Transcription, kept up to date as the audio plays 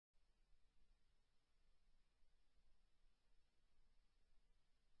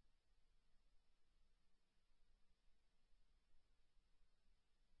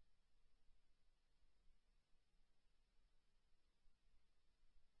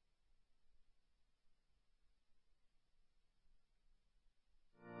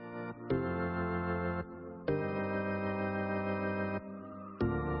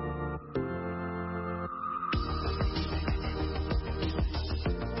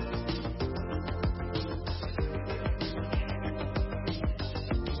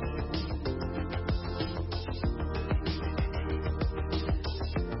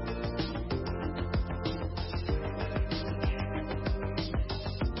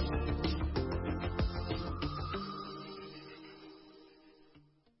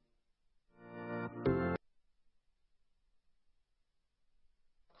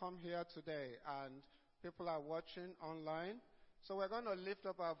come here today, and people are watching online. So we're going to lift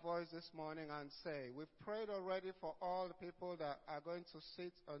up our voice this morning and say, we've prayed already for all the people that are going to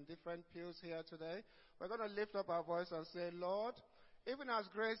sit on different pews here today. We're going to lift up our voice and say, Lord, even as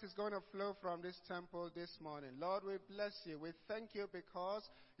grace is going to flow from this temple this morning, Lord, we bless you. We thank you because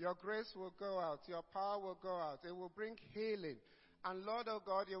your grace will go out, your power will go out. It will bring healing. And Lord, oh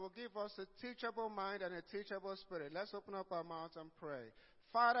God, you will give us a teachable mind and a teachable spirit. Let's open up our mouth and pray.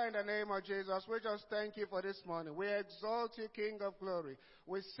 Father, in the name of Jesus, we just thank you for this morning. We exalt you, King of glory.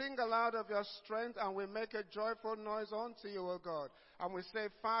 We sing aloud of your strength and we make a joyful noise unto you, O God. And we say,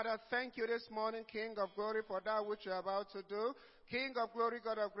 Father, thank you this morning, King of glory, for that which you're about to do. King of glory,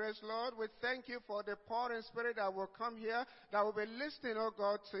 God of grace, Lord, we thank you for the pouring spirit that will come here, that will be listening, oh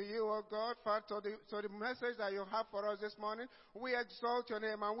God, to you, oh God, to the message that you have for us this morning. We exalt your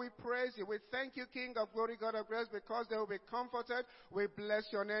name and we praise you. We thank you, King of glory, God of grace, because they will be comforted. We bless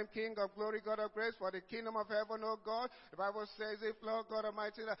your name, King of glory, God of grace, for the kingdom of heaven, oh God. The Bible says, if Lord God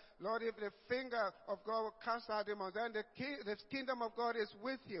Almighty, Lord, if the finger of God will cast out demons, then the kingdom of God is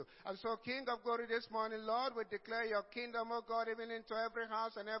with you. And so, King of glory, this morning, Lord, we declare your kingdom, oh God, even into every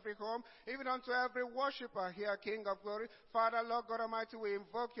house and every home, even unto every worshiper here, King of glory. Father, Lord God Almighty, we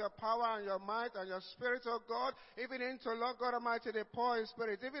invoke your power and your might and your spirit, oh God, even into, Lord God Almighty, the poor in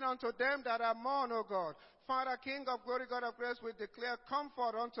spirit, even unto them that are mourn, oh God. Father, King of glory, God of grace, we declare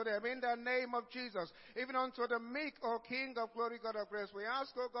comfort unto them in the name of Jesus. Even unto the meek, O King of glory, God of grace. We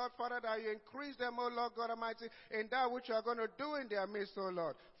ask, O God, Father, that you increase them, O Lord God Almighty, in that which you are going to do in their midst, O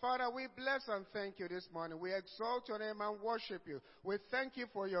Lord. Father, we bless and thank you this morning. We exalt your name and worship you. We thank you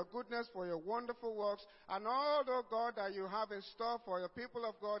for your goodness, for your wonderful works, and all, O God, that you have in store for your people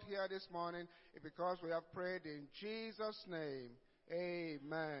of God here this morning, because we have prayed in Jesus' name.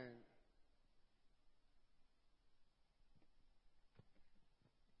 Amen.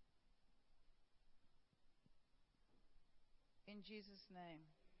 In Jesus' name.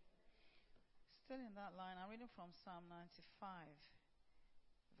 Still in that line, I'm reading from Psalm 95,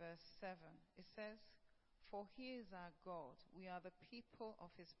 verse 7. It says, For he is our God, we are the people of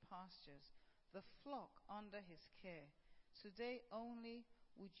his pastures, the flock under his care. Today only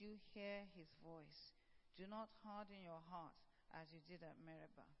would you hear his voice. Do not harden your heart as you did at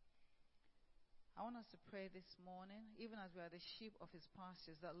Meribah. I want us to pray this morning, even as we are the sheep of his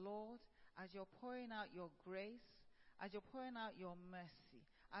pastures, that Lord, as you're pouring out your grace, as you're pouring out your mercy,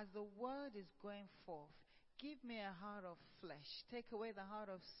 as the word is going forth, give me a heart of flesh. Take away the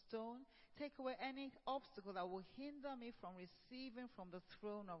heart of stone. Take away any obstacle that will hinder me from receiving from the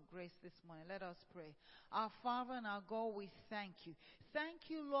throne of grace this morning. Let us pray. Our Father and our God, we thank you.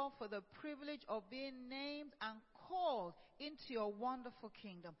 Thank you, Lord, for the privilege of being named and called into your wonderful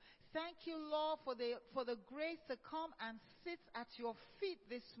kingdom. Thank you, Lord, for the grace to come and sit at your feet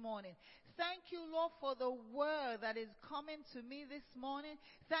this morning. Thank you, Lord, for the word that is coming to me this morning.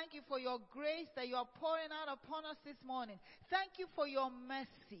 Thank you for your grace that you are pouring out upon us this morning. Thank you for your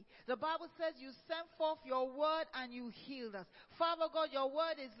mercy. The Bible says you sent forth your word and you healed us. Father God, your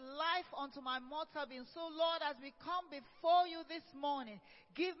word is life unto my mortal being. So, Lord, as we come before you this morning,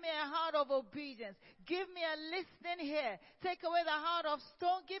 give me a heart of obedience. Give me a listening ear. Take away the heart of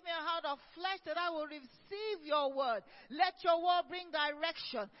stone. Give me a heart of flesh that I will receive your word. Let your word bring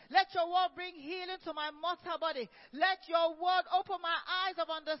direction. Let your word bring healing to my mortal body. Let your word open my eyes of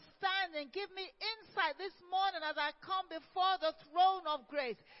understanding. Give me insight this morning as I come before the throne of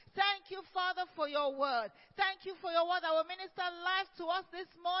grace. Thank you, Father, for your word. Thank you for your word that will minister life to us this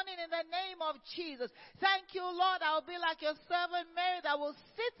morning in the name of Jesus. Thank you, Lord. I will be like your servant Mary that will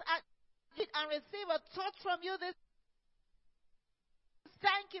sit at it and receive a touch from you this.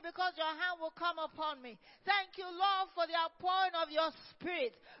 Thank you because your hand will come upon me. Thank you, Lord, for the outpouring of your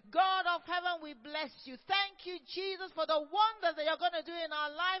spirit. God of heaven, we bless you. Thank you, Jesus, for the wonders that you're going to do in our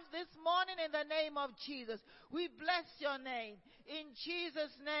lives this morning in the name of Jesus. We bless your name. In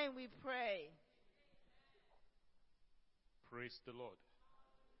Jesus' name we pray. Praise the Lord.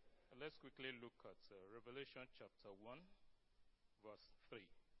 Let's quickly look at Revelation chapter 1, verse 3.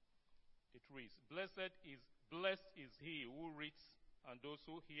 It reads, Blessed is he who reads and those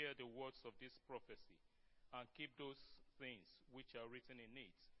who hear the words of this prophecy and keep those things which are written in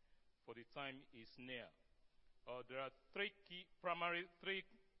it, for the time is near. There are three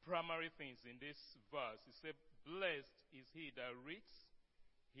primary things in this verse. It says, Blessed is he that reads,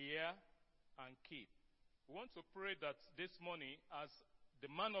 hear, and keep. We want to pray that this morning, as the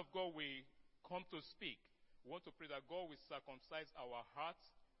man of God will come to speak, we want to pray that God will circumcise our hearts,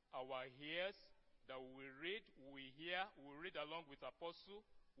 our ears, that we will read, we will hear, we will read along with Apostle,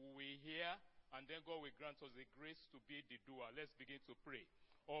 we will hear, and then God will grant us the grace to be the doer. Let's begin to pray.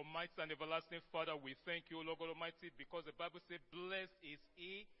 Almighty and everlasting Father, we thank you, Lord God Almighty, because the Bible says, blessed is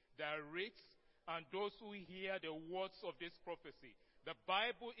he that reads and those who hear the words of this prophecy. The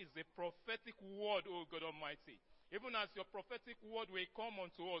Bible is the prophetic word, O God Almighty. Even as your prophetic word will come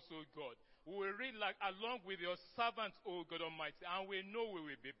unto us, O God, we will read along with your servants, O God Almighty, and we know we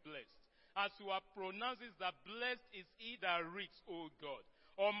will be blessed. As you have pronounced it, that blessed is he that reads, O God.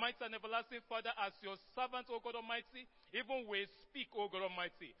 Almighty and everlasting Father, as your servant, O God Almighty, even we speak, O God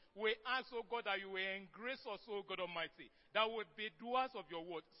Almighty, we ask, O God, that you will engrace us, O God Almighty, that we be doers of your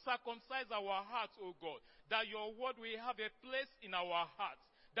word. Circumcise our hearts, O God, that your word will have a place in our hearts,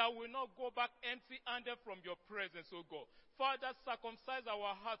 that we will not go back empty-handed from your presence, O God. Father, circumcise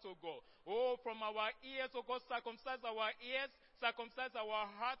our hearts, O God. Oh, from our ears, O God, circumcise our ears, circumcise our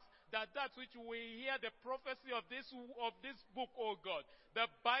hearts, that which we hear the prophecy of this book, O God, the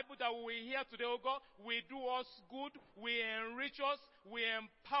Bible that we hear today, O God, will do us good, will enrich us, will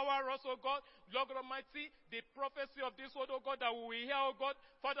empower us, O God. Lord God Almighty, the prophecy of this word, O God, that we will hear, O God,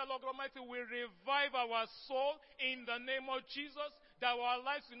 Father, Lord God Almighty, will revive our soul in the name of Jesus, that our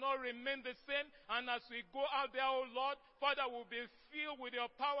lives will not remain the same, and as we go out there, O Lord, Father, we'll be filled with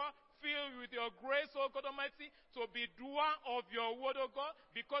your power, filled with your grace, O God Almighty, to be doer of your word, O God,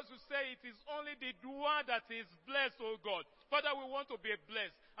 because you say it is only the doer that is blessed, O God. Father, we want to be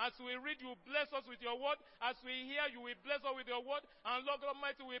blessed. As we read, you bless us with your word. As we hear, you will bless us with your word. And Lord God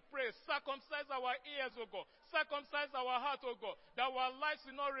Almighty, we pray, circumcise our ears, O God. Circumcise our heart, O God, that our lives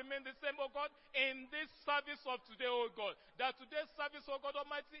will not remain the same, O God, in this service of today, O God. That today's service, O God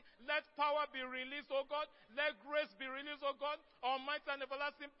Almighty, let power be released, O God. Let grace be released, O God. Almighty and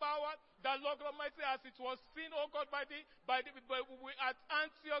everlasting power, that Lord God Almighty, as it was seen, O God, at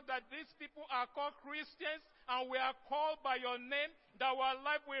Antioch, that these people are called Christians, and we are called by your name, that our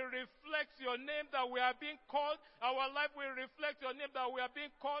life will reflect your name, that we are being called. Our life will reflect your name, that we are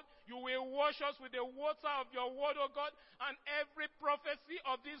being called. You will wash us with the water of your word, O God, and every prophecy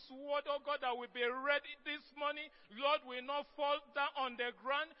of this word, O God, that will be read this morning, Lord, will not fall down on the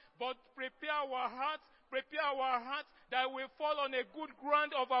ground, but prepare our hearts, that will fall on a good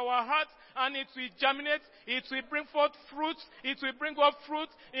ground of our hearts, and it will germinate, it will bring forth fruit, it will bring forth fruit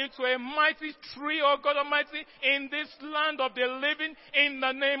into a mighty tree, O God Almighty, in this land of the living, in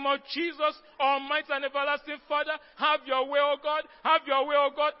the name of Jesus. Almighty and everlasting Father, have your way, O God, have your way, O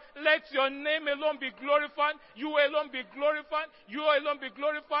God. Let your name alone be glorified, you alone be glorified, you alone be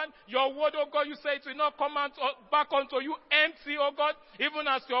glorified. Your word, O God, you say it will not come back unto you empty, O God, even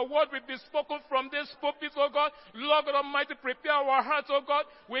as your word will be spoken from this pulpit, O God. Lord God Almighty, prepare our hearts, O God.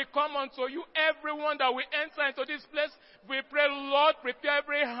 We come unto you, everyone that we enter into this place. We pray, Lord, prepare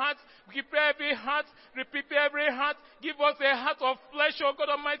every heart, prepare every heart, prepare every heart. Give us a heart of flesh, O God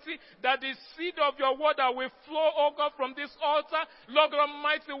Almighty, that the seed of your word that will flow, O God, from this altar, Lord God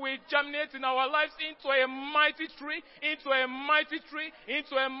Almighty, will germinate in our lives into a mighty tree, into a mighty tree,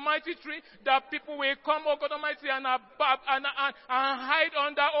 into a mighty tree, that people will come, O God Almighty, and hide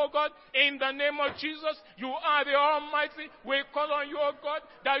under, O God, in the name of Jesus. You are the Almighty. We call on you, O God,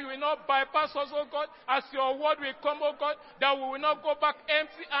 that you will not bypass us, O God, as your word will come, O God, that we will not go back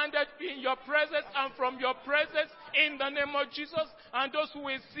empty-handed in your presence and from your presence, in the name of Jesus. And those who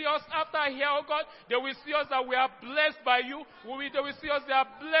will see us after here, oh God, they will see us that we are blessed by you. They will see us they are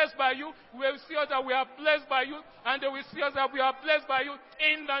blessed by you. We will see us that we are blessed by you. And they will see us that we are blessed by you.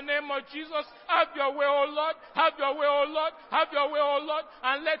 In the name of Jesus, have your way, O Lord. Have your way, O Lord. Have your way, O Lord.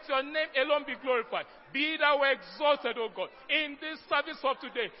 And let your name alone be glorified. Be thou exalted, O God, in this service of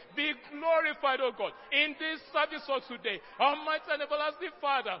today. Be glorified, O God, in this service of today. Almighty and everlasting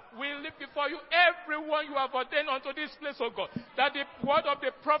Father, we lift before you everyone you have ordained unto this place, O God, that the word of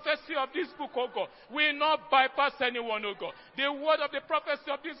the prophecy of this book, O God, will not bypass anyone, O God. The word of the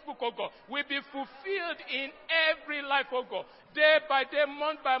prophecy of this book, O God, will be fulfilled in every life, O God. Day by day,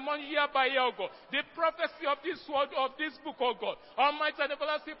 month by month, year by year, O God. The prophecy of this word, of this book, O God. Almighty and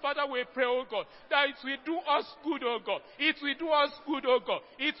everlasting Father, we pray, O God, that it will do us good, O God. It will do us good, O God.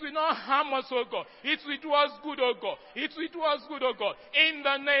 It will not harm us, O God. It will do us good, O God. It will do us good, O God. In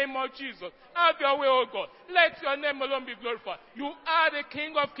the name of Jesus. Have your way, O God. Let your name alone be glorified. You are the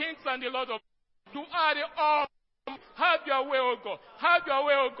King of kings and the Lord of lords. You are the all. Have your way, O God. Have your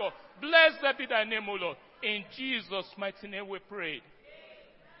way, O God. Blessed be thy name, O Lord. In Jesus' mighty name we pray.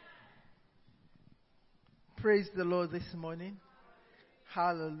 Praise the Lord this morning.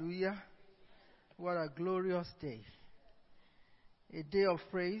 Hallelujah. What a glorious day. A day of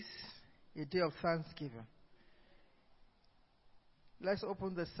praise, a day of thanksgiving. Let's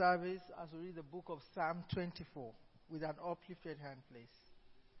open the service as we read the book of Psalm 24 with an uplifted hand, please.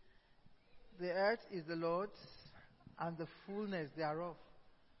 The earth is the Lord's and the fullness thereof,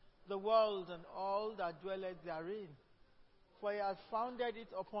 the world and all that dwelleth therein. For he hath founded it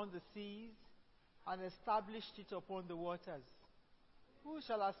upon the seas, and established it upon the waters. Who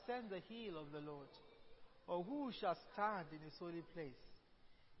shall ascend the hill of the Lord? Or who shall stand in his holy place?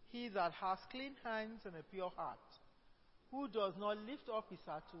 He that has clean hands and a pure heart, who does not lift up his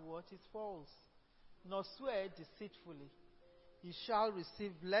heart to what is false, nor swear deceitfully, he shall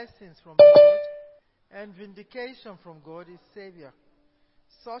receive blessings from the Lord, and vindication from God his Savior.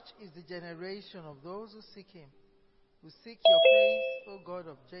 Such is the generation of those who seek him, who seek your face, O God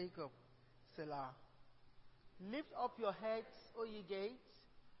of Jacob. Selah. Lift up your heads, O ye gates,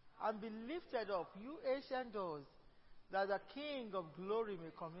 and be lifted up, you ancient doors, that the King of glory may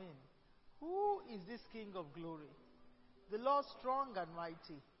come in. Who is this King of glory? The Lord strong and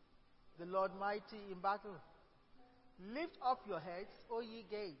mighty, the Lord mighty in battle. Lift up your heads, O ye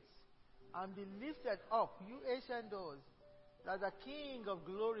gates, and be lifted up, you ancient doors, that the King of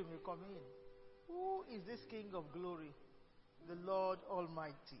glory may come in. Who is this King of glory? The Lord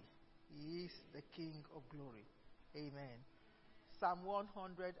Almighty. He is the King of glory. Amen. Psalm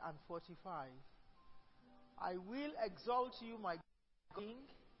 145. I will exalt you, my King,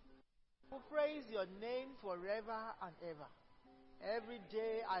 who praise your name forever and ever. Every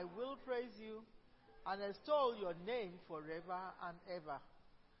day I will praise you and extol your name forever and ever.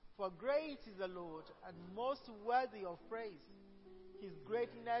 For great is the Lord and most worthy of praise. His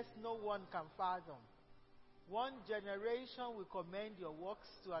greatness no one can fathom. One generation will commend your works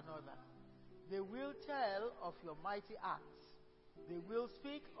to another. They will tell of your mighty acts. They will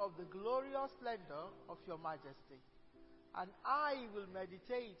speak of the glorious splendor of your majesty. And I will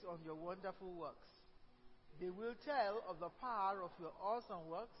meditate on your wonderful works. They will tell of the power of your awesome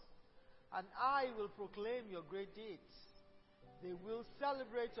works, and I will proclaim your great deeds. They will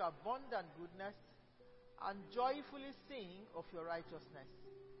celebrate your abundant goodness and joyfully sing of your righteousness.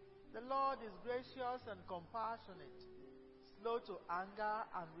 The Lord is gracious and compassionate, slow to anger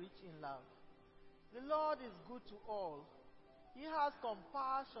and rich in love. The Lord is good to all. He has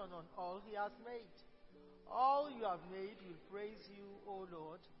compassion on all he has made. All you have made will praise you, O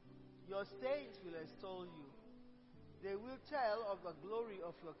Lord. Your saints will extol you. They will tell of the glory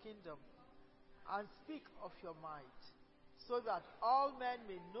of your kingdom and speak of your might, so that all men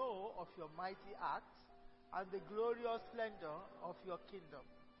may know of your mighty acts and the glorious splendor of your kingdom.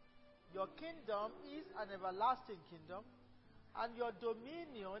 Your kingdom is an everlasting kingdom, and your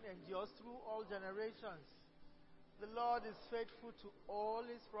dominion endures through all generations. The Lord is faithful to all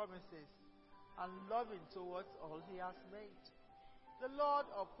his promises and loving towards all he has made. The Lord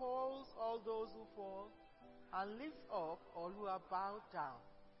upholds all those who fall and lifts up all who are bowed down.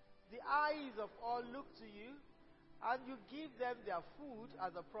 The eyes of all look to you, and you give them their food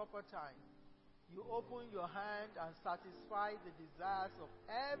at the proper time. You open your hand and satisfy the desires of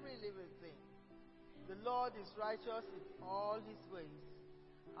every living thing. The Lord is righteous in all his ways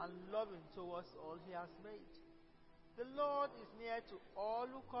and loving towards all he has made. The Lord is near to all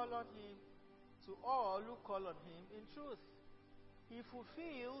who call on him, to all who call on him in truth. He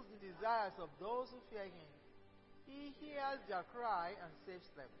fulfills the desires of those who fear him. He hears their cry and saves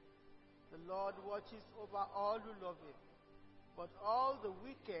them. The Lord watches over all who love him, but all the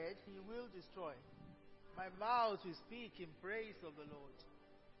wicked he will destroy. My mouth will speak in praise of the Lord.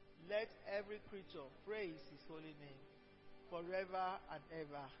 Let every creature praise his holy name, forever and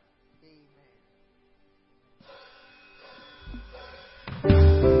ever. Amen.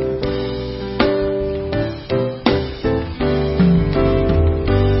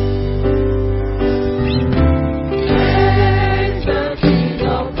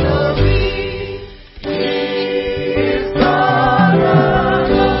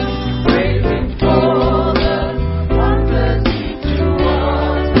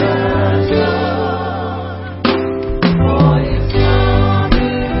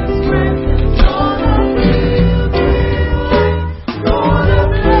 Lord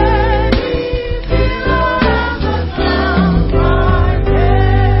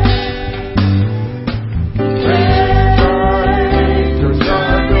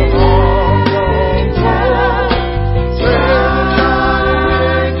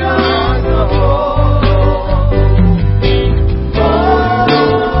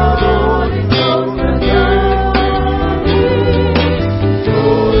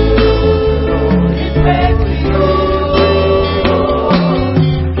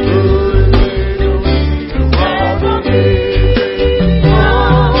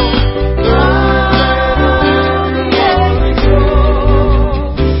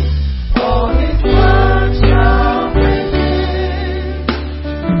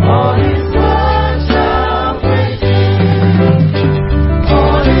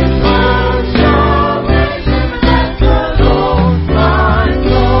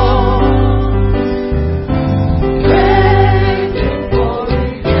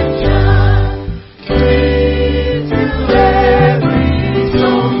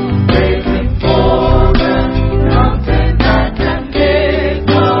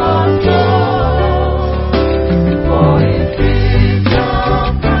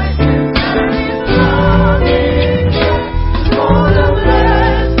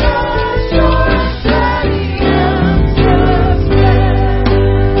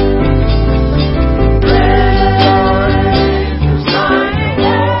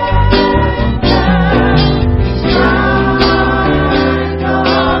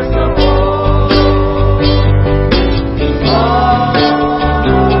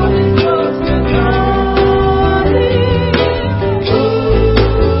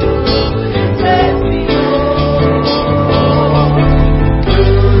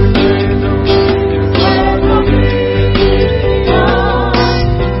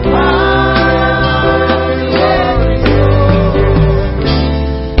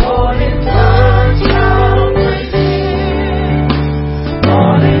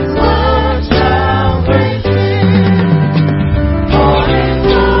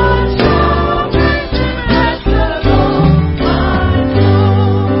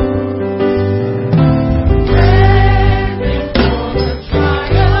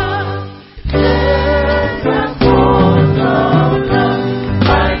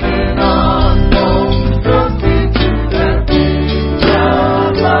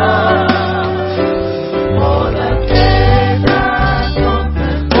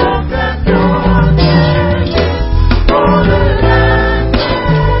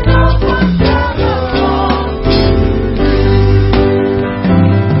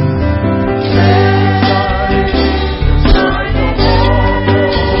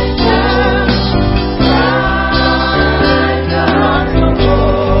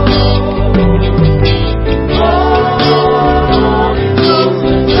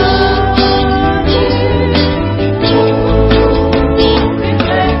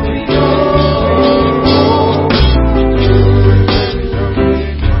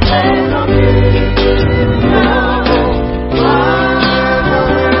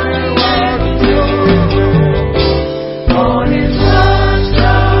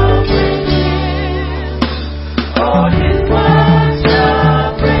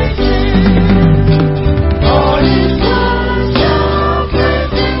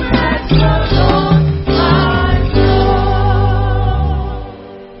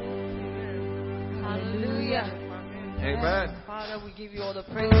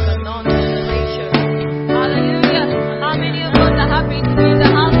brings a non-generation. Hallelujah. How many of us are happy to be in the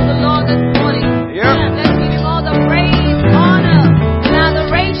house of the Lord this morning? Yeah. Let's give him all the praise, honor, and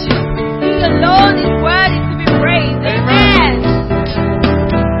adoration. He alone is worthy to be praised. Amen.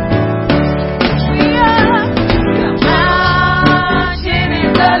 We are marching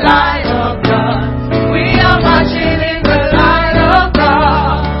in the light of God. We are marching in the light of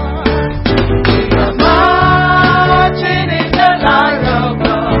God. We are marching in the light of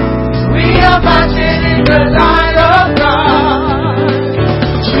God. We are marching in the light of God.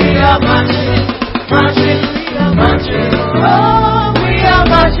 We are marching, marching, we are marching. Oh, we are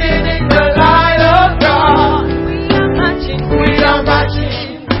marching in the light of God. We are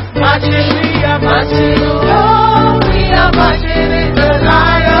marching, marching, we are marching. Oh, we are marching in the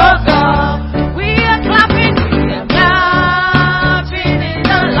light of God. We are clapping, we are clapping in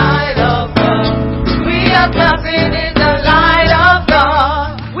the light of God. We are clapping in the light of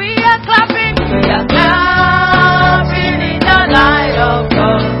God. We are clapping, we are clapping in the light of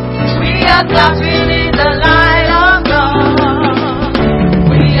God. We are clapping in the light of God.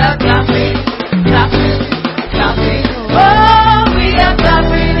 We are clapping, clapping, clapping. Oh, we are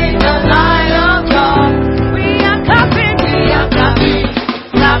clapping in the light of God. We are clapping, clapping,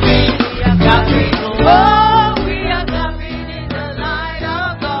 clapping, clapping. Oh, we are clapping in the light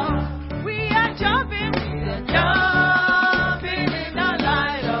of God. We are jumping, jumping in the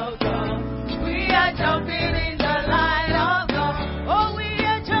light of God. We are jumping in the light of God. Oh, we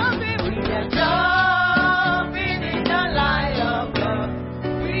are jumping in the light of God.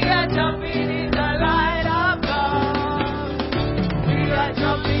 We are jumping in the light of God. We are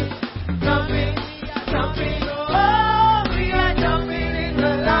jumping, jumping, jumping. Oh, we are jumping in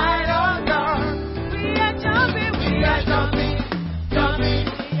the light of God. We are jumping, jumping,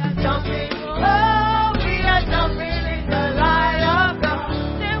 jumping. Oh, we are jumping in the light of God.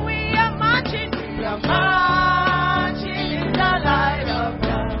 Then we are marching, marching in the light of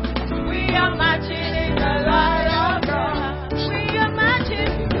God. We are marching in the light of God. We are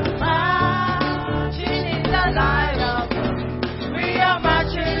marching, marching in the light of God. We are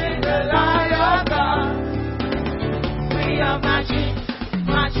marching in the light of God. We are marching,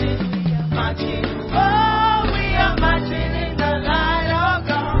 marching, marching. Oh, we are marching in the light of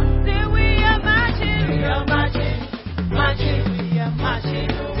God. Then we are marching, marching, marching, we are marching.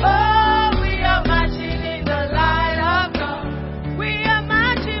 Oh, we are marching in the light of God. We are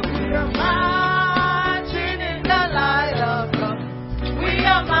marching, marching in the light of God. We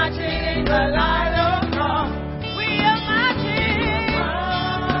are marching in the light of God. We are marching,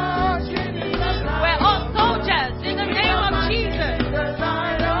 marching in the light. We're all soldiers in the name of Jesus. The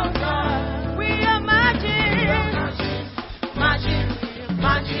light of God. We are marching, marching,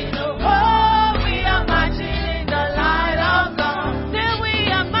 marching. Oh, we are marching in the light of God. Then we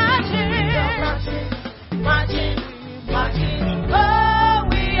are marching, marching, marching. Oh,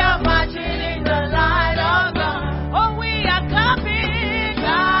 we are marching in the light of God. Oh, we are clapping,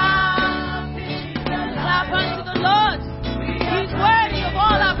 clapping, clap unto the Lord. He's worthy of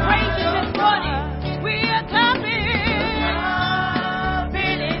all our praises this morning. We are clapping,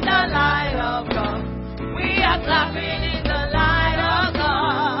 clapping in the light of God. We are clapping in the light of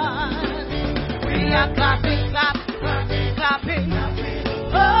God. We are clapping, clapping, clapping.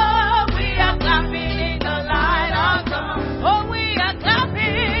 Oh, we are clapping in the light of God. Oh, we are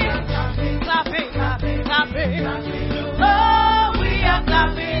clapping, clapping, clapping, clapping. Oh, we are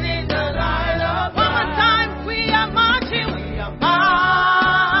clapping in the light of God. One more time, we are marching,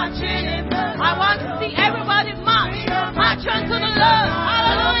 marching in the light. I want to see everybody march, march unto the Lord.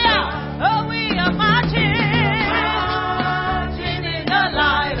 Hallelujah. Oh, we are marching, marching in the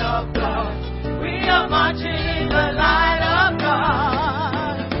light of God. We are marching in the light of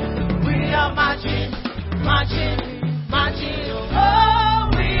God. We are marching, marching, marching. Oh,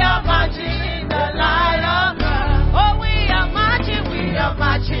 we are marching in the light of God. Oh, we are marching,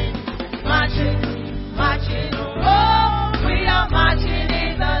 marching, marching. Oh, we are marching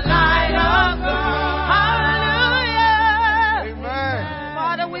in the light of God. Hallelujah. Amen.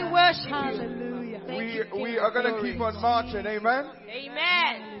 Father, we worship you. Hallelujah. We are going to keep on marching. Amen.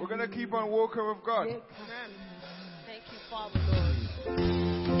 Amen. We're going to keep on walking with God. Thank you, Father,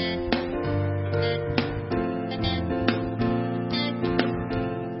 Lord.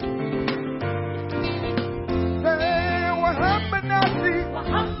 Say, what happened now?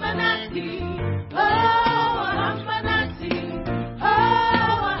 Wahambanati, oh, Wahambanati, oh,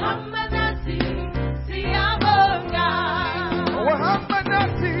 Wahambanati, Siabonga.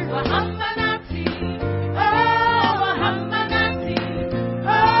 Wahambanati, Wahambanati, oh, Wahambanati,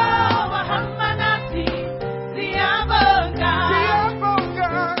 oh, Wahambanati, Siabonga.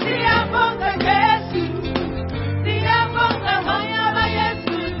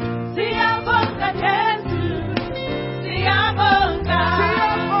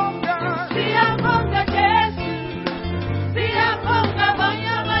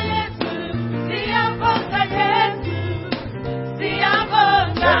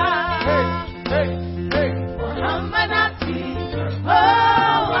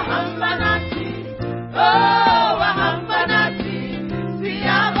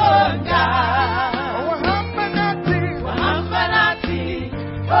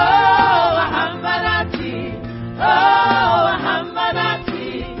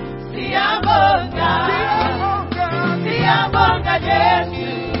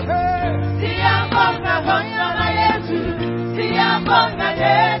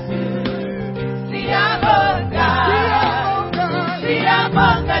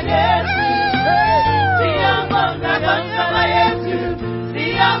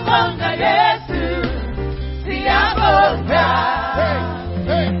 Siyabonga Yesu, Siyabonga.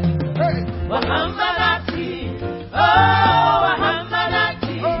 Wahamba nathi, oh wahamba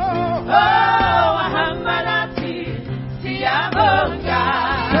nathi, oh wahamba nathi, Siyabonga.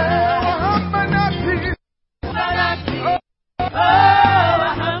 Wahamba nathi, oh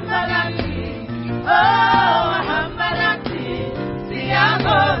wahamba nathi, oh wahamba nathi,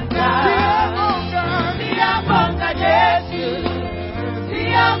 Siyabonga. Siyabonga Yesu,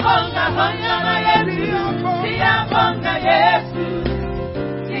 Siyabonga Bwana Yesu, Siyabonga Yesu,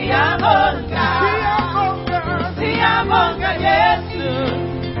 Siyabonga, Siyabonga Yesu,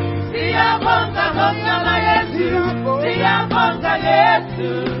 Siyabonga Bwana Yesu, Siyabonga Yesu,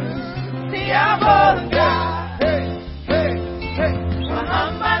 Siyabonga.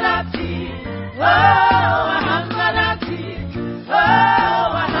 Wahamba nathi, oh wahamba nathi, oh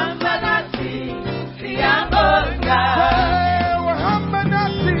wahamba nathi, Siyabonga. Wahamba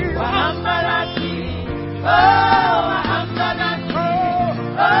nathi, wahamba nathi, oh wahamba nathi,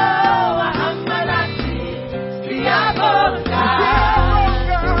 oh wahamba nathi, Siyabonga.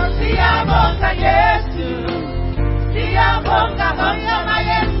 Siyabonga Yesu, Siyabonga Bwana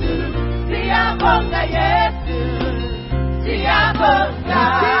Yesu, Siyabonga Yesu, Siyabonga.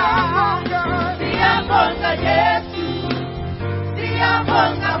 Siyabonga Yesu,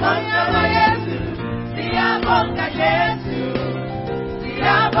 Siyabonga Bwana Yesu, Siyabonga Yesu,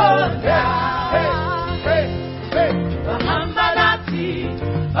 Siyabonga. Wahamba nathi,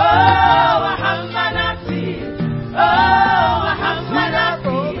 oh wahamba nathi, oh wahamba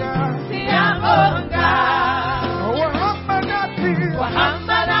nathi, Siyabonga. Wahamba nathi,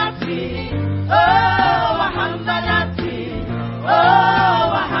 wahamba nathi, oh wahamba nathi, oh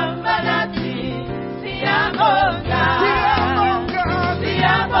wahamba nathi, Siyabonga.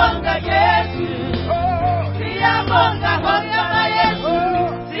 Siyabonga Yesu, Siyabonga Bwana Yesu,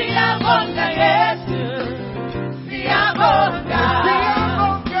 Siyabonga Yesu, Siyabonga.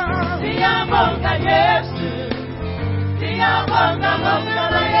 Siyabonga Yesu, Siyabonga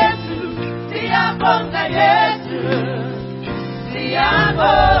Bwana Yesu, Siyabonga Yesu,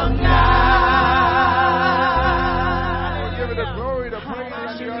 Siyabonga. Give it the glory, the praise,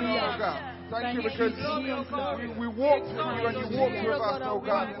 and the honor, oh God. Thank you because we walked with you and you walked with us, oh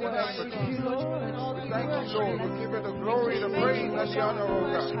God. In the name of Jesus. Thank you, Lord. We give it the glory, the praise, and the honor,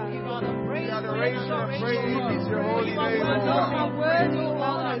 oh God. The adoration and praise is your holy name, oh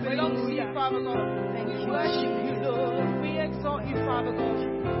God. belongs to you, Father God. We worship you, Lord. We exalt you, Father God.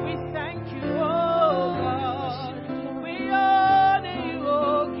 We thank you, oh God. We honor you,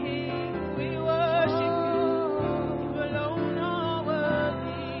 oh King. We worship you. You alone are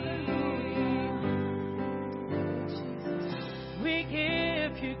worthy. We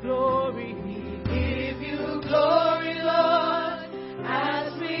give you glory. We give you glory, Lord,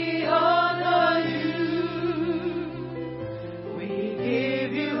 as we honor you. We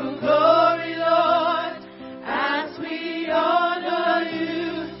give you glory, Lord, as we honor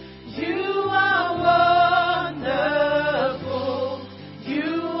you. You are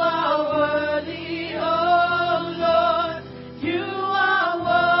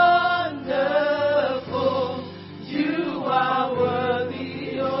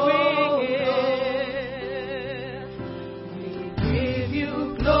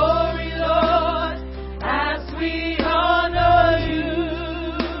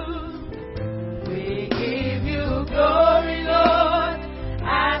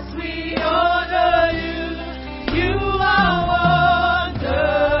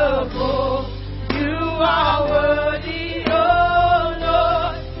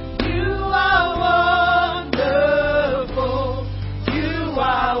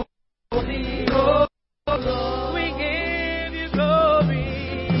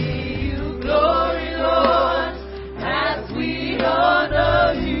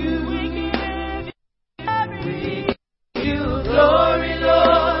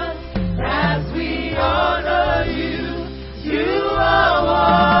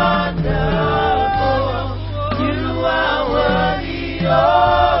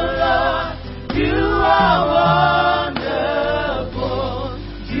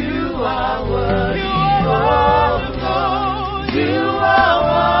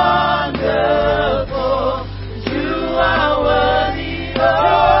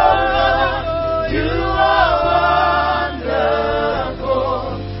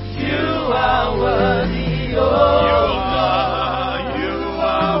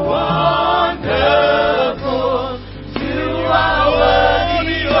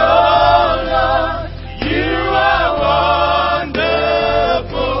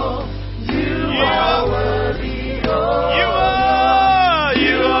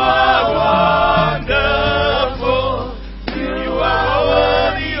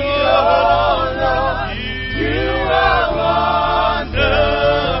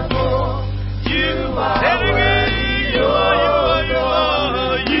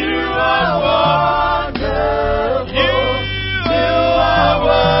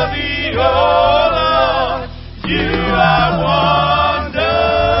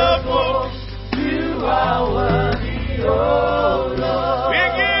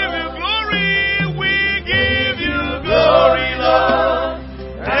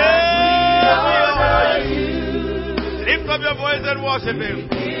worship Him.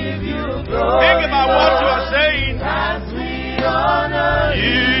 give you Think glory, about what you are saying. as we honor you.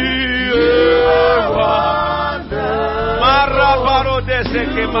 You are Wonderful. Marabaro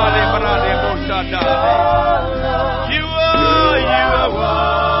deseke male brade boshada. You are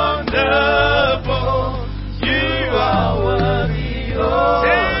wonderful. You are worthy, oh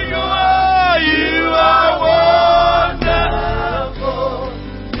say you are wonderful.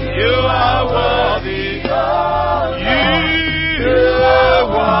 You are worthy. You are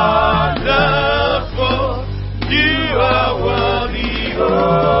wonderful. You are worthy, oh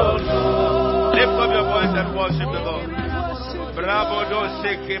Lord. Lift up your voice and worship the Lord. Bravo do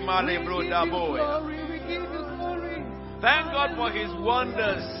seke male broda boy. Thank God for His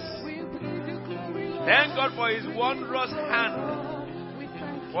wonders. Thank God for His wondrous hand.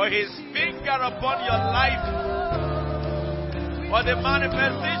 For His finger upon your life. For the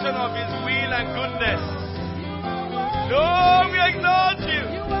manifestation of His will and goodness. Lord, we exalt you.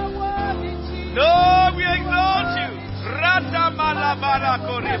 Lord, we exalt you.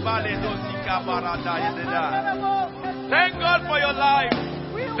 Thank God for your life.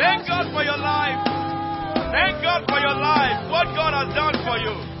 Thank God for your life. Thank God for your life. What God has done for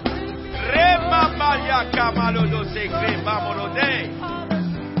you.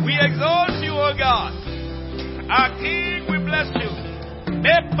 We exalt you, O God. Our King, we bless you.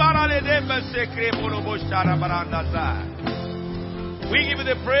 We give you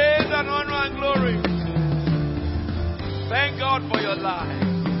the praise and honor and glory. Thank God for your life.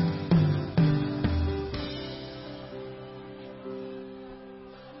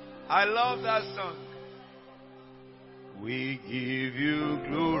 I love that song. We give you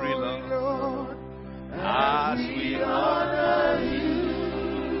glory, Lord, as we honor you.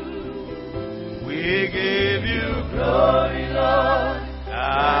 We give you glory, Lord,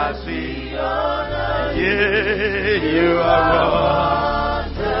 as we honor you. Yeah, you are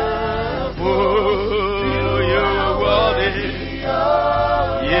wonderful. You are worthy.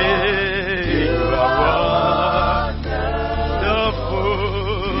 Yeah, you are wonderful.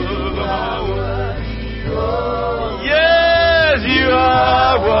 Yes, you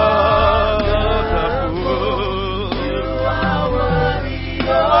are wonderful.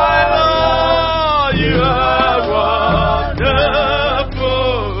 My Lord, you are wonderful.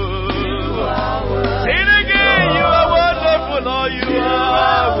 Say it again, you are wonderful, Lord, you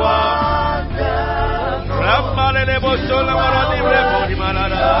are wonderful. Ramalele bosola maradi bremoni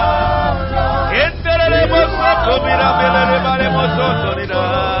manada. Enterele bosoko mirabele bare bosoto nida.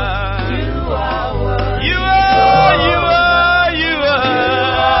 You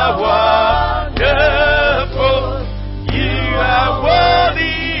are wonderful. You are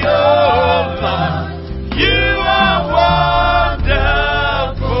worthy, oh Lord. You are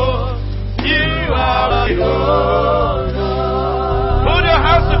wonderful. You are worthy, oh Lord. Put your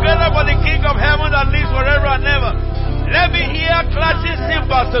hands together for the King of Heaven that lives forever and ever. Let me hear clashing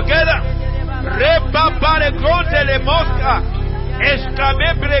cymbals together. Repa pare conte le mosca.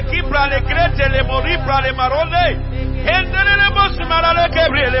 Escame brequi pra le crete le mori pra le marole. Endele le mos marale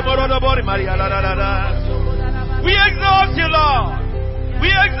kebre le morodo bori maria la la la la. We exalt you, Lord. We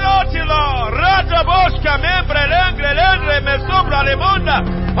exalt you, Lord. Rada bosca membre lengre me sopra le monda.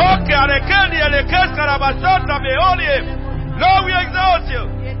 Oke ale kendi ale kescara basota me olie. Lord, we exalt you.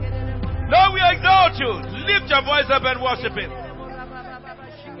 Lord, we exalt you. Lift your voice up and worship Him.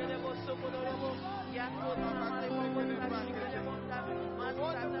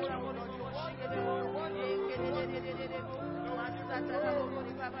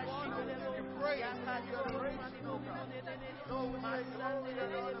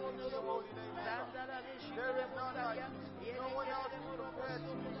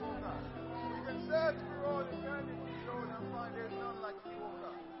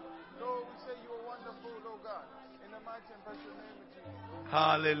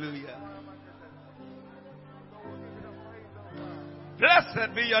 Hallelujah.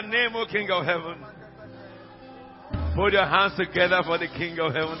 Blessed be your name, O King of Heaven. Put your hands together for the King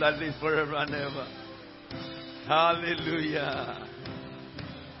of Heaven that lives forever and ever. Hallelujah.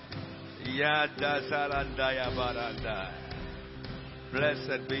 Yada sarandaya barandaya.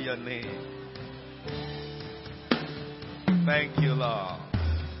 Blessed be your name. Thank you, Lord.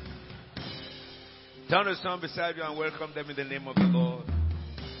 Turn to someone beside you and welcome them in the name of the Lord.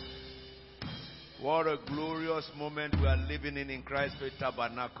 What a glorious moment we are living in Christ's Faith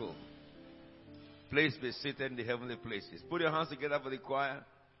Tabernacle. Please be seated in the heavenly places. Put your hands together for the choir.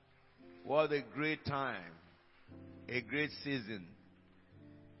 What a great time. A great season.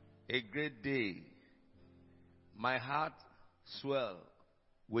 A great day. My heart swell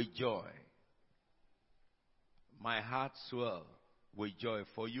with joy. My heart swell with joy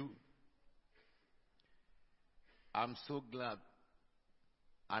for you. I'm so glad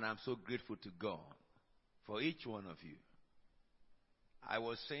and I'm so grateful to God for each one of you. I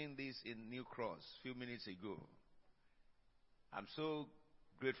was saying this in New Cross a few minutes ago. I'm so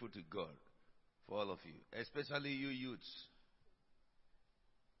grateful to God for all of you, especially you youths.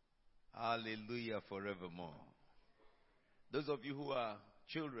 Hallelujah forevermore. Those of you who are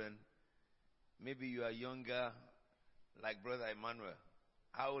children, maybe you are younger, like Brother Emmanuel.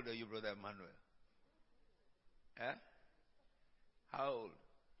 How old are you, Brother Emmanuel? Eh? How old?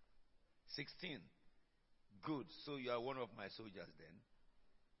 16. Good. So you are one of my soldiers then.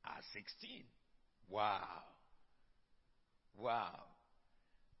 16. Wow. Wow.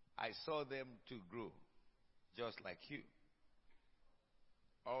 I saw them to grow, just like you.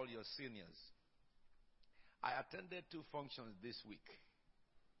 All your seniors. I attended 2 functions this week.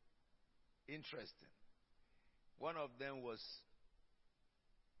 Interesting. One of them was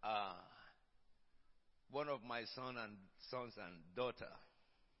one of my sons and daughter,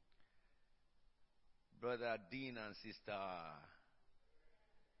 Brother Dean and Sister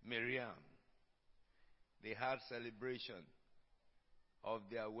Miriam. They had celebration of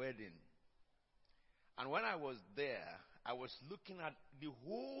their wedding. And when I was there, I was looking at the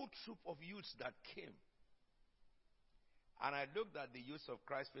whole troop of youths that came. And I looked at the youths of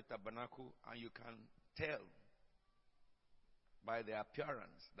Christ Faith Tabernacle, and you can tell by their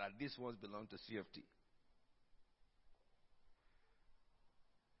appearance that these ones belong to CFT.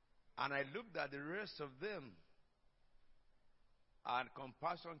 And I looked at the rest of them, and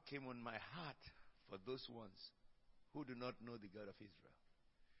compassion came on my heart for those ones who do not know the God of Israel.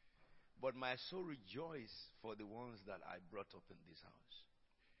 But my soul rejoiced for the ones that I brought up in this house.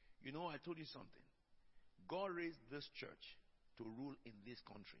 You know, I told you something. God raised this church to rule in this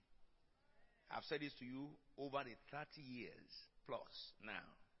country. I've said this to you over the 30 years plus now.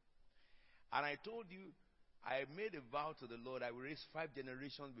 And I told you, I made a vow to the Lord, I will raise 5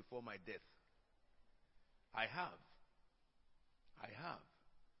 generations before my death. I have.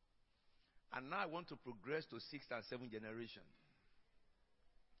 And now I want to progress to 6th and 7th generation,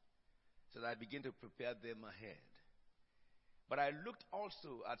 so that I begin to prepare them ahead. But I looked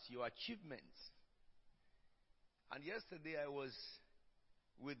also at your achievements. And yesterday I was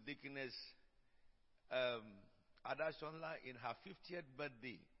with Deaconess Adashonla in her 50th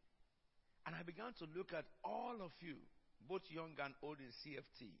birthday. And I began to look at all of you, both young and old in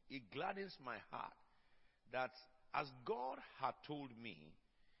CFT. It gladdens my heart that as God had told me,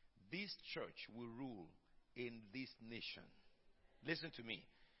 this church will rule in this nation. Listen to me.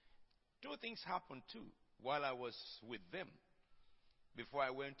 2 things happened too while I was with them. Before I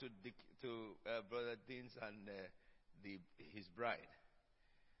went to Brother Dean's and his bride,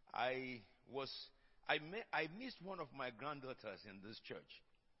 I missed one of my granddaughters in this church.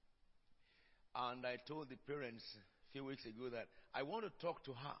 And I told the parents a few weeks ago that I want to talk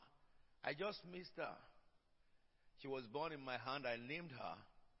to her. I just missed her. She was born in my hand. I named her.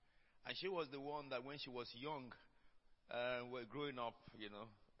 And she was the one that when she was young, were growing up, you know,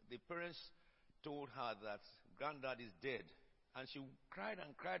 the parents told her that granddad is dead. And she cried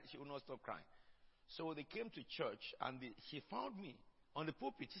and cried. She would not stop crying. So they came to church and she found me on the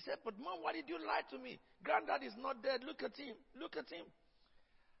pulpit. She said, "But Mom, why did you lie to me? Granddad is not dead. Look at him. Look at him."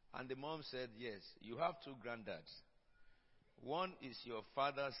 And the mom said, "Yes, you have 2 granddads. One is your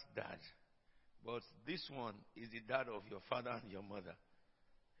father's dad, but this one is the dad of your father and your mother."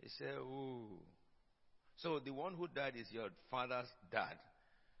 He said, "Oh. So the one who died is your father's dad."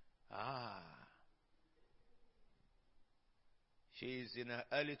 She is in her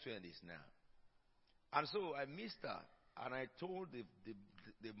early 20s now. And so I missed her. And I told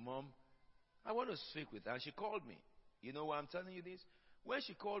the mom, I want to speak with her. And she called me. You know why I'm telling you this? When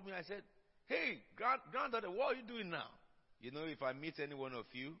she called me, I said, "Hey, granddaughter, what are you doing now?" You know, if I meet any one of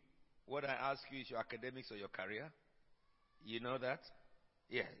you, what I ask you is your academics or your career. You know that?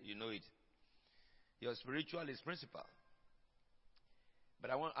 Yeah, you know it. Your spiritual is principal.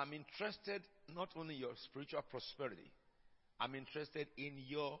 But I'm interested not only in your spiritual prosperity. I'm interested in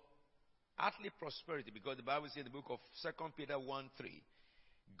your earthly prosperity, because the Bible says in the book of 2 Peter 1:3,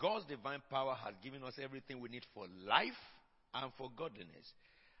 God's divine power has given us everything we need for life and for godliness.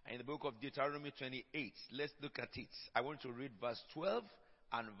 And in the book of Deuteronomy 28, let's look at it. I want to read verse 12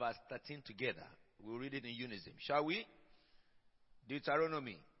 and verse 13 together. We'll read it in unison. Shall we?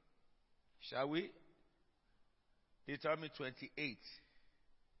 Deuteronomy. Shall we? Deuteronomy 28.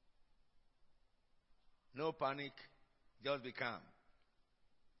 No panic. Just be calm.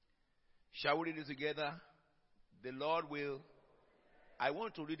 Shall we read it together? The Lord will. I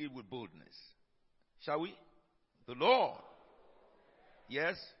want to read it with boldness. Shall we? The Lord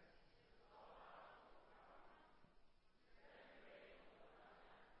Yes?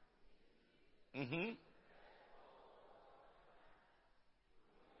 Mm-hmm.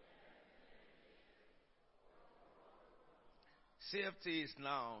 CFT is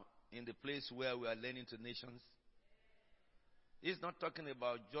now in the place where we are learning to nations. He's not talking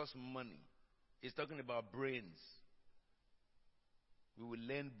about just money. He's talking about brains. We will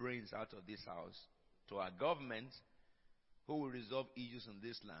lend brains out of this house to our government, who will resolve issues in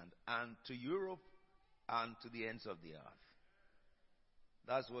this land, and to Europe and to the ends of the earth.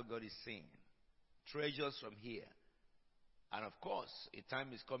 That's what God is saying. Treasures from here. And of course, a time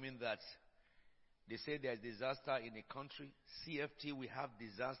is coming that they say there's disaster in a country. CFT, we have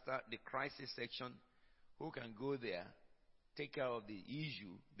disaster, the crisis section. Who can go there, take care of the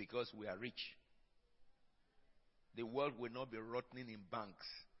issue because we are rich? The world will not be rotting in banks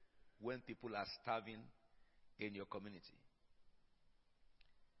when people are starving in your community.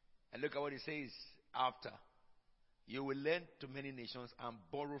 And look at what it says after. You will lend to many nations and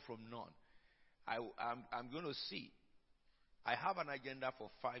borrow from none. I'm going to see. I have an agenda for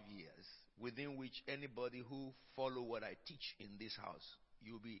 5 years within which anybody who follow what I teach in this house,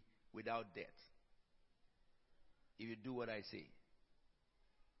 you'll be without debt. If you do what I say.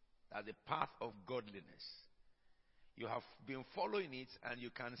 That's the path of godliness. You have been following it and you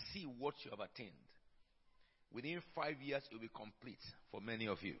can see what you have attained. Within 5 years, it will be complete for many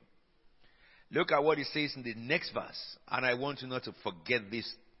of you. Look at what it says in the next verse. And I want you not to forget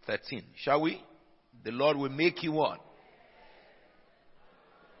this 13. Shall we? The Lord will make you what?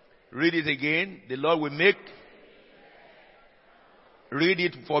 Read it again. The Lord will make. Read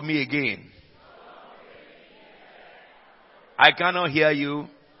it for me again. I cannot hear you.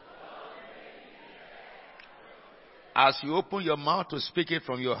 As you open your mouth to speak it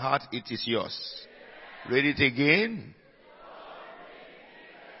from your heart, it is yours. Read it again.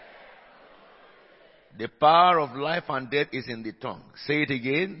 The power of life and death is in the tongue. Say it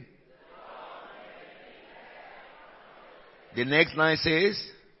again. The next line says,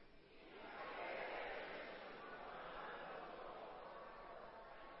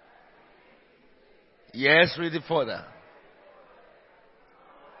 yes, read it further.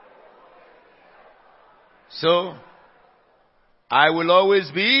 So, I will always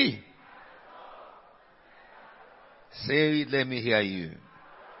be. Say it, let me hear you.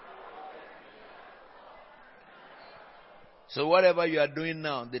 So whatever you are doing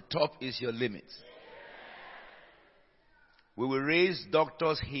now, the top is your limit. We will raise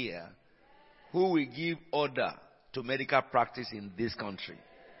doctors here who will give order to medical practice in this country.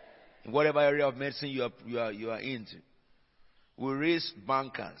 In whatever area of medicine you are into. We'll raise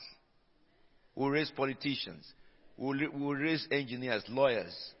bankers. We'll raise politicians. We'll raise engineers,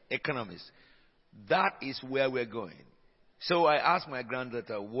 lawyers, economists. That is where we're going. So I asked my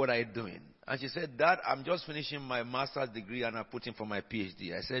granddaughter, what are you doing? And she said, Dad, I'm just finishing my master's degree and I'm putting for my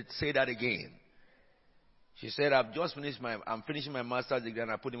PhD. I said, say that again. She said, I'm finishing my master's degree and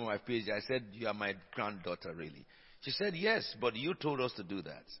I'm putting for my PhD. I said, you are my granddaughter, really? She said, yes, but you told us to do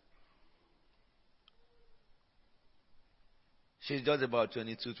that. She's just about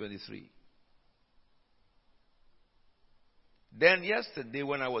 22, 23. Then yesterday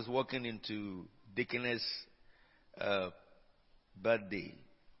when I was walking into Deaconess' birthday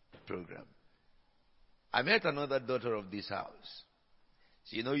program, I met another daughter of this house.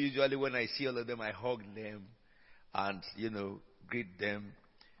 So, usually when I see all of them, I hug them and, greet them.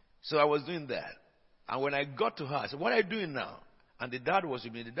 So I was doing that. And when I got to her, I said, what are you doing now? And the dad was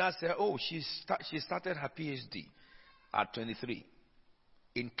with me. The dad said, oh, she started her PhD at 23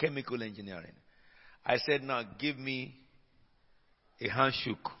 in chemical engineering. I said, now give me a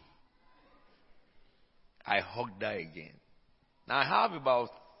handshake. I hugged her again. Now I have about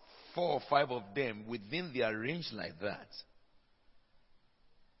 4 or 5 of them within their range like that.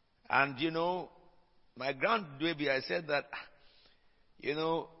 And my grandbaby, I said that,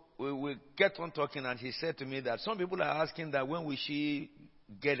 we kept on talking and he said to me that some people are asking that when will she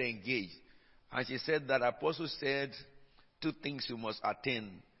get engaged? And she said that Apostle said 2 things you must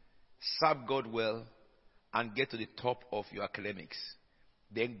attain. Serve God well and get to the top of your academics.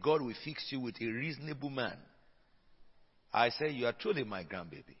 Then God will fix you with a reasonable man. I said, you are truly my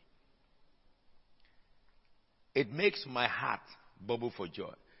grandbaby. It makes my heart bubble for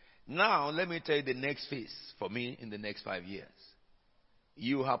joy. Now, let me tell you the next phase for me in the next 5 years.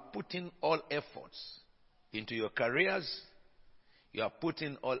 You are putting all efforts into your careers. You are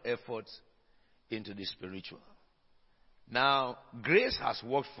putting all efforts into the spiritual. Now, grace has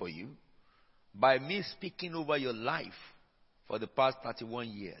worked for you by me speaking over your life for the past 31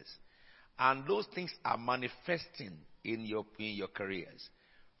 years. And those things are manifesting in your careers.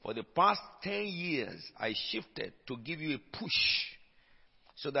 For the past 10 years, I shifted to give you a push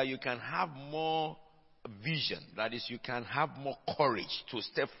so that you can have more vision. That is, you can have more courage to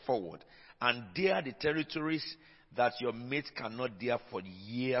step forward and dare the territories that your mates cannot dare for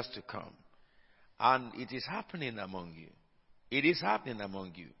years to come. And it is happening among you. It is happening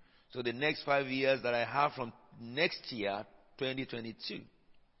among you. So the next 5 years that I have from next year, 2022,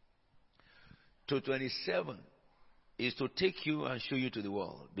 to 27, is to take you and show you to the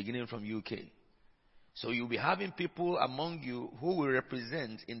world, beginning from UK. So you'll be having people among you who will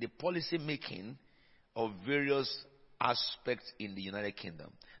represent in the policy making of various aspects in the United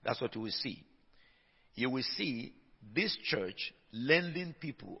Kingdom. That's what you will see. You will see this church lending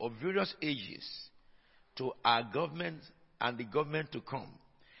people of various ages to our government and the government to come.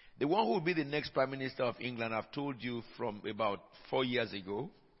 The one who will be the next Prime Minister of England, I've told you from about 4 years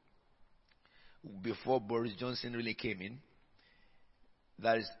ago, before Boris Johnson really came in.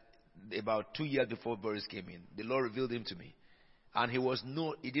 That is about 2 years before Boris came in. The Lord revealed him to me. And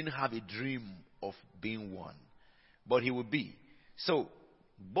he didn't have a dream of being one. But he will be. So,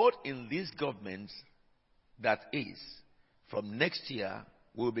 both in this government that is, from next year,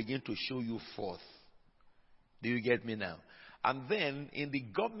 we'll begin to show you forth. Do you get me now? And then, in the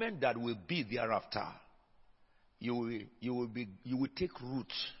government that will be thereafter, you will take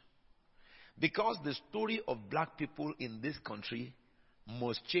root. Because the story of black people in this country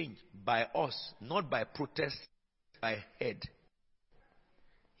must change by us, not by protest, by head.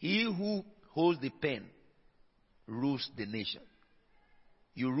 He who holds the pen rules the nation.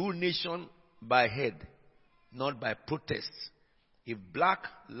 You rule nation by head, not by protest. If black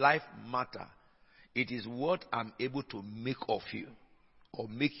life matter, it is what I'm able to make of you or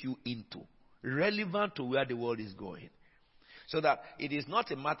make you into, relevant to where the world is going. So that it is not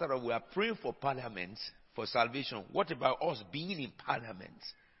a matter of we are praying for parliament for salvation. What about us being in parliament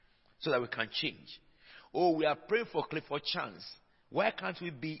so that we can change? Or we are praying for Clifford Chance. Why can't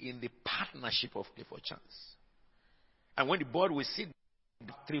we be in the partnership of Clifford Chance? And when the board will sit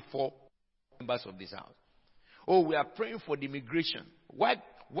 3-4 members of this house. Or we are praying for the immigration. Why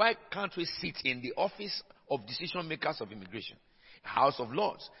can't we sit in the office of decision makers of immigration? House of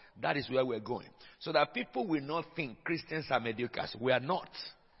Lords. That is where we're going. So that people will not think Christians are mediocres. We are not.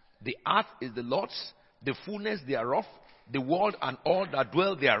 The earth is the Lord's, the fullness thereof, the world and all that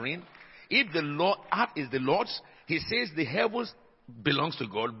dwell therein. If the earth is the Lord's, he says the heavens belongs to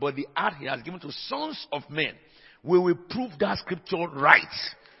God, but the earth he has given to sons of men. We will prove that scripture right.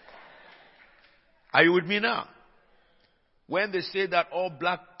 Are you with me now? When they say that all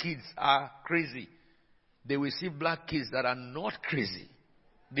black kids are crazy, they will see black kids that are not crazy.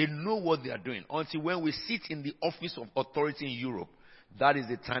 They know what they are doing. Until when we sit in the office of authority in Europe, that is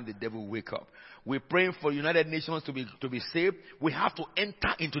the time the devil will wake up. We're praying for United Nations to be saved. We have to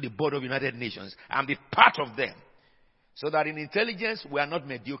enter into the board of United Nations and be part of them. So that in intelligence, we are not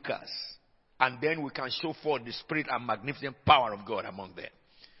mediocres. And then we can show forth the spirit and magnificent power of God among them.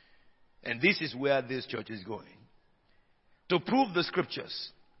 And this is where this church is going. To prove the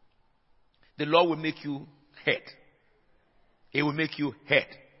scriptures, the Lord will make you head. He will make you head.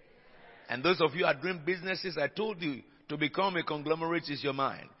 And those of you who are doing businesses, I told you, to become a conglomerate is your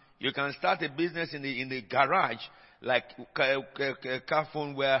mind. You can start a business in the garage, like a car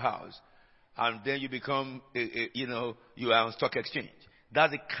phone warehouse. And then you become, you are on stock exchange.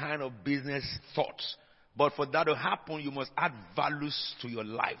 That's the kind of business thoughts. But for that to happen, you must add values to your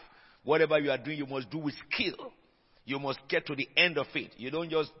life. Whatever you are doing, you must do with skill. You must get to the end of it. You don't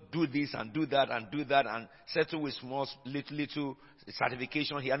just do this and do that and settle with small, little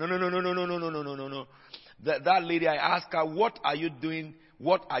certification here. No. That lady, I asked her, what are you doing?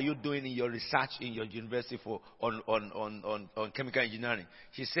 What are you doing in your research in your university on chemical engineering?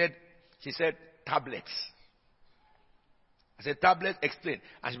 She said tablets. I said, tablets, explain.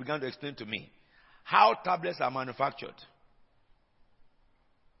 And she began to explain to me how tablets are manufactured.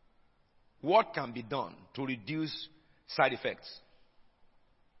 What can be done to reduce side effects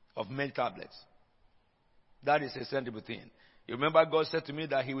of many tablets? That is a sensible thing. You remember God said to me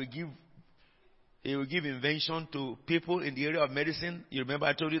that He will give invention to people in the area of medicine. You remember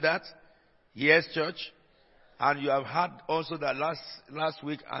I told you that? Yes, church. And you have heard also that last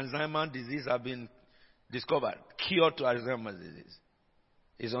week Alzheimer's disease have been discovered. Cure to Alzheimer's disease.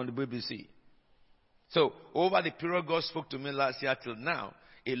 It's on the BBC. So over the period God spoke to me last year till now,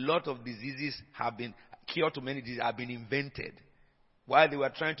 a lot of diseases have been cured to many diseases have been invented. While they were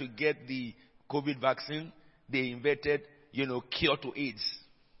trying to get the COVID vaccine, they invented, cure to AIDS.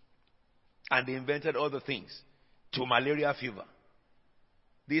 And they invented other things to malaria fever.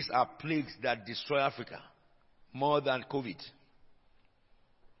 These are plagues that destroy Africa. more than COVID.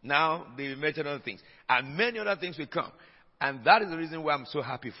 Now they invented other things. And many other things will come. And that is the reason why I'm so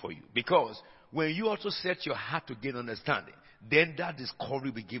happy for you. Because when you also set your heart to gain understanding, then that discovery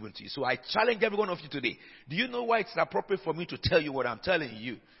will be given to you. So I challenge every one of you today. Do you know why it's appropriate for me to tell you what I'm telling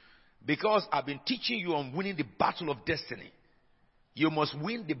you? Because I've been teaching you on winning the battle of destiny. You must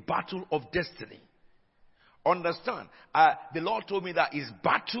win the battle of destiny. Understand? The Lord told me that it's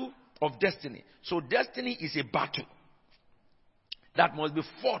battle of destiny. So destiny is a battle that must be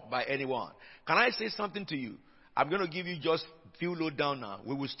fought by anyone. Can I say something to you? I'm going to give you just a few low down now.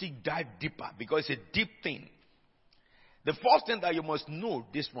 We will still dive deeper because it's a deep thing. The first thing that you must know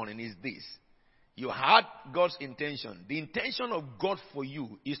this morning is this. You had God's intention. The intention of God for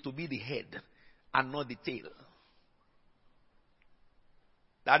you is to be the head and not the tail.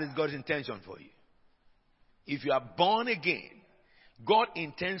 That is God's intention for you. If you are born again, God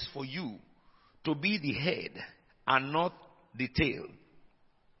intends for you to be the head and not the tail.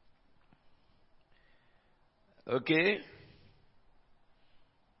 Okay?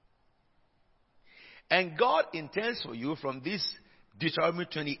 And God intends for you from this Deuteronomy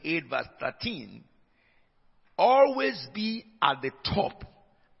 28 verse 13, always be at the top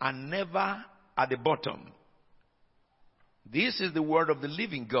and never at the bottom. This is the word of the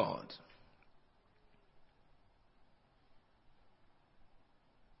living God.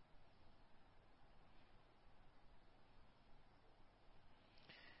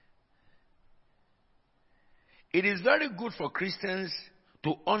 It is very good for Christians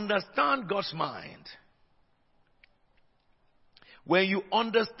to understand God's mind. When you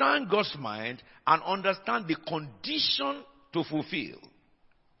understand God's mind and understand the condition to fulfill,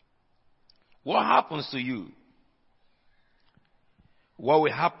 what happens to you? What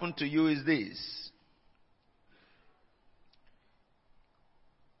will happen to you is this.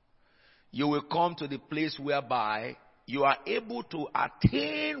 You will come to the place whereby you are able to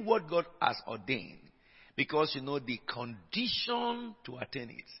attain what God has ordained. Because you know the condition to attain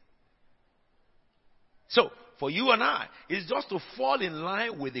it. So, for you and I, it's just to fall in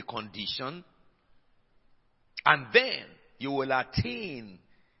line with the condition. And then you will attain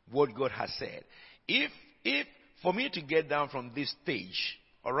what God has said. If for me to get down from this stage,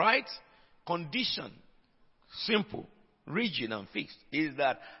 alright, condition, simple, rigid and fixed, is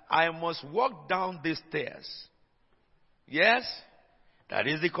that I must walk down these stairs. Yes? That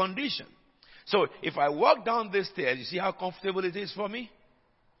is the condition. So, if I walk down these stairs, you see how comfortable it is for me?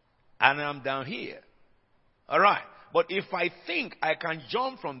 And I'm down here. Alright. But if I think I can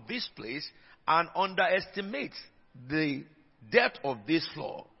jump from this place and underestimate the depth of this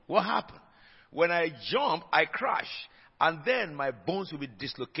floor, what happens? When I jump, I crash. And then my bones will be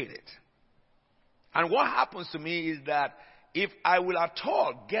dislocated. And what happens to me is that if I will at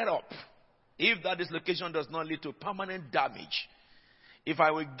all get up, if that dislocation does not lead to permanent damage, if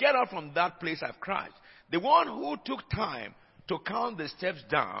I will get up from that place I've crashed, the one who took time to count the steps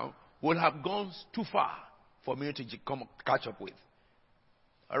down will have gone too far for me to catch up with.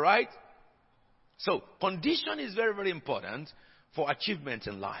 Alright? So, condition is very, very important for achievement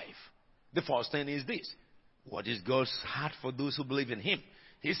in life. The first thing is this. What is God's heart for those who believe in Him?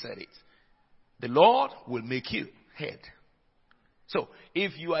 He said it. The Lord will make you head. So,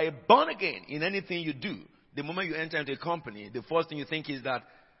 if you are born again in anything you do, the moment you enter into a company, the first thing you think is that,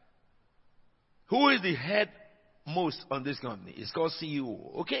 who is the head most on this company? It's called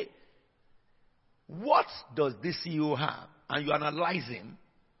CEO. Okay. What does this CEO have? And you analyze him.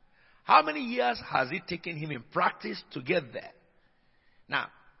 How many years has it taken him in practice to get there? Now,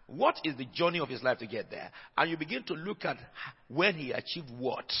 what is the journey of his life to get there? And you begin to look at when he achieved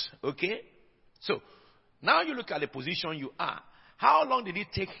what. Okay. So, now you look at the position you are. How long did it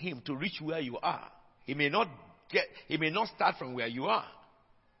take him to reach where you are? He may not start from where you are.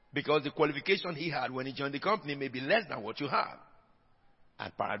 Because the qualification he had when he joined the company may be less than what you have.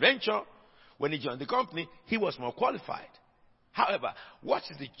 And peradventure, when he joined the company, he was more qualified. However, what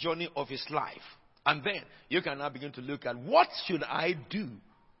is the journey of his life? And then you can now begin to look at what should I do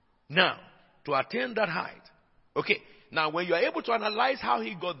now to attain that height. Okay, now when you are able to analyze how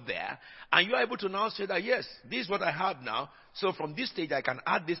he got there, and you are able to now say that, yes, this is what I have now, so from this stage I can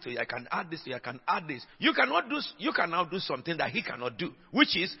add this to it, I can add this to it, I can add this. You can now do something that he cannot do,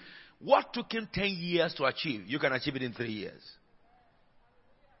 which is what took him 10 years to achieve, you can achieve it in 3 years.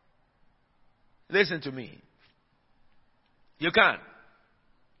 Listen to me. You can.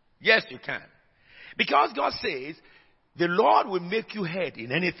 Yes, you can. Because God says, the Lord will make you head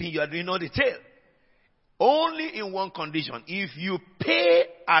in anything you are doing, not the tail. Only in one condition. If you pay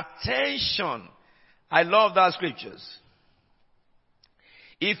attention. I love that scriptures.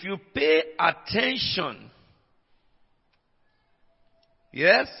 If you pay attention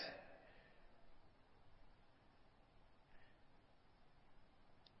Yes?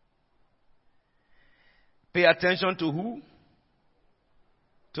 Pay attention to who?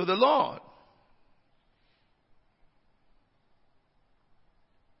 To the Lord.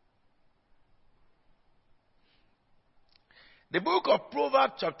 The book of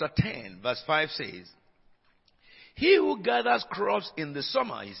Proverbs chapter 10 verse 5 says, he who gathers crops in the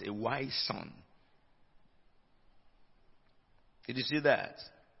summer is a wise son. Did you see that?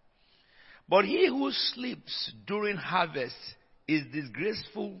 But he who sleeps during harvest is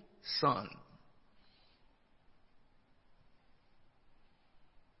disgraceful son.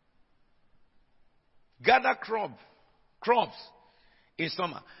 Gather crops in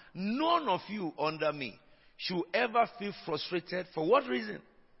summer. None of you under me should ever feel frustrated. For what reason?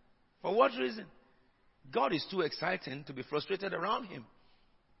 For what reason? God is too exciting to be frustrated around him.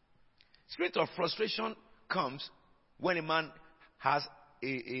 Spirit of frustration comes when a man has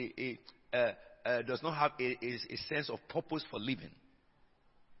does not have a sense of purpose for living.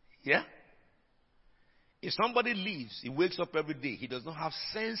 Yeah? If somebody lives, he wakes up every day, he does not have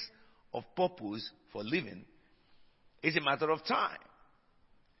sense of purpose for living, it's a matter of time.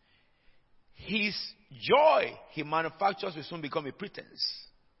 His joy he manufactures will soon become a pretense,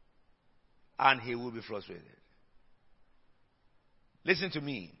 and he will be frustrated. Listen to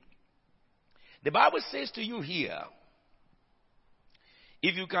me. The Bible says to you here,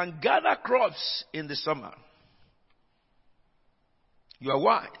 if you can gather crops in the summer, you are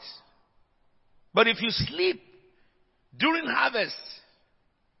wise. But if you sleep during harvest,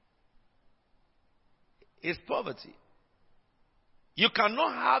 it's poverty. You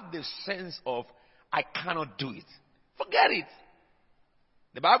cannot have the sense of, I cannot do it. Forget it.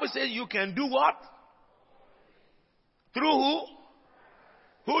 The Bible says you can do what? Through who?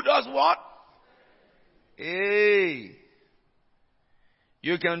 Who does what? Hey.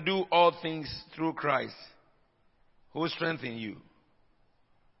 You can do all things through Christ, who strengthens you.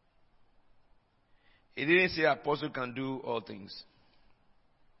 He didn't say apostle can do all things.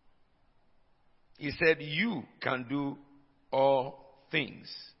 He said you can do all things.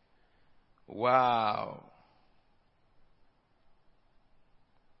 Wow.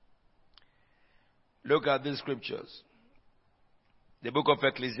 Look at these scriptures. The book of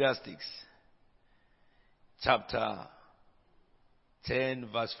Ecclesiastes, chapter 10,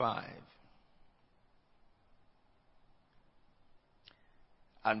 verse 5.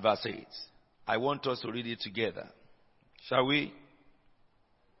 And verse 8. I want us to read it together. Shall we?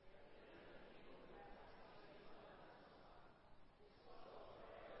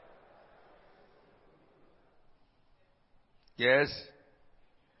 Yes?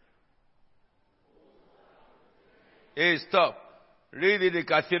 Hey, stop. Read it the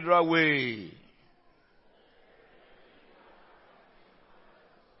cathedral way.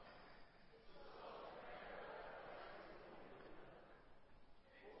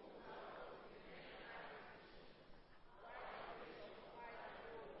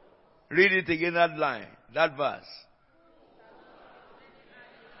 Read it again, that line, that verse.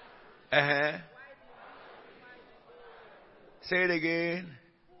 Say it again.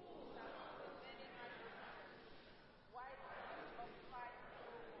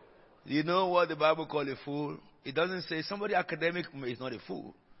 You know what the Bible calls a fool? It doesn't say somebody academic is not a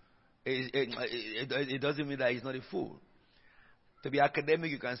fool. It doesn't mean that he's not a fool. To be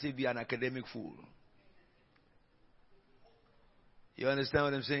academic, you can still be an academic fool. You understand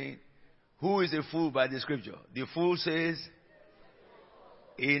what I'm saying? Who is a fool by the scripture? The fool says,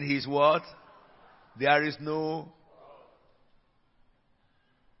 in his what? There is no.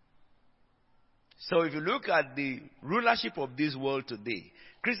 So if you look at the rulership of this world today,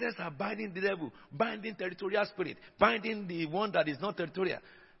 Christians are binding the devil, binding territorial spirit, binding the one that is not territorial.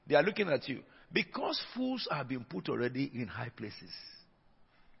 They are looking at you. Because fools have been put already in high places.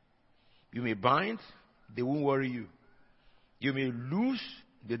 You may bind, they won't worry you. You may lose,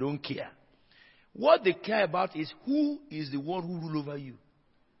 they don't care. What they care about is who is the one who rules over you.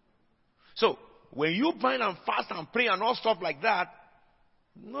 So, when you bind and fast and pray and all stuff like that,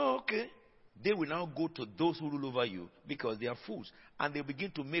 no, okay. They will now go to those who rule over you because they are fools. And they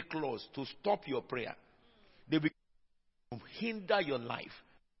begin to make laws to stop your prayer. They begin to hinder your life.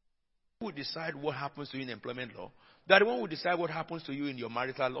 Who will decide what happens to you in employment law? They are the one who will decide what happens to you in your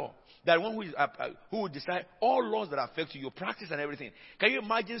marital law. They are the one who will decide all laws that affect you, your practice and everything. Can you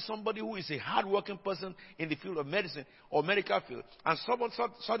imagine somebody who is a hard-working person in the field of medicine or medical field, and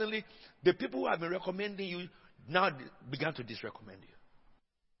suddenly the people who have been recommending you now began to disrecommend you?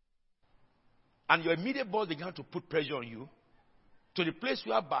 And your immediate boss began to put pressure on you to the place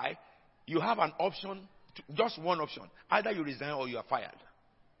whereby you have an option Just one option. Either you resign or you are fired.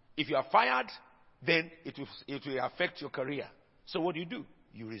 If you are fired, then it will affect your career. So what do?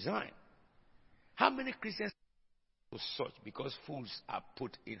 You resign. How many Christians are such because fools are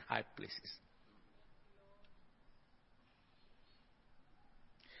put in high places?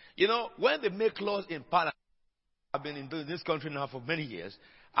 You know, when they make laws in Parliament, I've been in this country now for many years,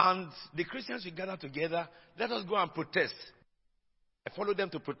 and the Christians will gather together, let us go and protest. I followed them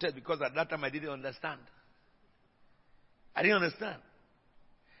to protest because at that time I didn't understand. I didn't understand.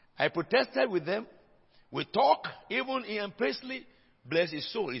 I protested with them. We talk. Even Ian Presley, bless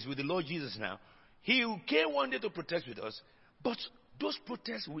his soul, is with the Lord Jesus now. He came one day to protest with us. But those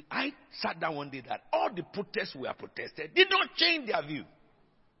protests, I sat down one day that all the protests we are protested did not change their view.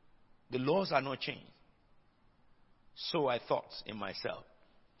 The laws are not changed. So I thought in myself,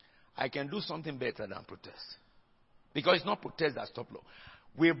 I can do something better than protest. Because it's not protest that stop law.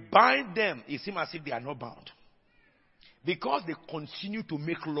 We bind them, it seems as if they are not bound. Because they continue to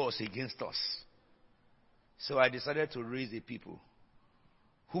make laws against us. So I decided to raise a people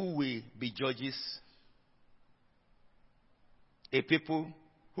who will be judges. A people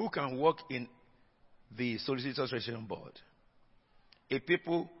who can work in the Solicitor Registration Board. A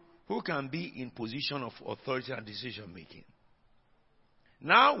people who can be in position of authority and decision making.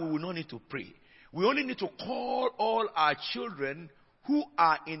 Now we will not need to pray. We only need to call all our children who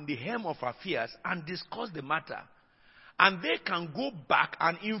are in the helm of affairs and discuss the matter. And they can go back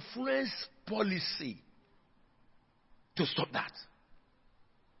and influence policy to stop that.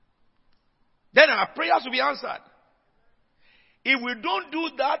 Then our prayers will be answered. If we don't do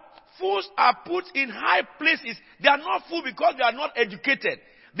that, fools are put in high places. They are not fools because they are not educated.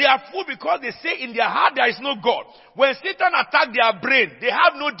 They are fools because they say in their heart there is no God. When Satan attacks their brain, they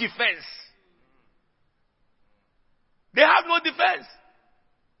have no defense. They have no defense.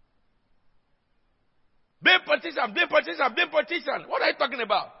 Blame politician, blame politician, blame politician. What are you talking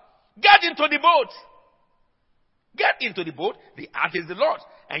about? Get into the boat. Get into the boat. The earth is the Lord,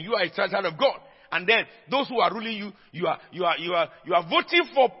 and you are a child of God. And then those who are ruling you, you are voting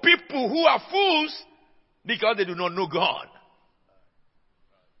for people who are fools because they do not know God.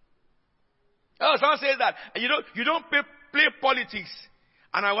 Oh, someone says that you don't play politics.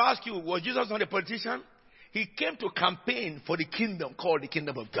 And I will ask you, was Jesus not a politician? He came to campaign for the kingdom called the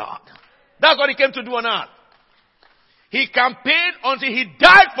kingdom of God. That's what he came to do on earth. He campaigned until he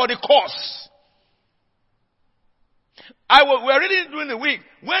died for the cause. We were reading during the week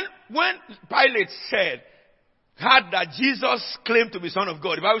when Pilate had that Jesus claimed to be Son of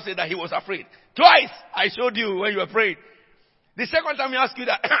God. The Bible said that he was afraid. Twice I showed you when you were praying. The second time he asked you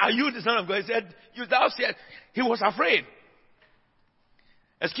that, are you the Son of God? He said, thou said, he was afraid.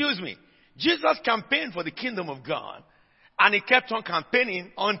 Excuse me. Jesus campaigned for the kingdom of God. And he kept on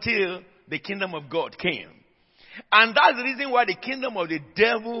campaigning until the kingdom of God came. And that's the reason why the kingdom of the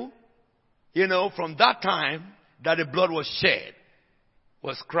devil, from that time that the blood was shed,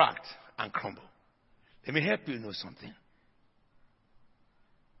 was cracked and crumbled. Let me help you know something.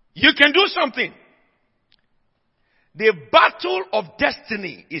 You can do something. The battle of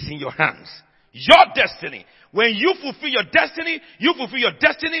destiny is in your hands. Your destiny. When you fulfill your destiny,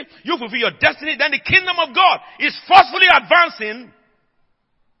 then the kingdom of God is forcefully advancing.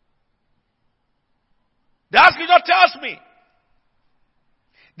 That scripture tells me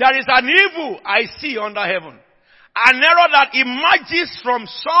there is an evil I see under heaven. An error that emerges from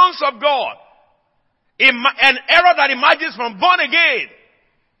sons of God. An error that emerges from born again.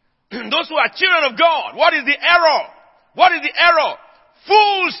 Those who are children of God. What is the error? What is the error?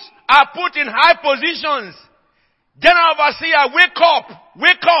 Fools are put in high positions. General overseer, wake up.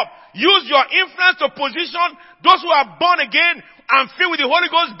 Wake up. Use your influence to position those who are born again and filled with the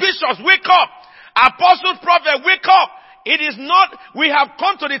Holy Ghost. Bishops, wake up. Apostles, prophets, wake up. It is not, we have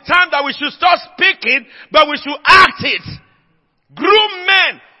come to the time that we should start speaking, but we should act it. Groom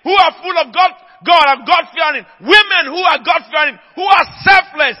men who are full of God and God-fearing. Women who are God-fearing, who are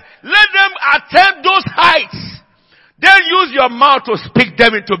selfless. Let them attempt those heights. Then use your mouth to speak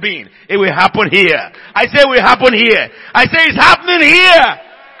them into being. It will happen here. I say it will happen here. I say it's happening here.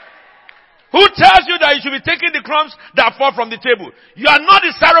 Who tells you that you should be taking the crumbs that fall from the table? You are not the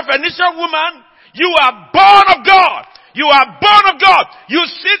Syrophoenician woman. You are born of God. You are born of God. You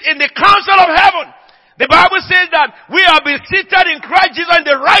sit in the council of heaven. The Bible says that we have been seated in Christ Jesus in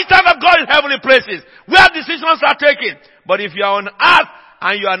the right hand of God in heavenly places, where decisions are taken. But if you are on earth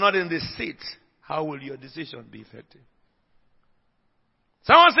and you are not in the seat, how will your decision be effective?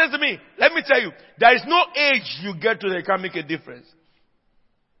 Someone says to me, let me tell you, there is no age you get to that can make a difference.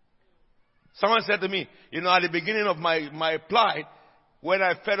 Someone said to me, at the beginning of my plight, when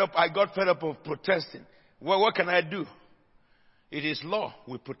I got fed up of protesting, Well, what can I do? It is law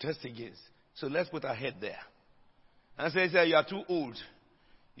we protest against. So let's put our head there. And say, you are too old.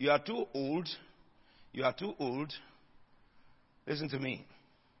 You are too old. You are too old. Listen to me.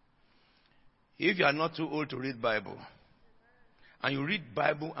 If you are not too old to read Bible, and you read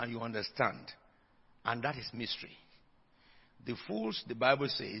Bible and you understand, and that is mystery. The fools, the Bible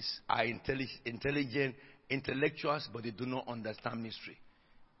says, are intelligent, intellectuals, but they do not understand mystery.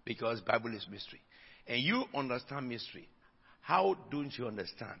 Because Bible is mystery. And you understand mystery. How don't you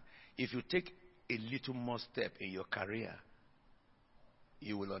understand? If you take a little more step in your career,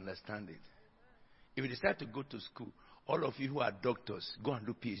 you will understand it. If you decide to go to school, all of you who are doctors, go and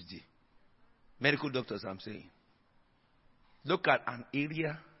do PhD. Medical doctors, I'm saying. Look at an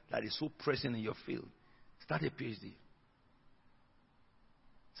area that is so pressing in your field. Start a PhD.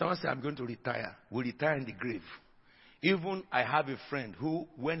 Someone said, I'm going to retire. We retire in the grave. Even I have a friend who,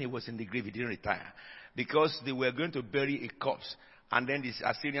 when he was in the grave, he didn't retire. Because they were going to bury a corpse. And then the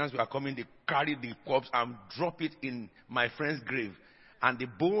Assyrians were coming, they carried the corpse and drop it in my friend's grave. And the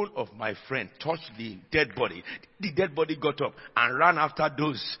bone of my friend touched the dead body. The dead body got up and ran after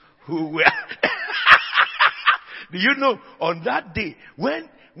those who were... Do you know, on that day, when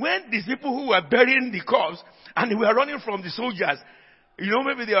these people who were burying the corpse, and they were running from the soldiers, you know,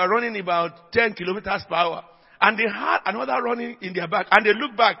 maybe they were running about 10 kilometers per hour, and they had another running in their back, and they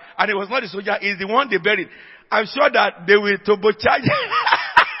looked back, and it was not the soldier, it's the one they buried. I'm sure that they will turbocharge.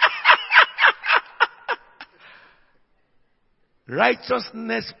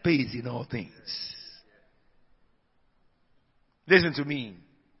 Righteousness pays in all things. Listen to me.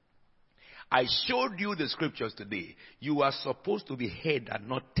 I showed you the scriptures today. You are supposed to be head and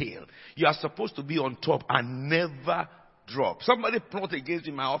not tail. You are supposed to be on top and never drop. Somebody plot against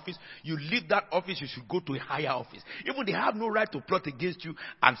you in my office. You leave that office, you should go to a higher office. Even they have no right to plot against you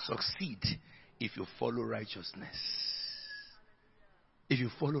and succeed if you follow righteousness. If you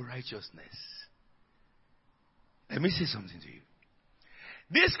follow righteousness. Let me say something to you.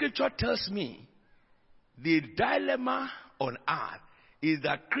 This scripture tells me the dilemma on earth is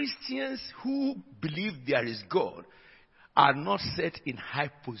that Christians who believe there is God are not set in high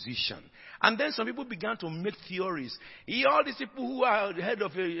position. And then some people began to make theories. All these people who are the head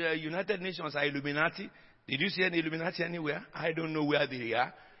of United Nations are Illuminati. Did you see any Illuminati anywhere? I don't know where they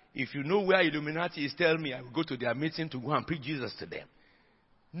are. If you know where Illuminati is, tell me. I will go to their meeting to go and preach Jesus to them.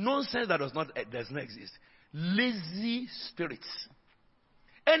 Nonsense that does not exist. Lazy spirits.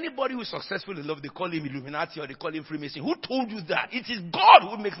 Anybody who is successful in love, they call him Illuminati or they call him Freemason. Who told you that? It is God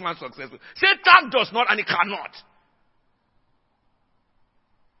who makes man successful. Satan does not and he cannot.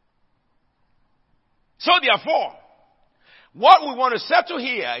 So therefore, what we want to settle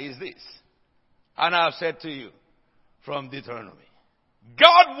here is this. And I have said to you from Deuteronomy.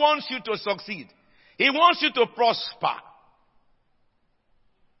 God wants you to succeed. He wants you to prosper.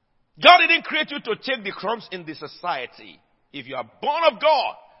 God didn't create you to take the crumbs in the society. If you are born of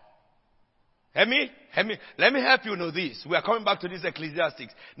God, let me help you know this. We are coming back to this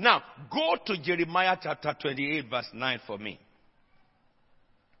Ecclesiastes. Now, go to Jeremiah chapter 28 verse 9 for me.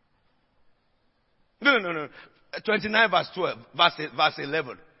 No. 29 verse 12, verse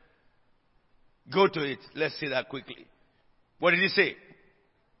 11. Go to it. Let's see that quickly. What did he say?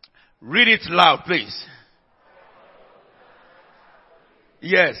 Read it loud, please.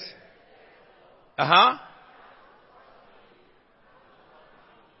 Yes. Uh-huh.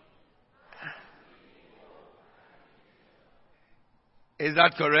 Is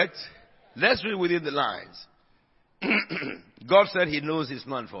that correct? Let's read within the lines. God said he knows his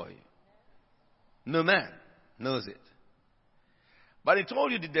plan for you. No man knows it. But he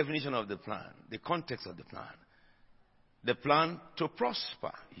told you the definition of the plan, the context of the plan. The plan to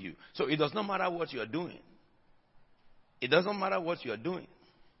prosper you. So it does not matter what you are doing. It doesn't matter what you are doing.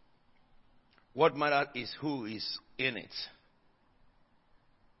 What matters is who is in it.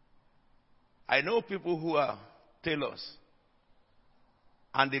 I know people who are tailors.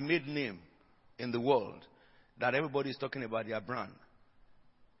 And they made name in the world that everybody is talking about their brand.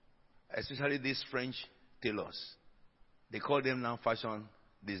 Especially these French tailors. They call them now fashion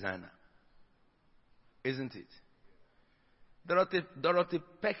designer. Isn't it? Dorothy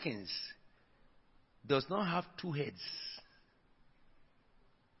Perkins does not have two heads.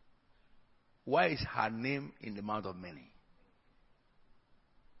 Why is her name in the mouth of many?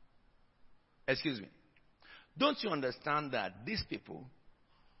 Excuse me. Don't you understand that these people,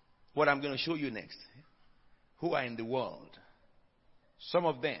 what I'm going to show you next, who are in the world, some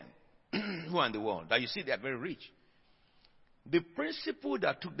of them who are in the world, that you see they are very rich, the principle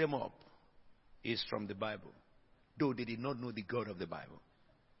that took them up is from the Bible, though they did not know the God of the Bible.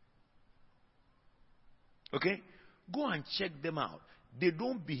 Okay? Go and check them out. They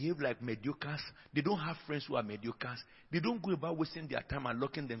don't behave like mediocres. They don't have friends who are mediocres. They don't go about wasting their time and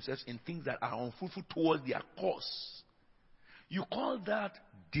locking themselves in things that are unfruitful towards their cause. You call that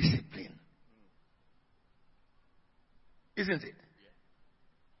discipline. Isn't it?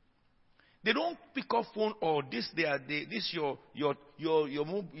 They don't pick up phone or this your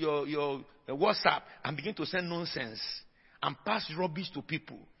WhatsApp and begin to send nonsense and pass rubbish to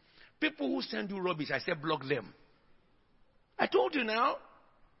people. People who send you rubbish, I say block them. I told you now.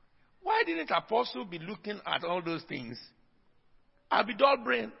 Why didn't Apostle be looking at all those things? I'll be dull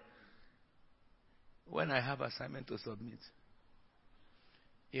brain when I have assignment to submit.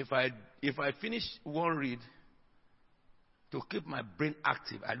 If I finish one read, to keep my brain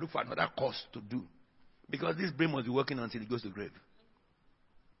active, I look for another course to do. Because this brain must be working until it goes to the grave.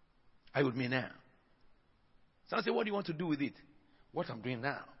 Are you with me now? Someone say, what do you want to do with it? What I'm doing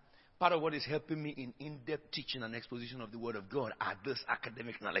now. Part of what is helping me in in-depth teaching and exposition of the Word of God are this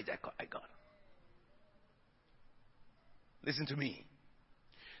academic knowledge I got. Listen to me.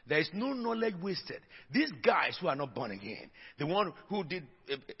 There is no knowledge wasted. These guys who are not born again, the one who did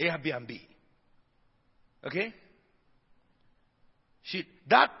Airbnb, okay?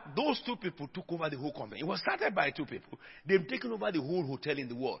 Those two people took over the whole company. It was started by two people. They've taken over the whole hotel in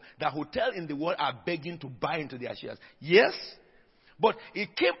the world. The hotel in the world are begging to buy into their shares. Yes, but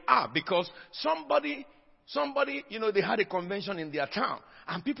it came out because somebody, they had a convention in their town,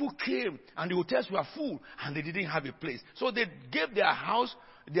 and people came, and the hotels were full, and they didn't have a place. So they gave their house,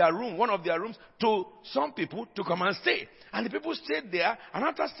 their room, one of their rooms, to some people to come and stay. And the people stayed there, and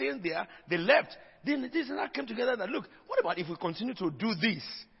after staying there, they left. Then this and that came together that, look, what about if we continue to do this?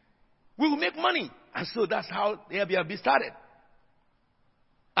 We will make money. And so that's how Airbnb started.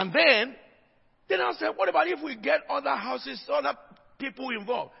 And then I said, what about if we get other houses, other people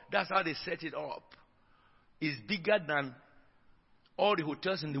involved? That's how they set it up. It's bigger than all the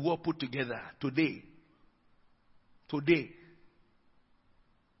hotels in the world put together today.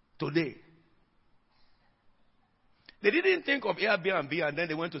 They didn't think of Airbnb and then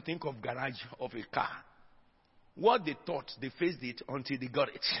they went to think of garage of a car. What they thought, they faced it until they got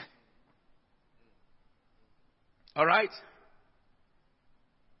it. All right?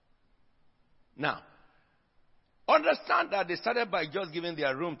 Now, understand that they started by just giving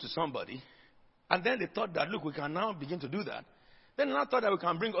their room to somebody. And then they thought that, look, we can now begin to do that. Then they now thought that we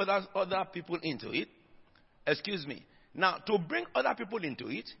can bring other people into it. Excuse me. Now, to bring other people into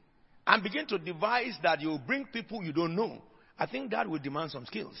it, and begin to devise that you bring people you don't know, I think that will demand some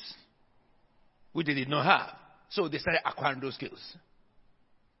skills, which they did not have. So they started acquiring those skills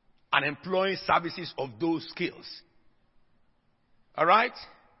and employing services of those skills. All right?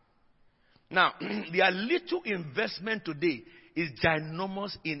 Now, their little investment today is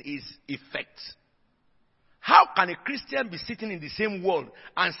ginormous in its effect. How can a Christian be sitting in the same world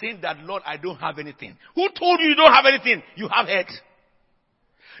and saying that, Lord, I don't have anything? Who told you you don't have anything? You have head.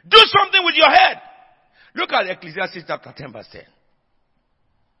 Do something with your head. Look at Ecclesiastes chapter 10 verse 10.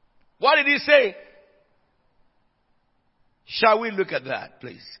 What did he say? Shall we look at that,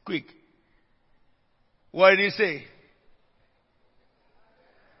 please? Quick. What did he say?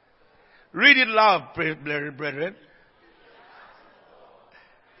 Read it loud, brethren.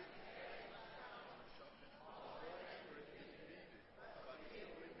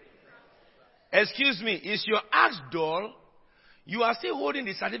 Excuse me, is your axe dull? You are still holding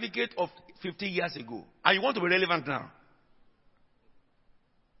the certificate of 50 years ago, and you want to be relevant now.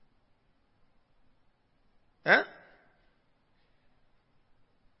 Huh?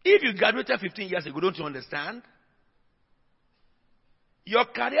 If you graduated 15 years ago, don't you understand? Your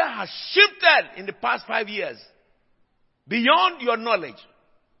career has shifted in the past 5 years beyond your knowledge.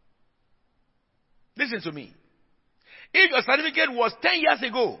 Listen to me. If your certificate was 10 years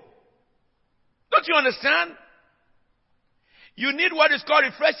ago, don't you understand? You need what is called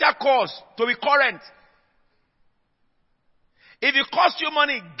refresher course to be current. If it costs you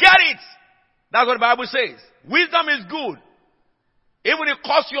money, get it. That's what the Bible says. Wisdom is good. Even if it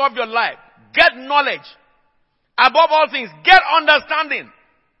costs you of your life, get knowledge. Above all things, get understanding.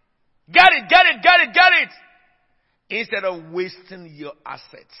 Get it. Instead of wasting your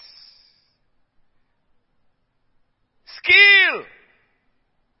assets. Skill.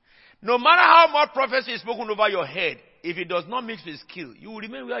 No matter how much prophecy is spoken over your head, if it does not mix with skill, you will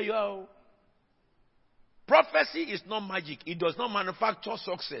remain where you are. Prophecy is not magic. It does not manufacture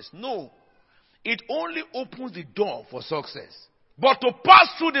success. No. It only opens the door for success. But to pass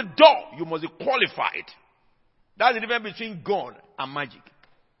through the door, you must be qualified. That's the difference between God and magic.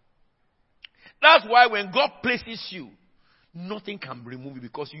 That's why when God places you, nothing can remove you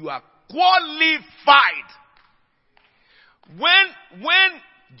because you are qualified. When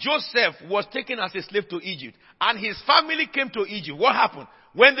Joseph was taken as a slave to Egypt and his family came to Egypt, what happened?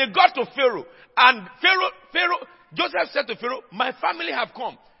 When they got to Pharaoh, and Joseph said to Pharaoh, my family have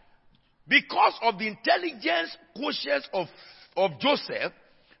come. Because of the intelligence quotient of Joseph,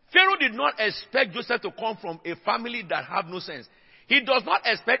 Pharaoh did not expect Joseph to come from a family that have no sense. He does not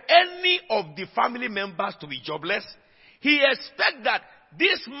expect any of the family members to be jobless. He expects that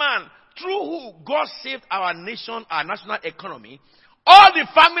this man, through who God saved our nation, our national economy, all the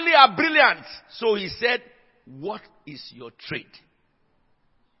family are brilliant. So he said, what is your trade?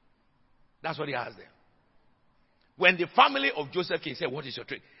 That's what he asked them. When the family of Joseph came, he said, what is your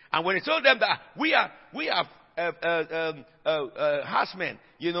trade? And when he told them that we are herdsmen,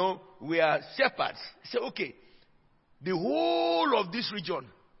 we are shepherds, he said, okay, the whole of this region,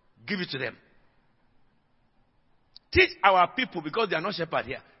 give it to them. Teach our people, because they are not shepherds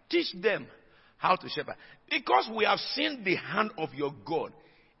here, teach them how to shepherd. Because we have seen the hand of your God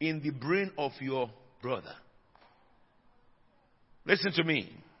in the brain of your brother. Listen to me.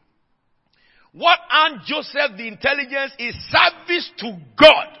 What earned Joseph the intelligence is service to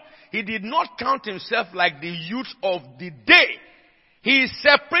God. He did not count himself like the youth of the day. He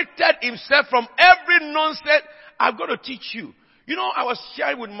separated himself from every nonsense. I've got to teach you. I was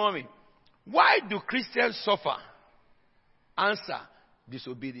sharing with mommy. Why do Christians suffer? Answer: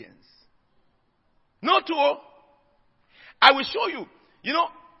 disobedience. No, too. I will show you.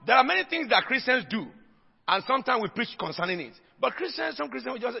 There are many things that Christians do. And sometimes we preach concerning it. But some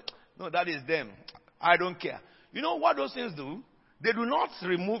Christians will just say, no, that is them. I don't care. You know what those things do? They do not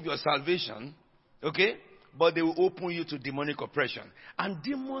remove your salvation, okay? But they will open you to demonic oppression. And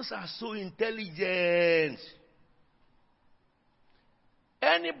demons are so intelligent.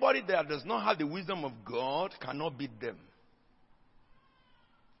 Anybody that does not have the wisdom of God cannot beat them.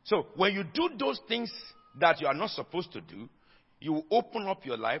 So, when you do those things that you are not supposed to do, you will open up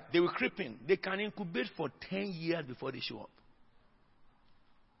your life. They will creep in. They can incubate for 10 years before they show up.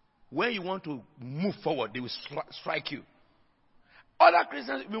 When you want to move forward, they will strike you. Other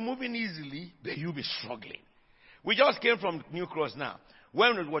Christians will be moving easily, but you'll be struggling. We just came from New Cross now.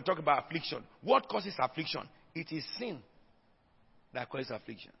 When we were talking about affliction, what causes affliction? It is sin that causes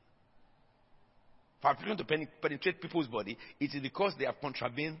affliction. For affliction to penetrate people's body, it is because they have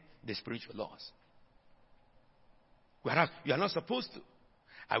contravened the spiritual laws. Whereas you are not supposed to.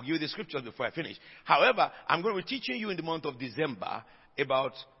 I'll give you the scriptures before I finish. However, I'm going to be teaching you in the month of December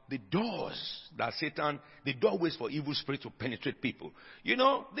about the doors that Satan, the doorways for evil spirits to penetrate people.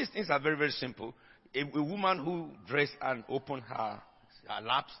 These things are very, very simple. A woman who dressed and opened her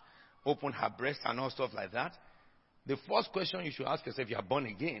laps, opened her breast and all stuff like that. The first question you should ask yourself, if you are born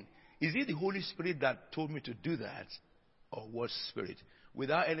again, is it the Holy Spirit that told me to do that? Or what spirit?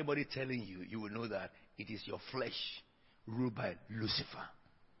 Without anybody telling you, you will know that it is your flesh ruled by Lucifer.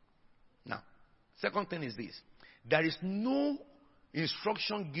 Now, second thing is this. There is no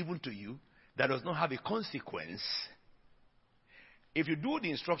instruction given to you that does not have a consequence. If you do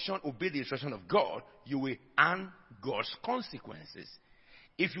the instruction, obey the instruction of God, you will earn God's consequences.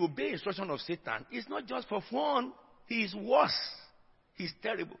 If you obey the instruction of Satan, it's not just for fun. He is worse. He's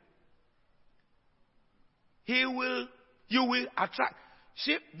terrible. You will attract.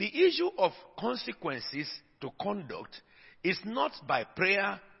 See, the issue of consequences to conduct is not by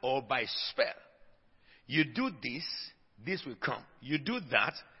prayer or by spell. You do this, this will come. You do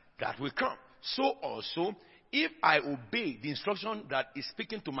that, that will come. So also, if I obey the instruction that is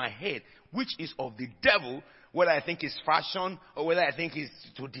speaking to my head, which is of the devil, whether I think it's fashion or whether I think it's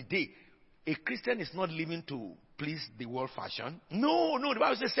to the day, a Christian is not living to please the world fashion. No, the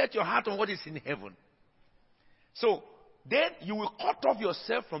Bible says set your heart on what is in heaven. So, then you will cut off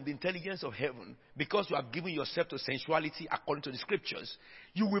yourself from the intelligence of heaven because you have given yourself to sensuality according to the scriptures.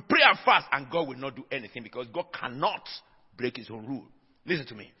 You will pray and fast and God will not do anything because God cannot break his own rule. Listen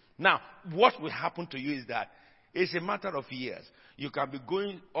to me. Now, what will happen to you is that it's a matter of years. You can be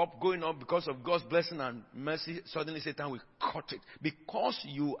going up because of God's blessing and mercy. Suddenly Satan will cut it. Because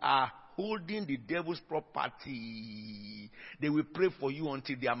you are holding the devil's property. They will pray for you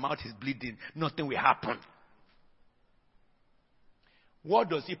until their mouth is bleeding. Nothing will happen. What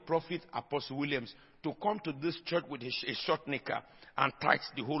does it profit Apostle Williams to come to this church with a short knicker and tight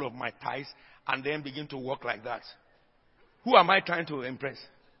the whole of my ties and then begin to walk like that? Who am I trying to impress?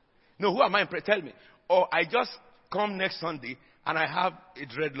 No, who am I impressing? Tell me. Or I just come next Sunday and I have a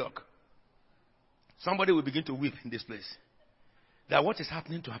dreadlock. Somebody will begin to weep in this place. That what is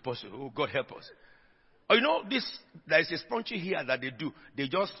happening to Apostle? Oh, God help us. Or there is a sponge here that they do. They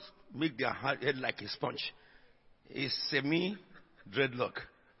just make their head like a sponge. It's semi-dreadlock.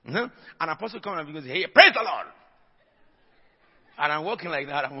 And Apostle comes and goes, hey, praise the Lord. And I'm walking like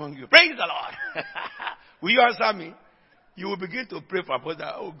that among you. Praise the Lord. Will you answer me? You will begin to pray for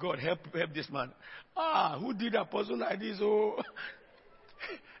apostle. Oh God, help this man. Who did apostle like this? Oh.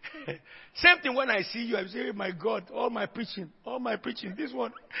 Same thing when I see you, I say, my God, all my preaching, this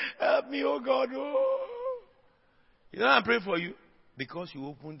one, help me, oh God. Oh. You know I'm praying for you? Because you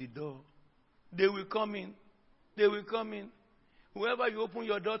open the door. They will come in. Whoever you open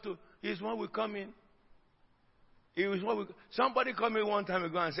your door to, is one will come in. Somebody called me one time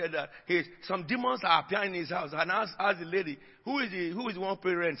ago and said that some demons are appearing in his house. And I asked the lady, who is the one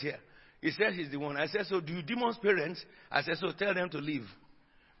parent here? He said he's the one. I said, so do you demons parents? I said, so tell them to leave.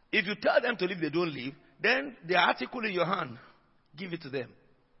 If you tell them to leave, they don't leave, then the article in your hand, give it to them.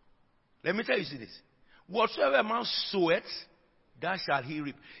 Let me tell you this. Whatsoever man soweth, that shall he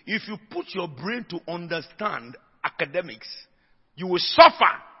reap. If you put your brain to understand academics, you will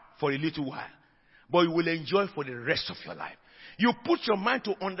suffer for a little while, but you will enjoy for the rest of your life. You put your mind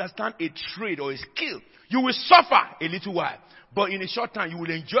to understand a trade or a skill, you will suffer a little while, but in a short time, you will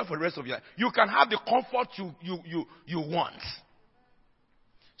enjoy for the rest of your life. You can have the comfort you want.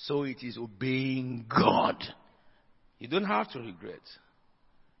 So it is obeying God. You don't have to regret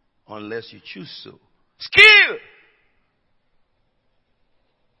unless you choose so. Skill!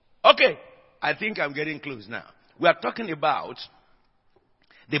 Okay, I think I'm getting close now. We are talking about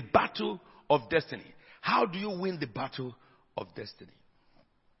the battle of destiny. How do you win the battle of destiny?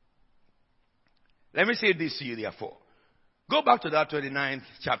 Let me say this to you, therefore. Go back to that 29th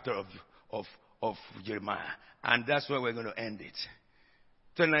chapter of Jeremiah, and that's where we're going to end it.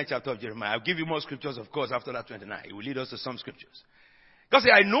 29th chapter of Jeremiah. I'll give you more scriptures, of course, after that 29. It will lead us to some scriptures. God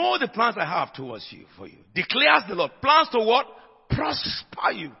said, I know the plans I have towards you, for you. Declares the Lord. Plans to what?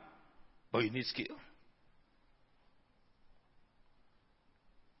 Prosper you. But you need skill.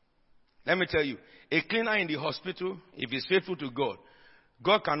 Let me tell you, a cleaner in the hospital, if he's faithful to God,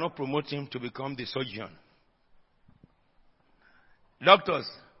 God cannot promote him to become the surgeon. Doctors,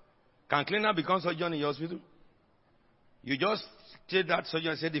 can cleaner become surgeon in your hospital? You just tell that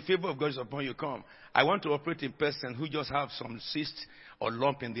surgeon and say, the favor of God is upon you, come. I want to operate a person who just have some cyst or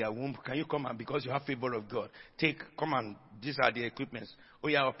lump in their womb. Can you come and because you have favor of God, come and these are the equipments. Oh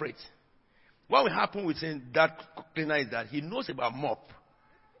yeah, operate. What will happen with that cleaner is that he knows about mop.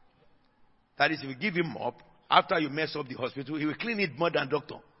 That is, if you give him mop, after you mess up the hospital, he will clean it more than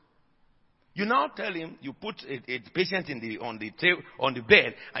doctor. You now tell him, you put a patient on the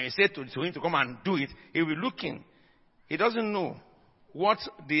bed, and you say to him to come and do it. He will look in. He doesn't know what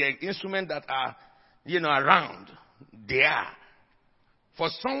the instruments that are, around they are. For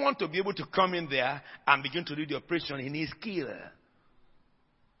someone to be able to come in there and begin to do the operation, he needs skill.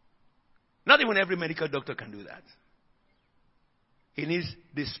 Not even every medical doctor can do that. He needs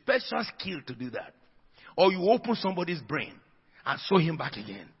the special skill to do that. Or you open somebody's brain and sew him back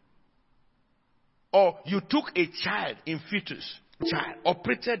again. Or you took a child in fetus,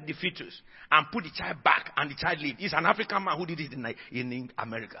 operated the fetus, and put the child back, and the child lived. It's an African man who did it in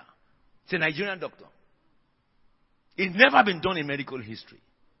America. It's a Nigerian doctor. It's never been done in medical history.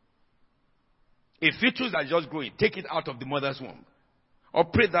 A fetus that's just growing, take it out of the mother's womb,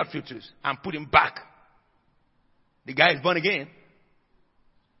 operate that fetus, and put him back. The guy is born again.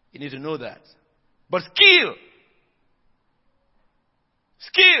 You need to know that. But skill.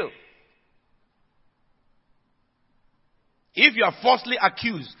 If you are falsely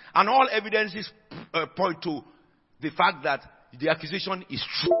accused, and all evidences point to the fact that the accusation is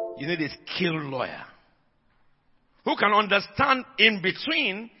true, you need a skilled lawyer who can understand in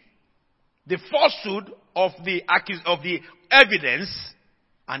between the falsehood of the evidence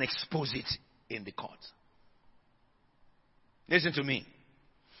and expose it in the court. Listen to me.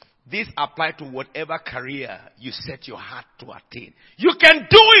 This applies to whatever career you set your heart to attain. You can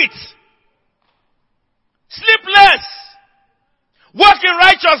do it. Sleepless. Work in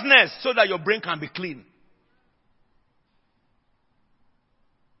righteousness so that your brain can be clean.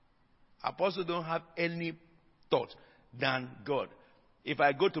 Apostles don't have any thought than God. If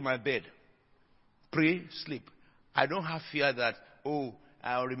I go to my bed, pray, sleep, I don't have fear that,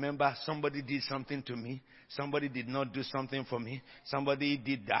 I'll remember somebody did something to me. Somebody did not do something for me. Somebody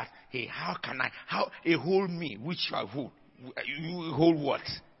did that. Hey, how a whole me, which I hold? You hold what?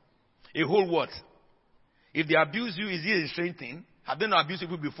 A whole what? If they abuse you, is it a strange thing? Have they not abused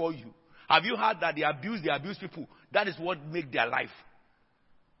people before you? Have you heard that they abuse people? That is what makes their life.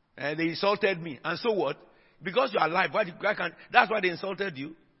 And they insulted me. And so what? Because you are alive, that's why they insulted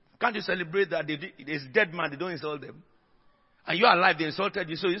you. Can't you celebrate that there's a dead man, they don't insult them? And you are alive, they insulted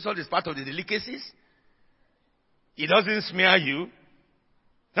you, so insult is part of the delicacies. It doesn't smear you.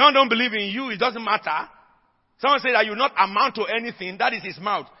 Someone don't believe in you, it doesn't matter. Someone said that you will not amount to anything. That is his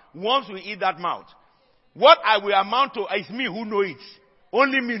mouth. Once we eat that mouth. What I will amount to is me who know it.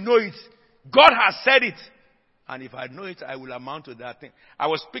 Only me know it. God has said it. And if I know it, I will amount to that thing. I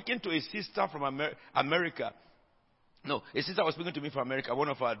was speaking to a sister from America. No, a sister was speaking to me from America. One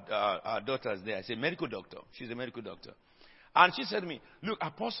of our daughters there. I said, medical doctor. She's a medical doctor. And she said to me, look,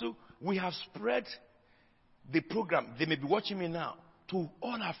 Apostle, we have spread the program. They may be watching me now. To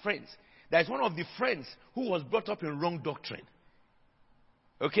all our friends. There is one of the friends who was brought up in wrong doctrine.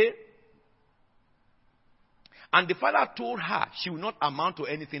 Okay? And the father told her she will not amount to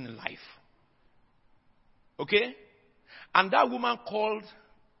anything in life. Okay? And that woman called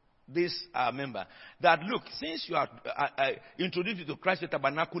this member that, look, since you are introduced you to Christ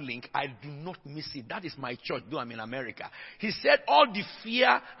Tabernacle Link, I do not miss it. That is my church, though I'm in America. He said all the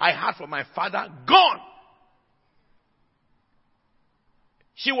fear I had for my father, gone.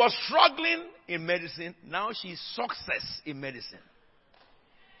 She was struggling in medicine. Now she's success in medicine.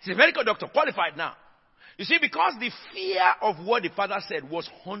 She's a medical doctor, qualified now. You see, because the fear of what the father said was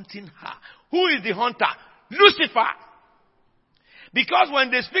haunting her. Who is the hunter? Lucifer. Because when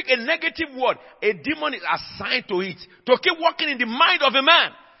they speak a negative word, a demon is assigned to it. To keep working in the mind of a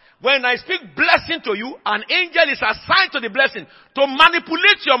man. When I speak blessing to you, an angel is assigned to the blessing. To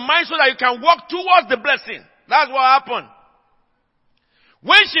manipulate your mind so that you can walk towards the blessing. That's what happened.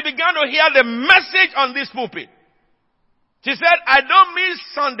 When she began to hear the message on this pulpit, she said, I don't miss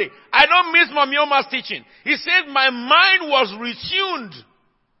Sunday. I don't miss Mommy Oma's teaching. He said, my mind was retuned.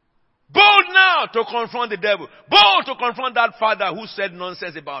 Bold now to confront the devil. Bold to confront that father who said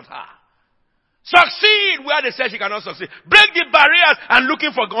nonsense about her. Succeed where they said she cannot succeed. Break the barriers and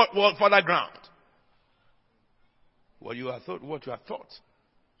looking for that ground. What you have thought.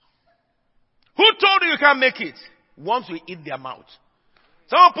 Who told you can't make it? Once we eat their mouth.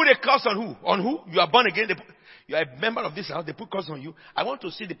 Someone put a curse on who? On who? You are born again. You are a member of this house. They put curse on you. I want to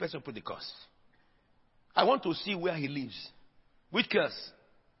see the person put the curse. I want to see where he lives. Which curse?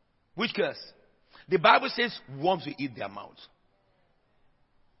 Which curse? The Bible says worms will eat their mouth.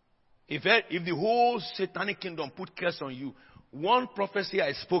 If the whole satanic kingdom put curse on you, one prophecy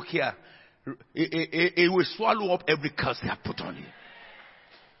I spoke here, it will swallow up every curse they have put on you.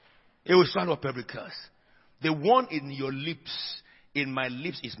 It will swallow up every curse. The one in your lips, in my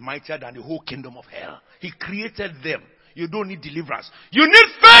lips, is mightier than the whole kingdom of hell. He created them. You don't need deliverance. You need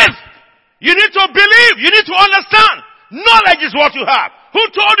faith. You need to believe. You need to understand. Knowledge is what you have. Who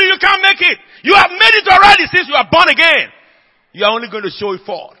told you you can't make it? You have made it already since you are born again. You are only going to show it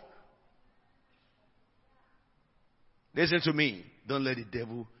forward. Listen to me. Don't let the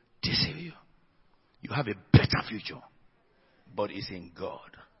devil deceive you. You have a better future. But it's in God.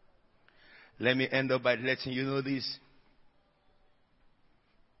 Let me end up by letting you know this.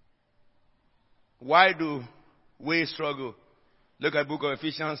 Why do we struggle? Look at the book of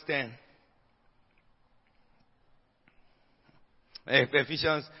Ephesians 10.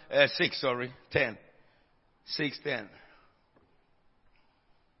 Ephesians 10. 6:10.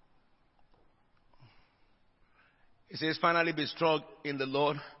 It says, finally be strong in the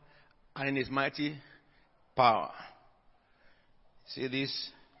Lord and in his mighty power. See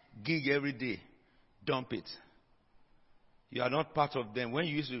this gig every day. Dump it. You are not part of them. When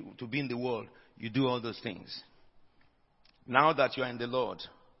you used to be in the world, you do all those things. Now that you are in the Lord,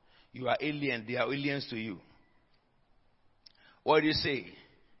 you are alien. They are aliens to you. What do you say?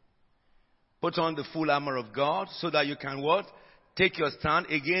 Put on the full armor of God so that you can what? Take your stand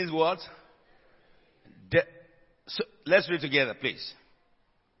against what? So, let's read together, please.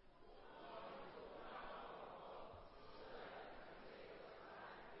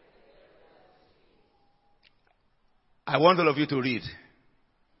 I want all of you to read.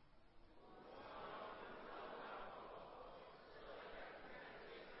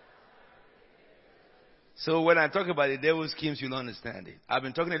 So when I talk about the devil's schemes, you'll understand it. I've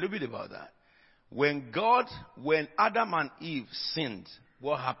been talking a little bit about that. When Adam and Eve sinned,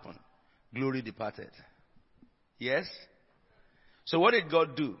 what happened? Glory departed. Yes? So what did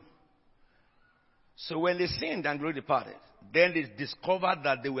God do? So when they sinned and glory departed, then they discovered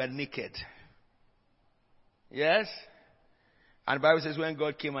that they were naked. Yes? And the Bible says when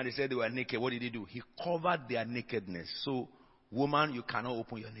God came and he said they were naked, what did he do? He covered their nakedness. So, woman, you cannot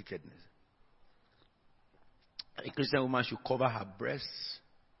open your nakedness. A Christian woman should cover her breasts,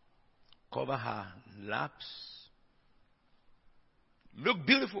 cover her laps. Look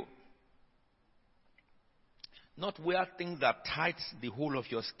beautiful. Not wear things that tights the whole of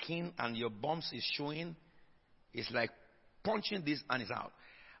your skin and your bumps is showing. It's like punching this and it's out.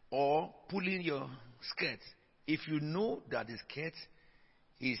 Or pulling your skirt. If you know that the skirt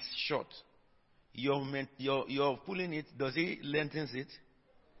is short, You're pulling it. Does he lengthen it?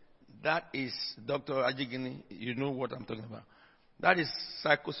 That is, Dr. Ajigini, you know what I'm talking about. That is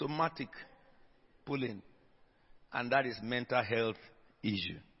psychosomatic pulling. And that is mental health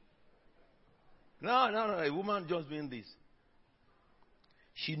issue. No. A woman just doing this.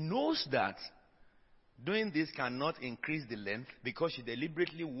 She knows that doing this cannot increase the length because she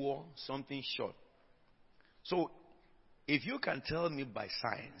deliberately wore something short. So, if you can tell me by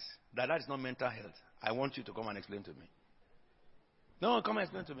science that is not mental health, I want you to come and explain to me. No, come and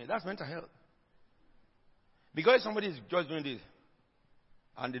explain to me. That's mental health. Because somebody is just doing this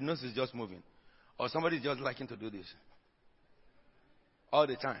and the nose is just moving, or somebody is just liking to do this all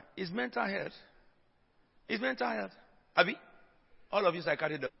the time, it's mental health. It's mental health. Abi, all of you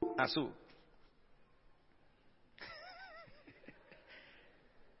psychiatrists are so.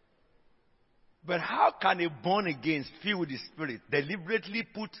 But how can a born again, filled with the Spirit, deliberately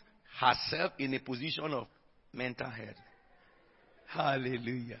put herself in a position of mental health?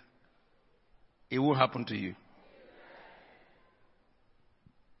 Hallelujah. It won't happen to you.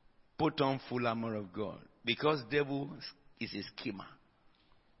 Put on full armor of God. Because devil is a schemer.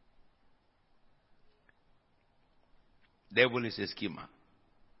 Devil is a schemer.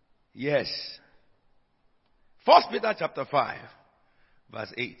 Yes. 1 Peter chapter 5,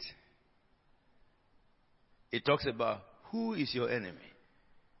 verse 8. It talks about who is your enemy.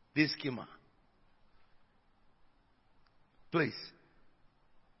 This schemer. Please.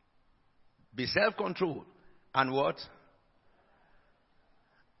 Be self-controlled. And what?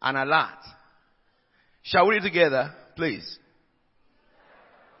 And alert. Shall we read together, please?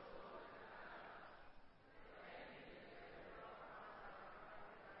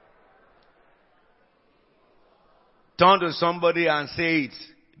 Turn to somebody and say it.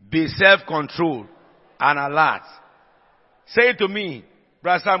 Be self-controlled and alert. Say it to me,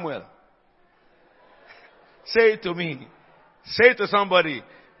 Brother Samuel. Say it to me. Say it to somebody.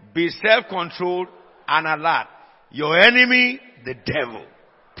 Be self-controlled and alert. Your enemy, the devil,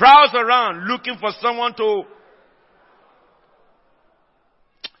 prowls around looking for someone to...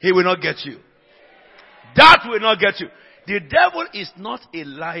 He will not get you. That will not get you. The devil is not a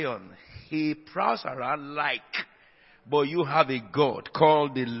lion. He prowls around like... But you have a God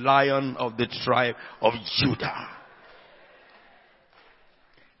called the Lion of the tribe of Judah.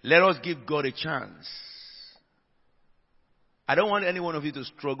 Let us give God a chance. I don't want any one of you to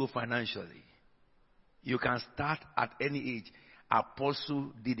struggle financially. You can start at any age.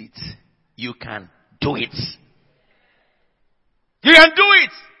 Apostle did it. You can do it. You can do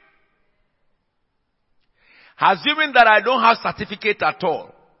it. Assuming that I don't have certificate at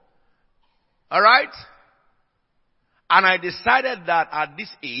all. Alright? And I decided that at this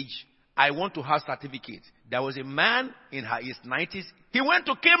age, I want to have certificate. There was a man in his 90s. He went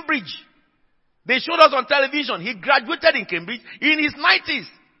to Cambridge. They showed us on television. He graduated in Cambridge in his 90s.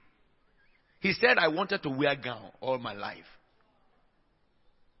 He said, I wanted to wear a gown all my life.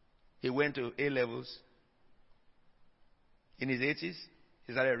 He went to A levels. In his 80s,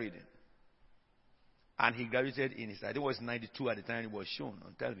 he started reading. And he graduated in his, I think it was 92 at the time it was shown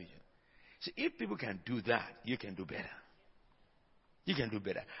on television. See, if people can do that, you can do better. You can do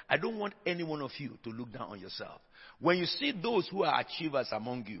better. I don't want any one of you to look down on yourself. When you see those who are achievers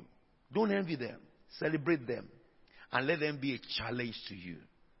among you, don't envy them. Celebrate them. And let them be a challenge to you.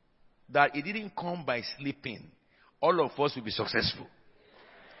 That it didn't come by sleeping. All of us will be successful.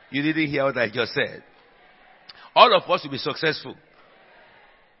 You didn't hear what I just said. All of us will be successful.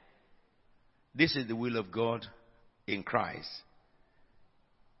 This is the will of God in Christ.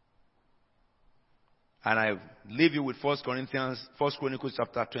 And I leave you with 1 Chronicles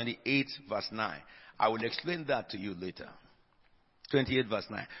chapter 28 verse 9. I will explain that to you later. 28 verse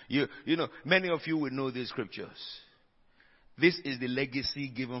 9. You know, many of you will know these scriptures. This is the legacy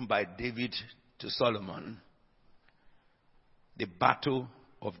given by David to Solomon. The battle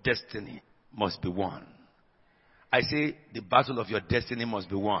of destiny must be won. I say the battle of your destiny must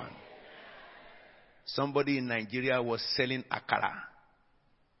be won. Somebody in Nigeria was selling akara,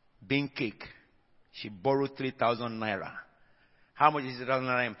 bean cake. She borrowed 3,000 naira. How much is 3,000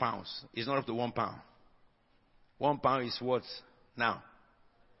 naira in pounds? It's not up to 1 pound. 1 pound is what now?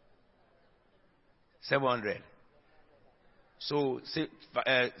 700. So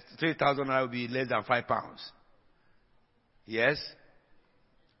 3,000 naira will be less than 5 pounds. Yes?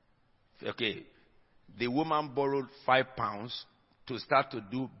 Okay. The woman borrowed 5 pounds to start to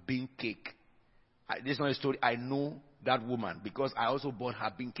do bean cake. This is not a story. I know that woman because I also bought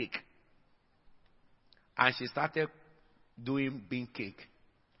her bean cake. And she started doing bean cake.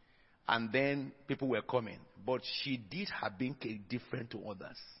 And then people were coming. But she did her bean cake different to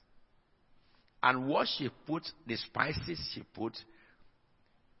others. And what she put, the spices she put,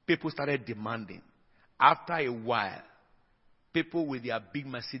 people started demanding. After a while, people with their big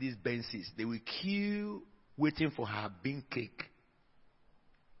Mercedes Benzes, they will queue waiting for her bean cake.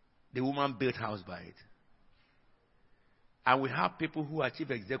 The woman built house by it. And we have people who are chief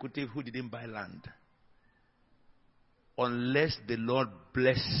executive who didn't buy land. Unless the Lord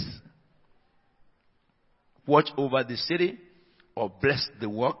bless, watch over the city, or bless the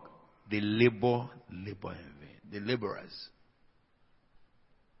work, they labor in vain. The laborers.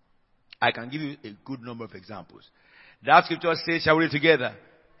 I can give you a good number of examples. That scripture says, shall we read together?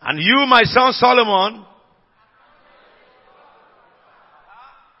 And you, my son Solomon,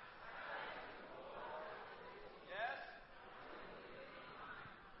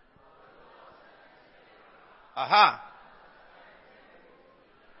 aha.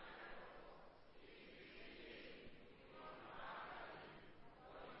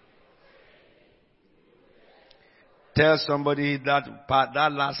 Tell somebody that part,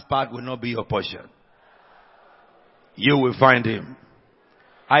 that last part will not be your portion. You will find him.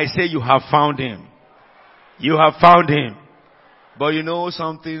 I say you have found him. You have found him. But you know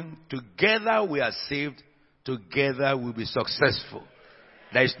something? Together we are saved. Together we'll be successful.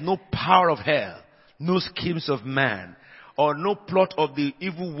 There is no power of hell, no schemes of man, or no plot of the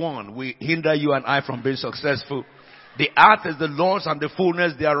evil one will hinder you and I from being successful. The earth is the Lord's and the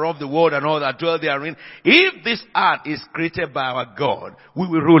fullness thereof, the world and all that dwell therein. If this earth is created by our God, we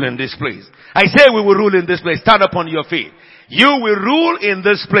will rule in this place. I say we will rule in this place. Stand up on your feet. You will rule in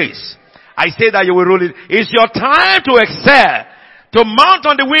this place. I say that you will rule it. It's your time to excel, to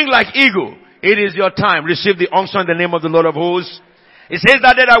mount on the wing like eagle. It is your time. Receive the unction in the name of the Lord of hosts. It says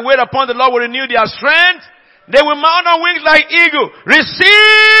that they that wait upon the Lord will renew their strength. They will mount on wings like eagle.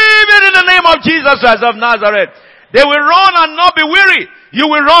 Receive it in the name of Jesus Christ of Nazareth. They will run and not be weary. You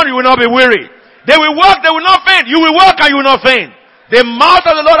will run, you will not be weary. They will walk, they will not faint. You will walk and you will not faint. The mouth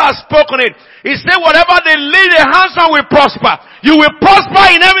of the Lord has spoken it. He said whatever they lay their hands on will prosper. You will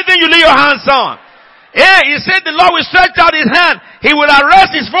prosper in everything you lay your hands on. Yeah, he said the Lord will stretch out his hand. He will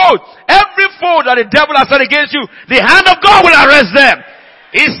arrest his foes. Every foe that the devil has set against you, the hand of God will arrest them.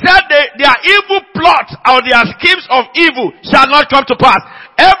 He said their evil plot or their schemes of evil shall not come to pass.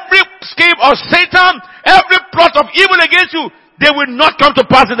 Every scheme of Satan, every plot of evil against you, they will not come to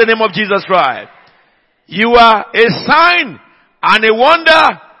pass in the name of Jesus Christ. You are a sign and a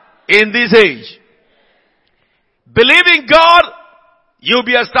wonder in this age. Believe in God, you'll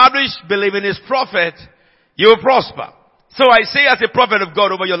be established. Believe in his prophet, you'll prosper. So I say as a prophet of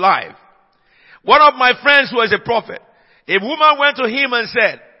God over your life. One of my friends who is a prophet, a woman went to him and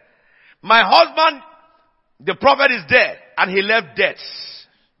said, my husband, the prophet is dead, and he left debts.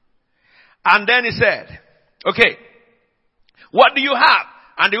 And then he said, okay, what do you have?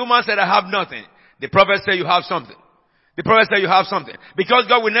 And the woman said, I have nothing. The prophet said, you have something. The prophet said, you have something. Because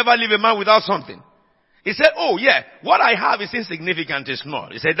God will never leave a man without something. He said, oh yeah, what I have is insignificant, is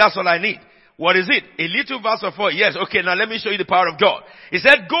small. He said, that's all I need. What is it? A little verse of oil. Yes, okay, now let me show you the power of God. He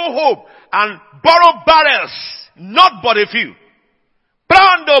said, go home and borrow barrels, not but a few.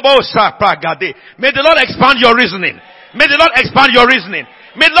 May the Lord expand your reasoning. May the Lord expand your reasoning.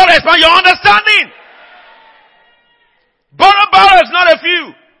 May the Lord expand your understanding. Borrow barrels, not a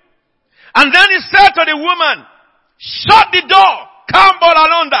few. And then he said to the woman, shut the door.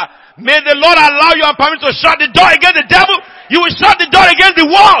 May the Lord allow you and permit to shut the door against the devil. You will shut the door against the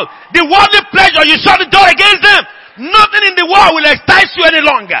world. The worldly pleasure, you shut the door against them. Nothing in the world will entice you any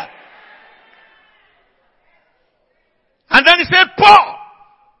longer. And then he said, pour.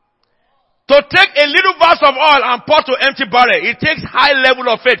 To take a little vase of oil and pour to empty barrel, it takes high level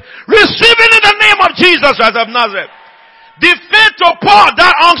of faith. Receive it in the name of Jesus Christ of Nazareth. The faith to pour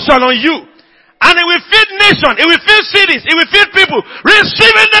that unction on you. And it will feed nations, it will feed cities, it will feed people.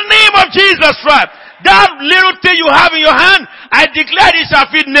 Receive in the name of Jesus Christ. That little thing you have in your hand, I declare it shall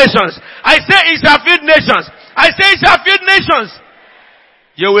feed nations. I say it shall feed nations. I say it shall feed nations.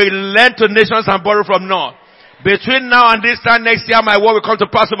 You will lend to nations and borrow from none. Between now and this time next year, my word will come to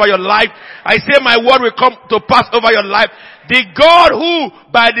pass over your life. I say my word will come to pass over your life. The God who,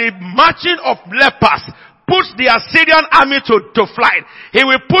 by the marching of lepers, puts the Assyrian army to flight. He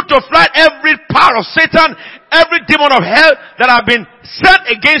will put to flight every power of Satan, every demon of hell that have been sent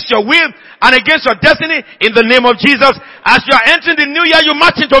against your will and against your destiny in the name of Jesus. As you are entering the new year, you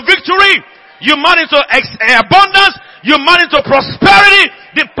march into victory. You march into abundance. You march into prosperity.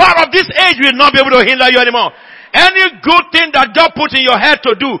 The power of this age will not be able to hinder you anymore. Any good thing that God put in your head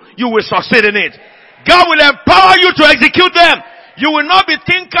to do, you will succeed in it. God will empower you to execute them. You will not be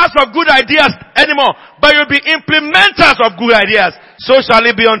thinkers of good ideas anymore, but you'll be implementers of good ideas. So shall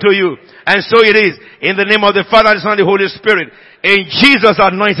it be unto you. And so it is. In the name of the Father, the Son, and the Holy Spirit. In Jesus'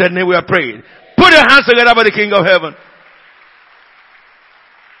 anointed name we are praying. Put your hands together for the King of Heaven.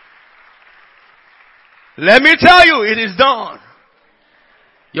 Let me tell you, it is done.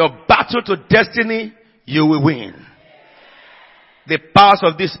 Your battle to destiny, you will win. The powers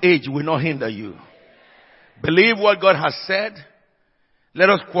of this age will not hinder you. Believe what God has said. Let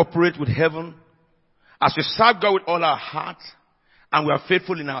us cooperate with heaven. As we serve God with all our heart, and we are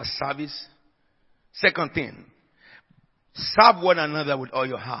faithful in our service. Second thing, serve one another with all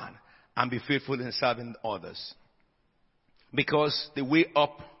your heart, and be faithful in serving others. Because the way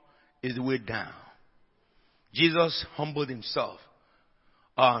up is the way down. Jesus humbled himself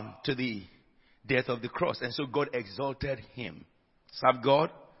to the death of the cross. And so God exalted him. Serve God,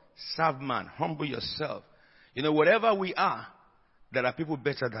 serve man. Humble yourself. You know, whatever we are, there are people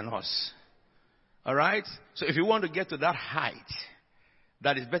better than us. Alright? So if you want to get to that height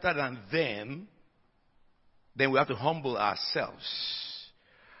that is better than them, then we have to humble ourselves.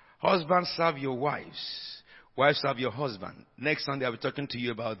 Husbands, serve your wives. Wives, serve your husband. Next Sunday I'll be talking to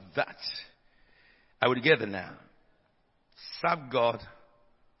you about that. I will get there now. Serve God,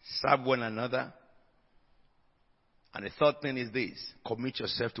 serve one another. And the third thing is this: commit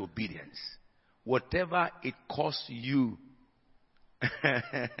yourself to obedience. Whatever it costs you,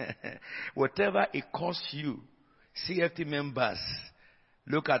 whatever it costs you, CFT members,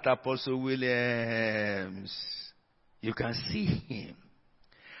 look at Apostle Williams. You can see him.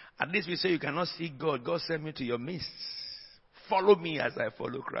 At least we say you cannot see God. God sent me to your midst. Follow me as I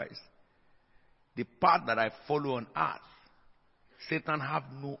follow Christ. The path that I follow on earth, Satan have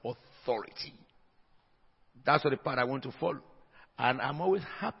no authority. That's what the path I want to follow. And I'm always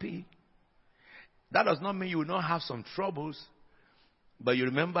happy. That does not mean you will not have some troubles. But you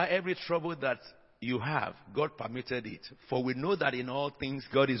remember, every trouble that you have, God permitted it. For we know that in all things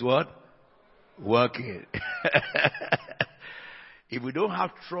God is what? Working. If we don't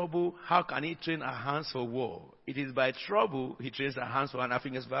have trouble, how can he train our hands for war? It is by trouble he trains our hands for an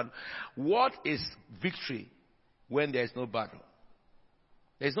African's battle. What is victory when there is no battle?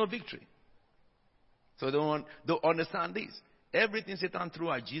 There is no victory. So don't understand this. Everything Satan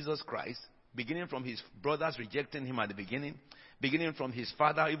threw at Jesus Christ, beginning from his brothers rejecting him at the beginning, beginning from his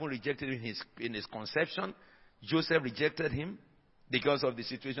father even rejected him in his conception. Joseph rejected him because of the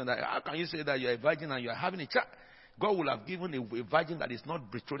situation that, how can you say that you're a virgin and you're having a child? God will have given a virgin that is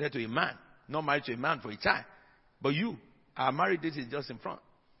not betrothed to a man, not married to a man, for a child. But you, our married date is just in front.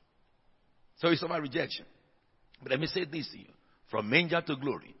 So it's about rejection. But let me say this to you. From manger to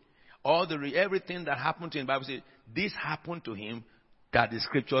glory. Everything that happened to him, the Bible says, this happened to him that the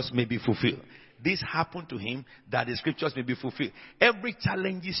scriptures may be fulfilled. This happened to him that the scriptures may be fulfilled. Every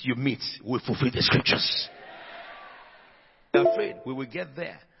challenges you meet will fulfill the scriptures. We're afraid we will get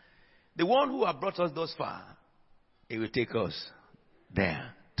there. The one who has brought us thus far, he will take us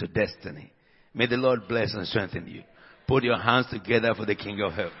there to destiny. May the Lord bless and strengthen you. Put your hands together for the King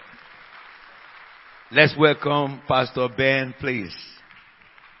of Heaven. Let's welcome Pastor Ben, please.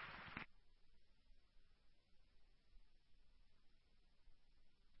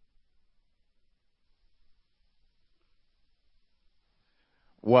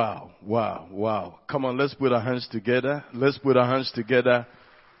 Wow, wow, wow. Come on, let's put our hands together. Let's put our hands together.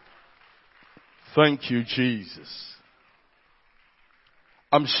 Thank you, Jesus.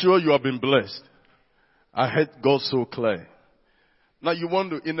 I'm sure you have been blessed. I heard God so clear. Now you want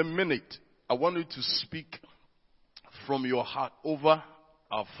to, in a minute, I want you to speak from your heart over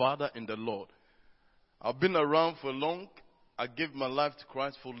our Father in the Lord. I've been around for long. I gave my life to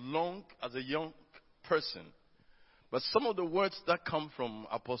Christ for long as a young person. But some of the words that come from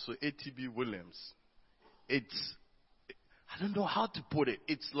Apostle A.T.B. Williams, I don't know how to put it.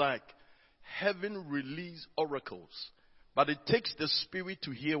 It's like heaven release oracles. But it takes the spirit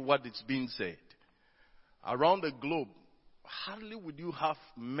to hear what is being said. Around the globe, hardly would you have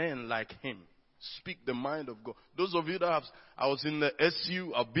men like him speak the mind of God. Those of you that I was in the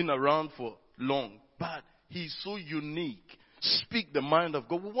SU, I've been around for long. But he's so unique. Speak the mind of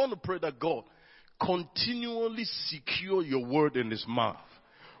God. We want to pray that God continually secure your word in his mouth.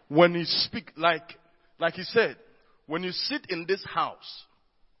 When he speak, like he said, when you sit in this house,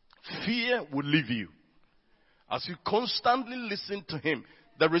 fear will leave you. As you constantly listen to him,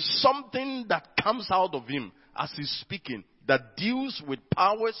 there is something that comes out of him as he's speaking that deals with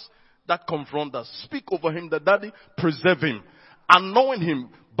powers that confront us. Speak over him, that Daddy, preserve him. Anoint him.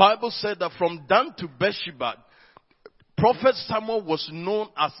 Bible said that from Dan to Bathsheba, Prophet Samuel was known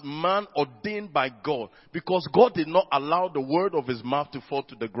as man ordained by God because God did not allow the word of his mouth to fall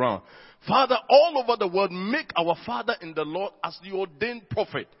to the ground. Father, all over the world, make our Father in the Lord as the ordained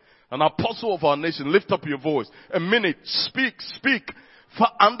prophet. an apostle of our nation. Lift up your voice. A minute. Speak. For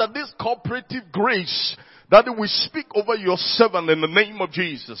under this cooperative grace, that we speak over your servant in the name of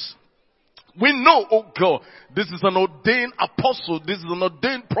Jesus. We know, oh God, this is an ordained apostle, this is an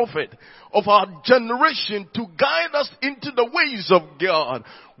ordained prophet of our generation to guide us into the ways of God.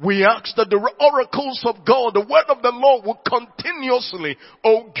 We ask that the oracles of God, the word of the Lord will continuously,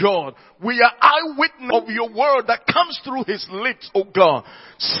 oh God, we are eyewitness of your word that comes through his lips, oh God.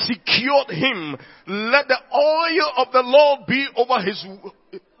 Secured him. Let the oil of the Lord be over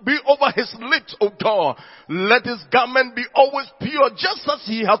his lips, oh God. Let his garment be always pure, just as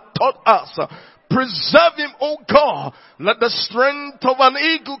he has taught us. Preserve him, oh God. Let the strength of an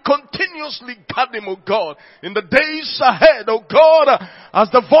eagle continuously guard him, oh God. In the days ahead, oh God,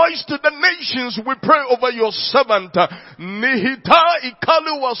 as the voice to the nations, we pray over your servant. Nihita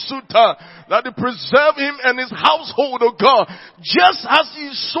ikalu wasuta. That you preserve him and his household, oh God. Just as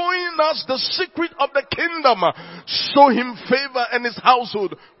he's showing us the secret of the kingdom, show him favor and his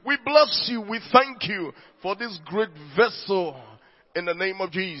household. We bless you. We thank you for this great vessel in the name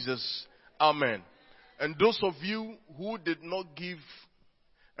of Jesus. Amen. And those of you who did not give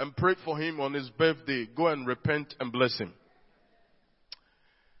and pray for him on his birthday, go and repent and bless him.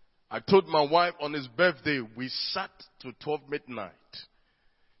 I told my wife on his birthday, we sat to 12 midnight.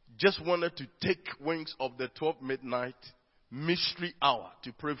 Just wanted to take wings of the 12 midnight mystery hour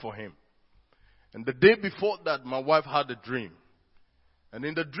to pray for him. And the day before that, my wife had a dream. And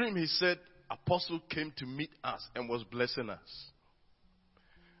in the dream, he said, Apostle came to meet us and was blessing us.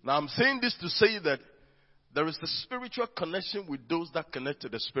 Now I'm saying this to say that there is a spiritual connection with those that connect to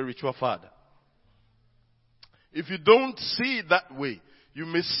the spiritual father. If you don't see it that way, you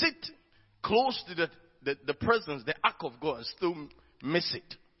may sit close to the presence, the ark of God, and still miss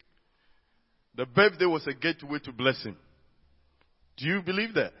it. The birthday was a gateway to bless him. Do you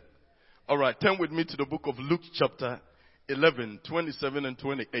believe that? Alright, turn with me to the book of Luke chapter 11, 27 and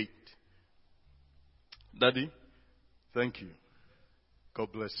 28. Daddy, thank you.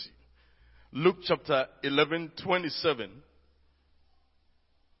 God bless you. Luke chapter 11, 27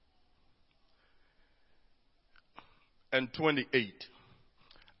 and 28.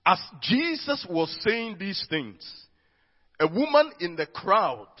 As Jesus was saying these things, a woman in the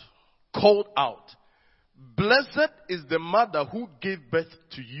crowd called out, "Blessed is the mother who gave birth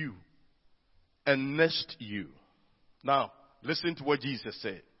to you and nursed you." Now, listen to what Jesus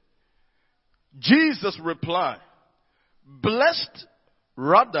said. Jesus replied, "Blessed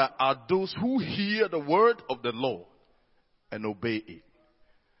rather are those who hear the word of the Lord and obey it."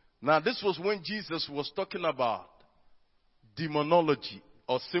 Now, this was when Jesus was talking about demonology,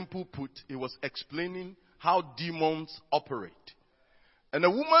 or simple put, he was explaining how demons operate. And a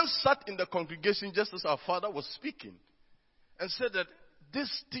woman sat in the congregation just as our father was speaking and said that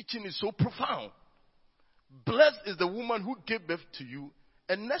this teaching is so profound. Blessed is the woman who gave birth to you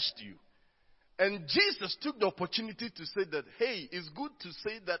and nursed you. And Jesus took the opportunity to say that, hey, it's good to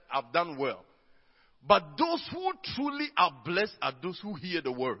say that I've done well. But those who truly are blessed are those who hear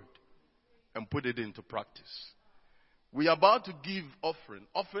the word and put it into practice. We are about to give offering.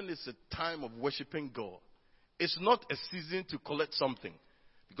 Offering is a time of worshiping God. It's not a season to collect something.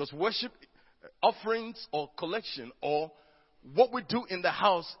 Because worship, offerings or collection or what we do in the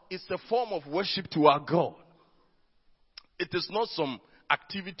house is a form of worship to our God. It is not some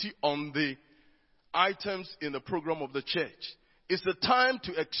activity on the items in the program of the church. It's a time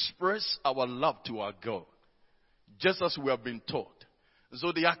to express our love to our God, just as we have been taught.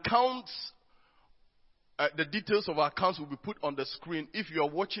 So the accounts, the details of our accounts will be put on the screen. If you are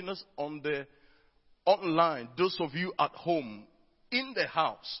watching us on the online, those of you at home, in the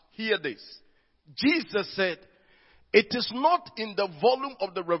house, hear this. Jesus said, it is not in the volume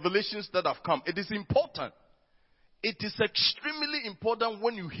of the revelations that have come. It is important. It is extremely important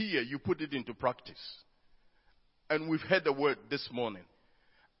when you hear, you put it into practice. And we've heard the word this morning.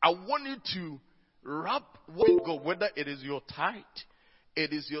 I want you to wrap with God, whether it is your tithe,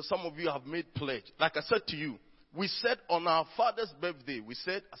 it is your, some of you have made pledge. Like I said to you, we said on our father's birthday,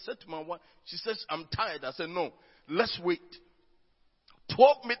 I said to my wife, she says, I'm tired. I said, no, let's wait.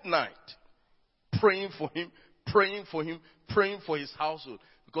 12 midnight, praying for him, praying for his household.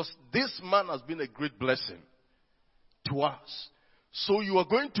 Because this man has been a great blessing to us. So you are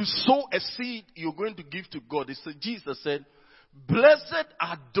going to sow a seed, you're going to give to God. Jesus said, blessed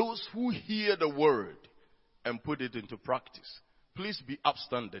are those who hear the word and put it into practice. Please be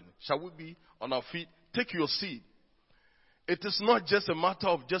upstanding. Shall we be on our feet? Take your seed. It is not just a matter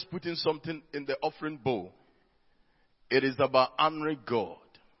of just putting something in the offering bowl. It is about honoring God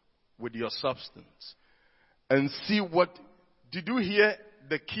with your substance. And see what, did you hear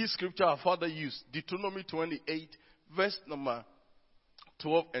the key scripture our father used, Deuteronomy 28, verse number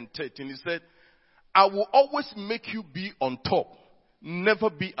 12 and 13. He said, I will always make you be on top, never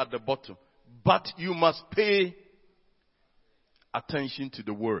be at the bottom, but you must pay attention to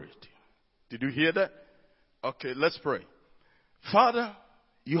the word. Did you hear that? Okay, let's pray. Father,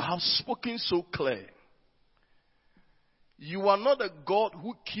 you have spoken so clear. You are not a God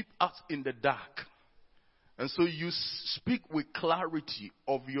who keep us in the dark. And so you speak with clarity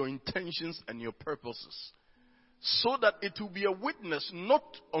of your intentions and your purposes, so that it will be a witness not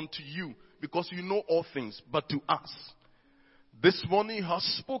unto you, because you know all things, but to us. This morning you have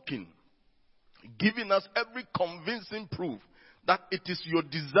spoken, giving us every convincing proof that it is your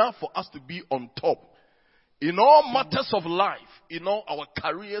desire for us to be on top in all matters of life, in all our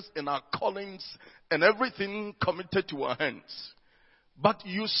careers, in our callings, and everything committed to our hands. But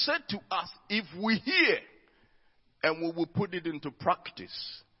you said to us, if we hear and we will put it into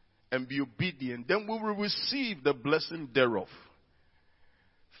practice and be obedient, then we will receive the blessing thereof.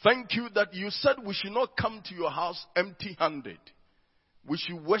 Thank you that you said we should not come to your house empty-handed. We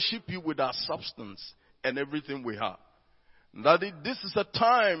should worship you with our substance and everything we have. That this is a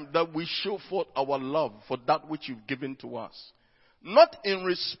time that we show forth our love for that which you've given to us. Not in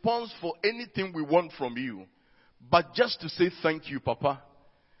response for anything we want from you, but just to say thank you, Papa.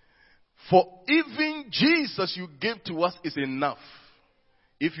 For even Jesus you gave to us is enough.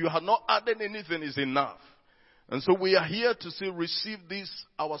 If you had not added anything, is enough. And so we are here to say, receive this,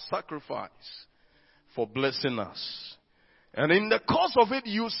 our sacrifice, for blessing us. And in the course of it,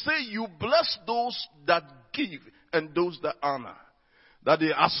 you say you bless those that give and those that honor. That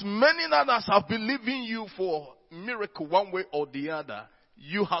as many that have believed in you for miracle one way or the other,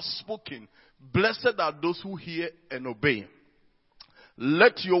 you have spoken. Blessed are those who hear and obey.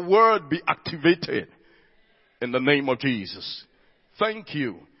 Let your word be activated in the name of Jesus. Thank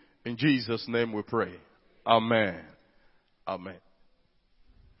you. In Jesus' name we pray. Amen. Amen.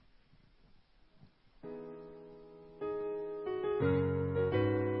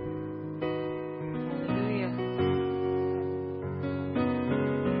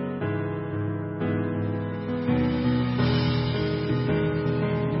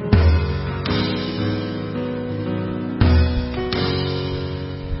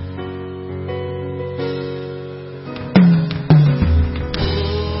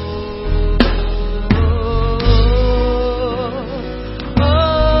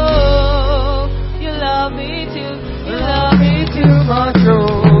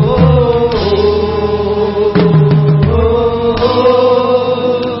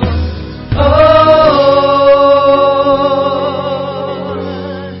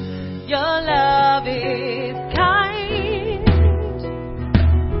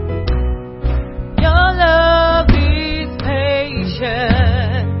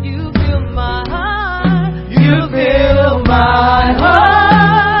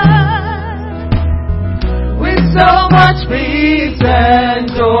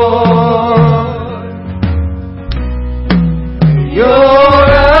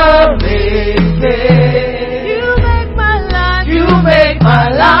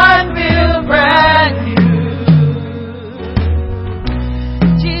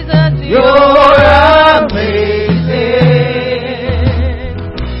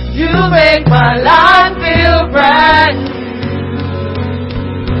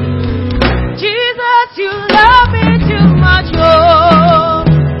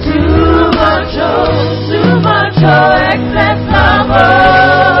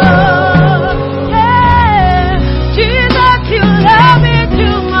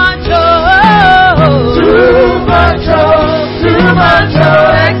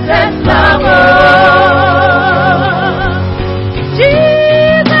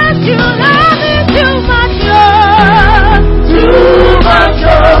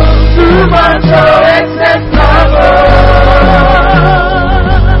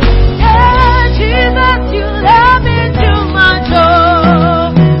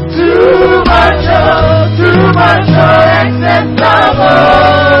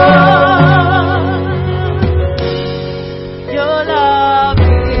 Your love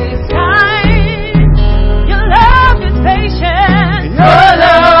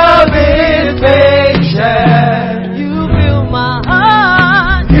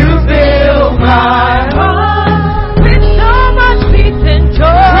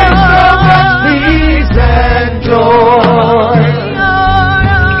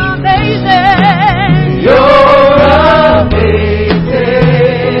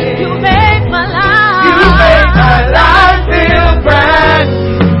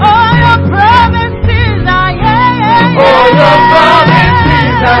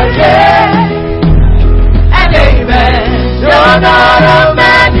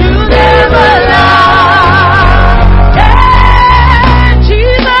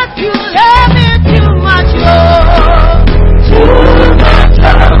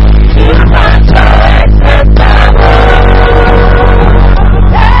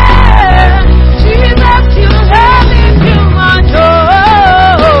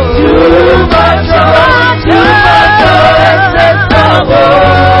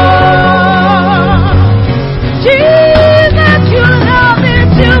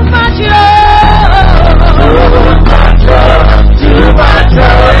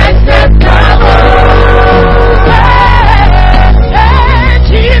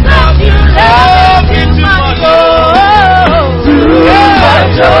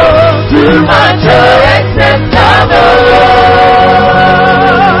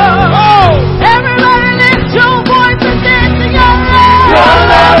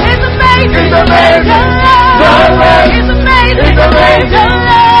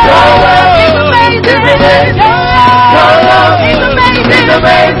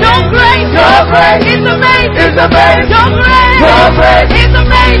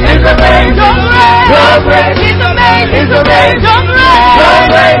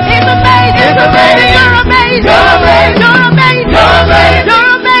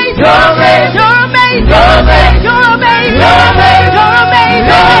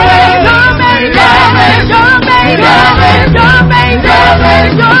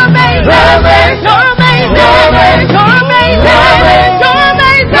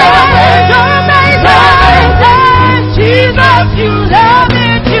Jesus, you love me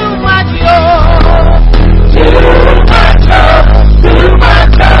too much, too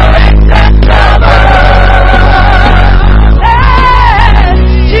much, acceptable.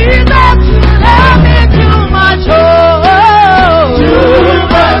 Jesus, you love me too much, too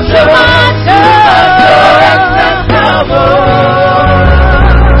much, acceptable.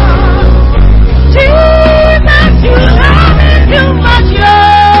 Jesus, you love me too much,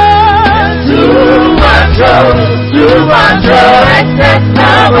 too much,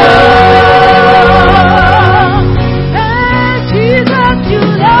 acceptable. Jesus, you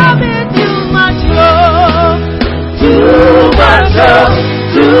love me too much,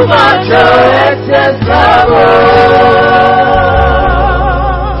 too much, acceptable.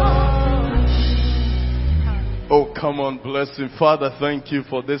 Oh, come on, bless him. Father, thank you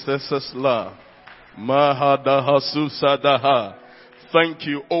for this excess love. Mahadahasusadaha. Thank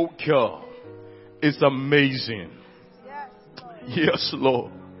you, oh God. It's amazing. Yes,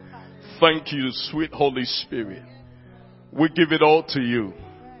 Lord. Thank you, sweet Holy Spirit. We give it all to you.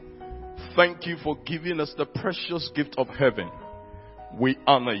 Thank you for giving us the precious gift of heaven. We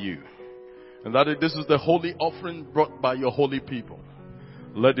honor you. And that this is the holy offering brought by your holy people.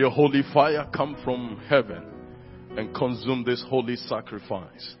 Let your holy fire come from heaven and consume this holy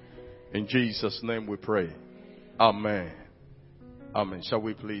sacrifice. In Jesus' name we pray. Amen. Amen. Shall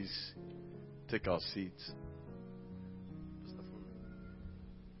we please take our seats?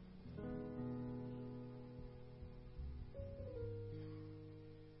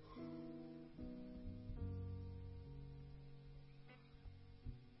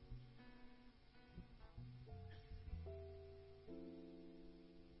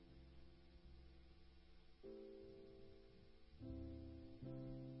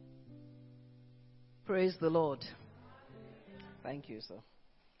 Praise the Lord. Thank you, sir.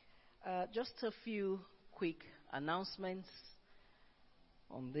 Just a few quick announcements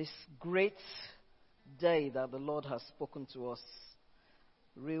on this great day that the Lord has spoken to us.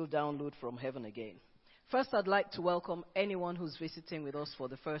 Real download from heaven again. First, I'd like to welcome anyone who's visiting with us for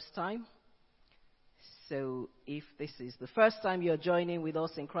the first time. So if this is the first time you're joining with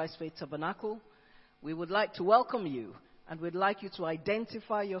us in Christ Faith Tabernacle, we would like to welcome you, and we'd like you to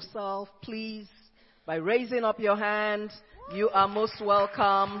identify yourself, please, by raising up your hand. You are most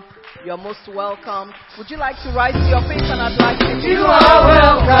welcome. You're most welcome. Would you like to rise to your feet, and I'd like you to... You are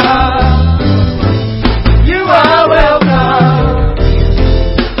welcome. You are welcome.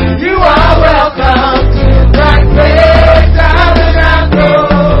 You are welcome to Christ Faith Tabernacle.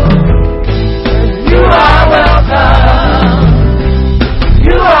 You are welcome.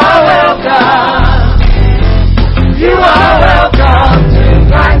 You are welcome. You are welcome to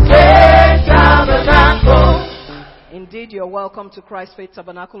Christ Faith Tabernacle. Indeed, you're welcome to Christ Faith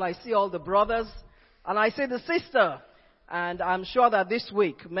Tabernacle. I see all the brothers, and I see the sister. And I'm sure that this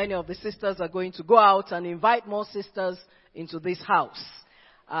week, many of the sisters are going to go out and invite more sisters into this house.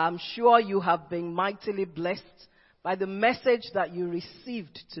 I'm sure you have been mightily blessed by the message that you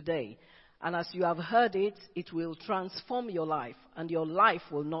received today. And as you have heard it, it will transform your life, and your life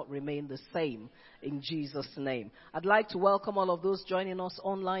will not remain the same, in Jesus' name. I'd like to welcome all of those joining us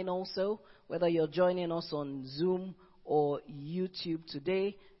online also, whether you're joining us on Zoom or YouTube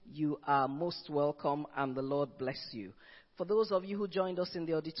today. You are most welcome, and the Lord bless you. For those of you who joined us in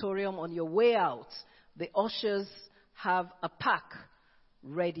the auditorium, on your way out, the ushers have a pack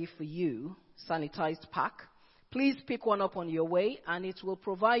ready for you, sanitized pack. Please pick one up on your way, and it will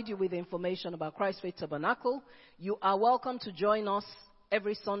provide you with information about Christ Faith Tabernacle. You are welcome to join us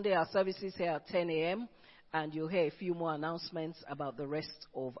every Sunday. Our services here at 10 a.m., and you'll hear a few more announcements about the rest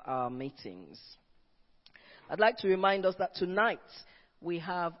of our meetings. I'd like to remind us that tonight we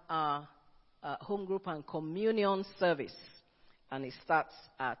have our home group and communion service, and it starts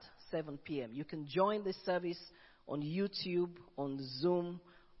at 7 p.m. You can join this service on YouTube, on Zoom,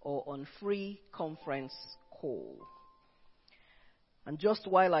 or on free conference call. And just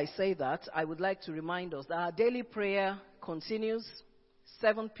while I say that, I would like to remind us that our daily prayer continues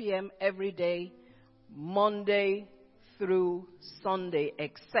 7 p.m. every day, Monday through Sunday,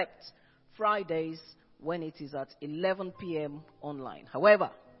 except Fridays when it is at 11 p.m. online.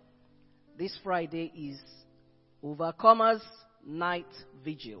 However, this Friday is Overcomers Night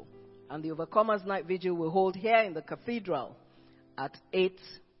Vigil. And the Overcomers Night Vigil will hold here in the cathedral at 8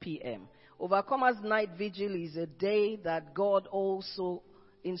 p.m. Overcomers Night Vigil is a day that God also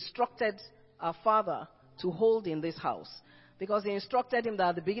instructed our Father to hold in this house. Because he instructed him that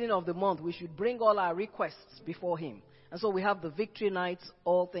at the beginning of the month we should bring all our requests before him. And so we have the victory nights,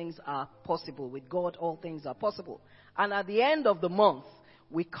 all things are possible. With God, all things are possible. And at the end of the month,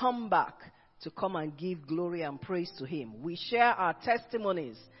 we come back to come and give glory and praise to him. We share our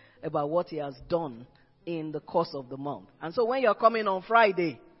testimonies about what he has done in the course of the month. And so when you're coming on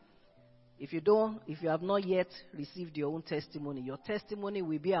Friday, if you have not yet received your own testimony, your testimony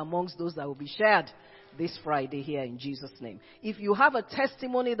will be amongst those that will be shared this Friday here in Jesus' name. If you have a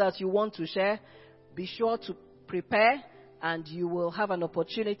testimony that you want to share, be sure to prepare, and you will have an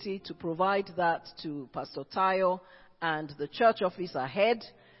opportunity to provide that to Pastor Tayo and the church office ahead,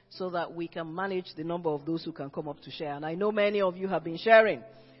 so that we can manage the number of those who can come up to share. And I know many of you have been sharing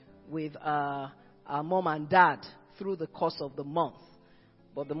with our mom and dad through the course of the month.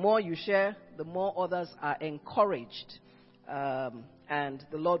 But the more you share, the more others are encouraged. And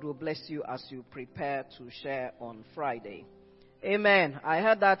the Lord will bless you as you prepare to share on Friday. Amen. I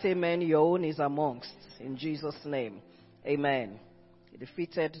heard that amen. Your own is amongst. In Jesus' name. Amen. He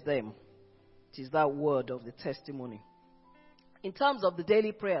defeated them. It is that word of the testimony. In terms of the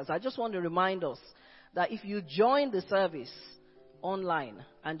daily prayers, I just want to remind us that if you join the service online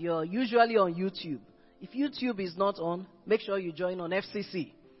and you're usually on YouTube, if YouTube is not on, make sure you join on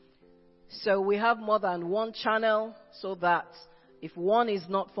FCC. So we have more than one channel, so that if one is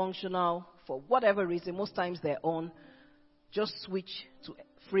not functional for whatever reason, most times they're on, just switch to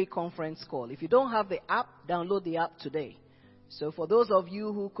free conference call. If you don't have the app, download the app today. So for those of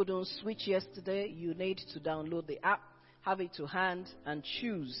you who couldn't switch yesterday, you need to download the app, have it to hand, and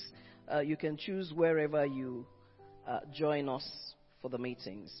choose. You can choose wherever you join us for the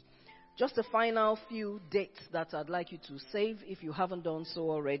meetings. Just a final few dates that I'd like you to save if you haven't done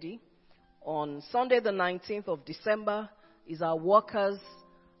so already. On Sunday the 19th of December is our Workers'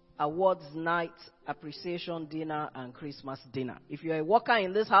 Awards Night Appreciation Dinner and Christmas Dinner. If you're a worker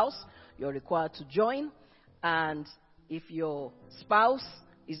in this house, you're required to join. And if your spouse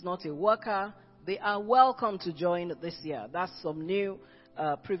is not a worker, they are welcome to join this year. That's some new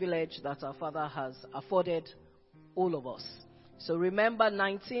privilege that our Father has afforded all of us. So remember,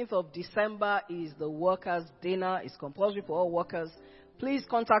 19th of December is the workers' dinner. It's compulsory for all workers. Please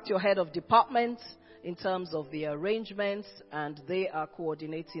contact your head of department in terms of the arrangements, and they are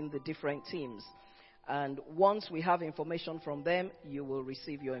coordinating the different teams. And once we have information from them, you will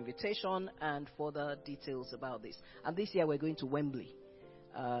receive your invitation and further details about this. And this year we're going to Wembley.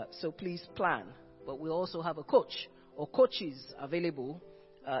 So please plan. But we'll also have a coach or coaches available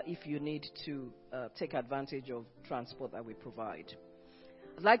if you need to take advantage of transport that we provide.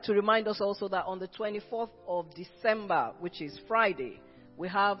 I'd like to remind us also that on the 24th of December, which is Friday, we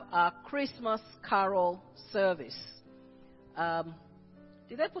have our Christmas Carol service.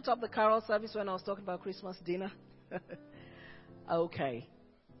 Did they put up the carol service when I was talking about Christmas dinner? Okay.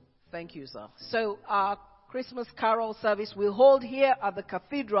 Thank you, sir. So our Christmas Carol service will hold here at the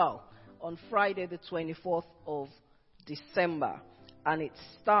cathedral on Friday the 24th of December. And it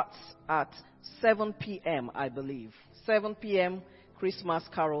starts at 7 p.m., I believe. 7 p.m. Christmas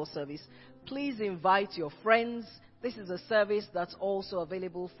Carol service. Please invite your friends. This is a service that's also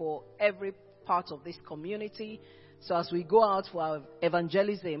available for every part of this community. So as we go out for our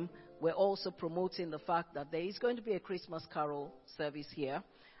evangelism, we're also promoting the fact that there is going to be a Christmas Carol service here.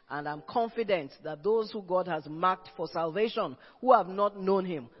 And I'm confident that those who God has marked for salvation, who have not known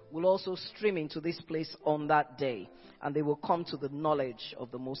him, will also stream into this place on that day. And they will come to the knowledge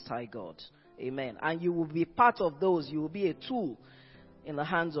of the Most High God. Amen. And you will be part of those. You will be a tool in the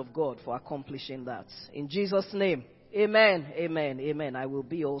hands of God for accomplishing that. In Jesus' name. Amen. Amen. Amen. I will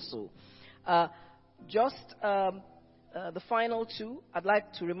be also. The final two, I'd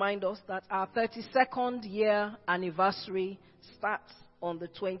like to remind us that our 32nd year anniversary starts on the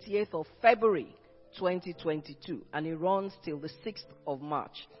 28th of February 2022, and it runs till the 6th of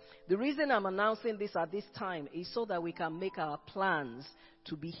March. The reason I'm announcing this at this time is so that we can make our plans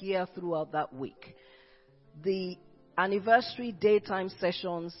to be here throughout that week. The anniversary daytime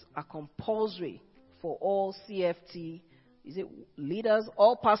sessions are compulsory for all CFT, leaders,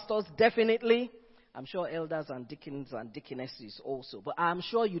 all pastors definitely. I'm sure elders and deacons and deaconesses also. But I'm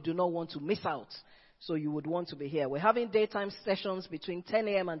sure you do not want to miss out. So you would want to be here. We're having daytime sessions between 10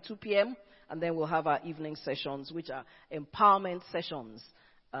 a.m. and 2 p.m. And then we'll have our evening sessions, which are empowerment sessions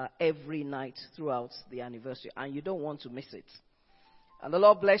every night throughout the anniversary. And you don't want to miss it. And the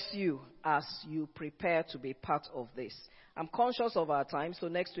Lord bless you as you prepare to be part of this. I'm conscious of our time, so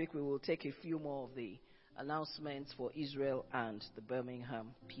next week we will take a few more of the announcements for Israel and the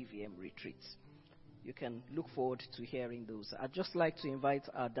Birmingham PVM retreats. You can look forward to hearing those. I'd just like to invite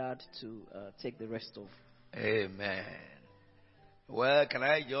our dad to take the rest of. Amen. Well, can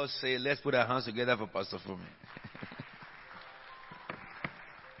I just say, let's put our hands together for Pastor Fumi.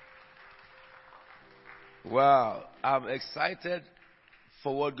 Wow, I'm excited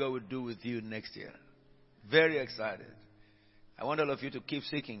for what God will do with you next year. Very excited. I want all of you to keep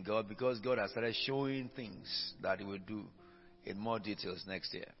seeking God because God has started showing things that He will do in more details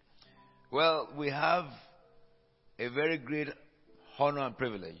next year. Well, we have a very great honor and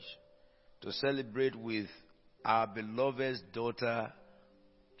privilege to celebrate with our beloved daughter,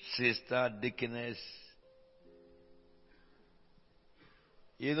 Sister Deaconess.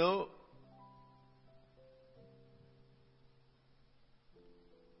 You know,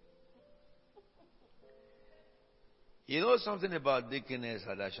 something about Deaconess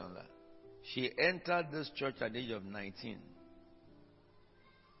Adashonla? She entered this church at the age of 19.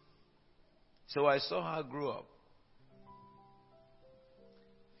 So I saw her grow up.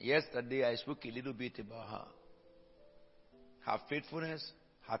 Yesterday I spoke a little bit about her. Her faithfulness,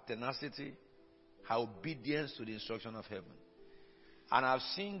 her tenacity, her obedience to the instruction of heaven. And I've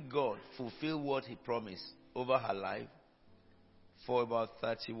seen God fulfill what He promised over her life for about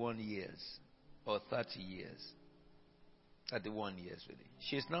 31 years or 30 years. 31 years really.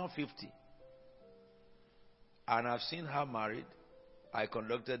 She's now 50. And I've seen her married. I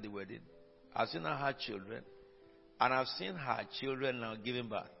conducted the wedding. I've seen her have children. And I've seen her children now giving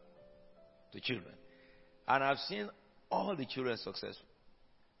birth to children. And I've seen all the children successful.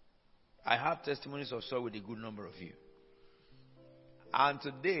 I have testimonies of so with a good number of you. And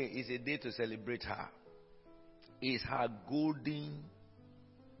today is a day to celebrate her. It's her golden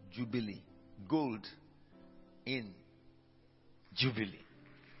jubilee. Gold in Jubilee.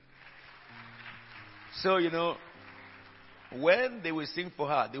 So, when they will sing for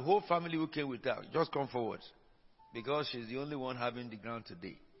her, the whole family who came with her, just come forward. Because she's the only one having the ground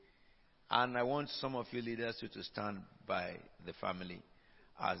today. And I want some of you leaders to stand by the family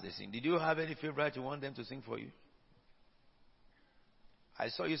as they sing. Did you have any favorite you want them to sing for you? I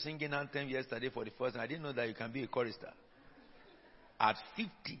saw you singing anthem yesterday for the first time. I didn't know that you can be a chorister. At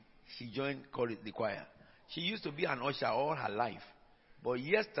 50, she joined the choir. She used to be an usher all her life. But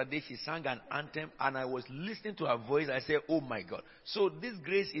yesterday she sang an anthem and I was listening to her voice. I said, oh my God. So this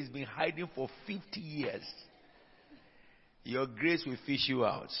grace has been hiding for 50 years. Your grace will fish you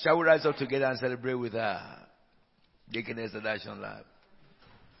out. Shall we rise up together and celebrate with her? Deaconess Adashonla.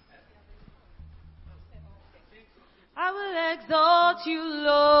 I will exalt you,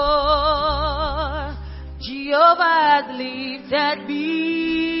 Lord. Jehovah has lifted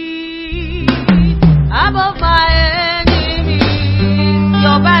me above my enemies.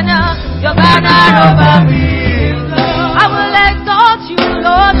 Your banner over me. I will exalt you,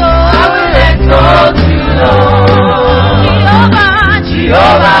 Lord. I will exalt you, Lord.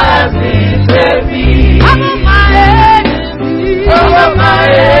 Jehovah has lifted me above my enemies. Above my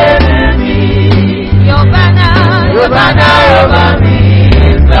enemies. Your banner over me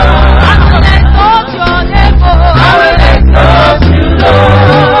is God. I will exalt your name, Lord. I will exalt you, Lord.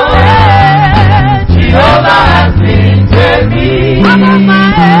 Jehovah has lifted me above my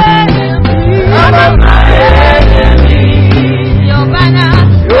enemies. Above my enemies. Your banner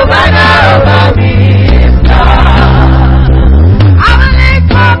over me is God. I will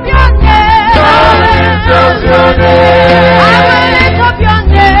exalt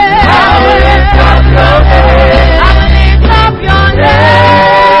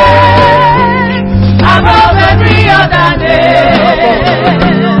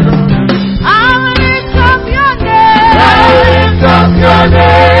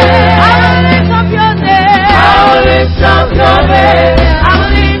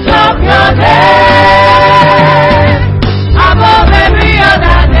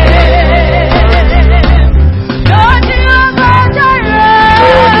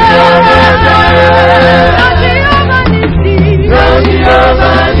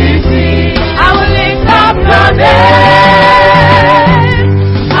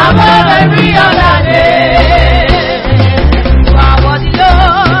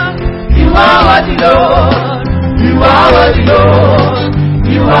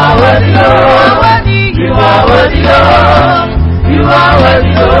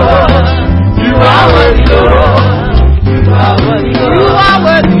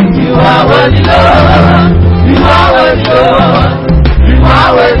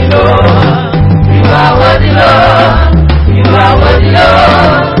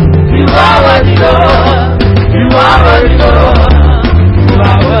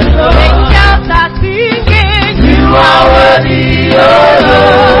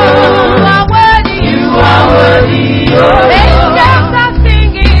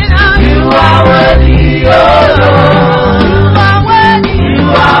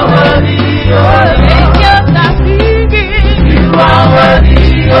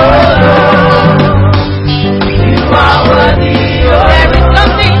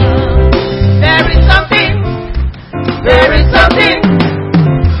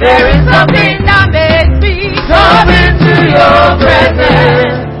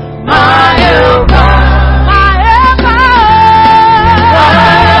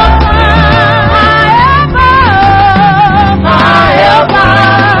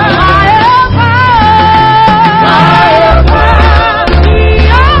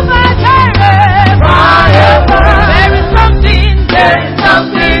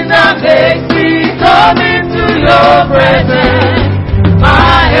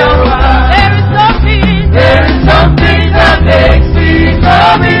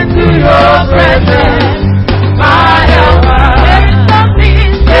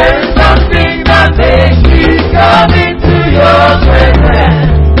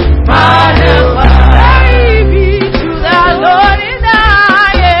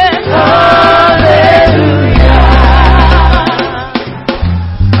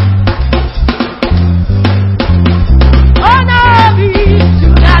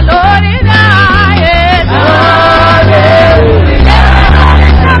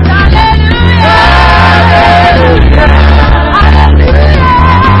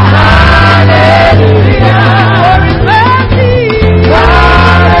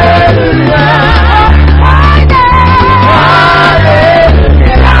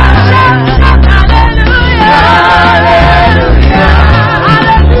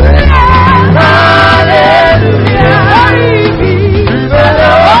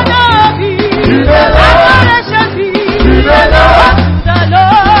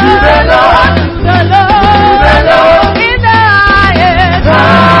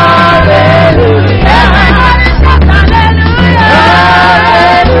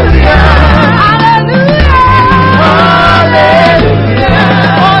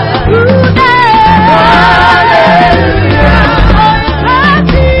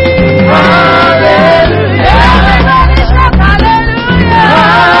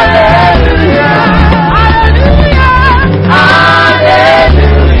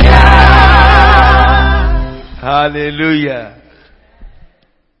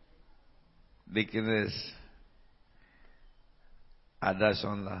Deaconess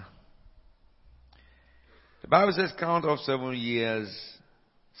Adashonla. The Bible says count off 7 years,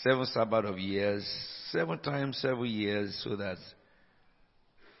 7 Sabbath of years, 7 times 7 years, so that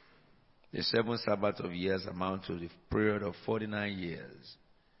the 7 Sabbath of years amount to the period of 49 years.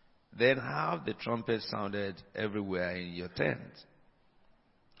 Then have the trumpet sounded everywhere in your tent.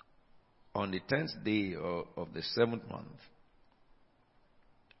 On the 10th day of the 7th month,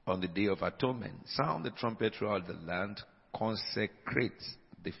 on the day of atonement, sound the trumpet throughout the land, consecrate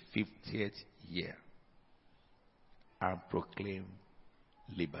the 50th year, and proclaim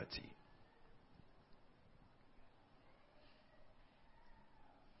liberty.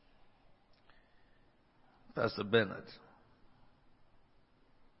 Pastor Bernard.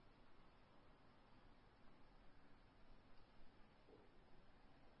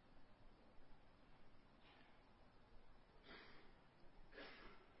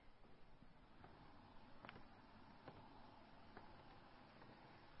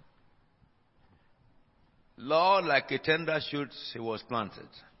 Lord, like a tender shoot, he was planted.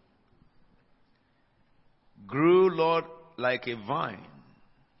 Grew, Lord, like a vine,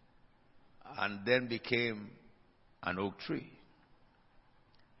 and then became an oak tree.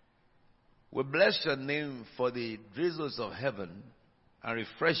 We bless your name for the drizzles of heaven and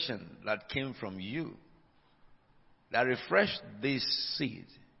refreshing that came from you, that refreshed this seed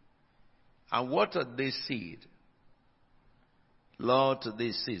and watered this seed, Lord, to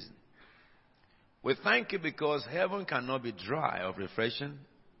this season. We thank you because heaven cannot be dry of refreshing,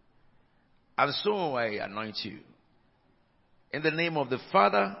 and so I anoint you. In the name of the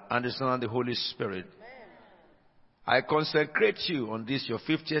Father, and the Son, and the Holy Spirit, I consecrate you on this your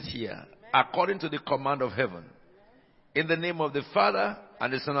 50th year, according to the command of heaven. In the name of the Father,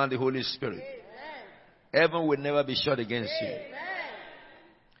 and the Son, and the Holy Spirit. Heaven will never be shut against you.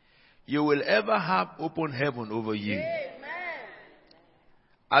 You will ever have open heaven over you.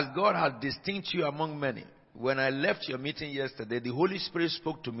 As God has distinguished you among many. When I left your meeting yesterday, the Holy Spirit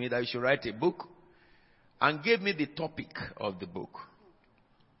spoke to me that I should write a book and gave me the topic of the book.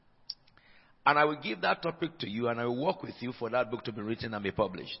 And I will give that topic to you, and I will work with you for that book to be written and be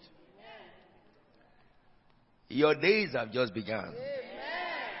published. Your days have just begun.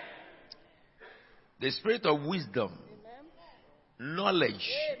 The spirit of wisdom, knowledge,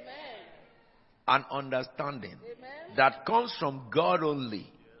 and understanding that comes from God only,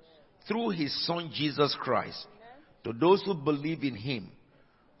 through his Son Jesus Christ, to those who believe in him,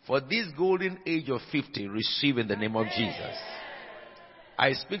 for this golden age of 50, receive in the name of Jesus.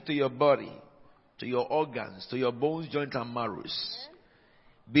 I speak to your body, to your organs, to your bones, joints, and marrows.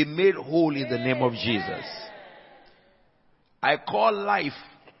 Be made whole in the name of Jesus. I call life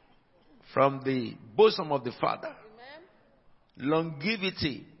from the bosom of the Father,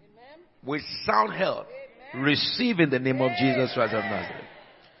 longevity with sound health, receive in the name of Jesus Christ of Nazareth.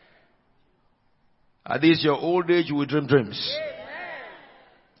 At this your old age, you will dream dreams.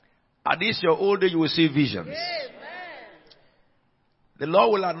 At this your old age, you will see visions. The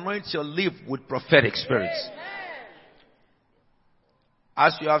Lord will anoint your lips with prophetic spirits.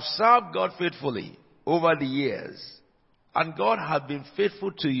 As you have served God faithfully over the years, and God has been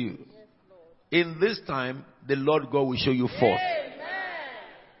faithful to you, in this time, the Lord God will show you forth.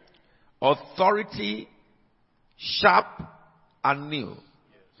 Authority, sharp and new,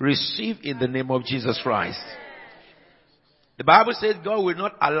 receive in the name of Jesus Christ. The Bible says God will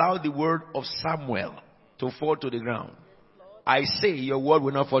not allow the word of Samuel to fall to the ground. I say your word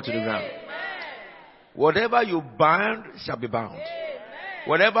will not fall to the ground. Whatever you bind shall be bound.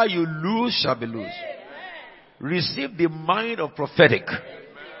 Whatever you lose shall be loose. Receive the mind of prophetic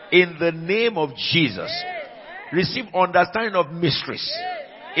in the name of Jesus. Receive understanding of mysteries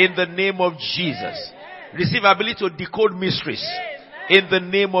in the name of Jesus. Receive ability to decode mysteries in the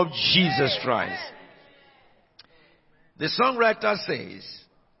name of Jesus Christ. The songwriter says,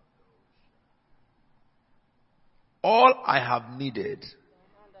 all I have needed,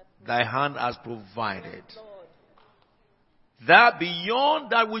 thy hand has provided. That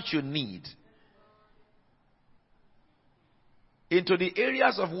beyond that which you need, into the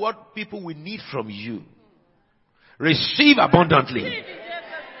areas of what people will need from you, receive abundantly.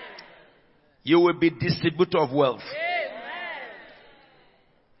 You will be distributor of wealth.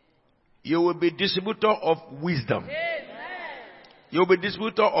 You will be distributor of wisdom. You will be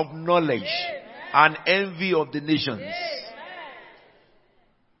distributor of knowledge and envy of the nations.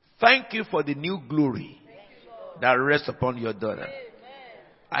 Thank you for the new glory that rests upon your daughter.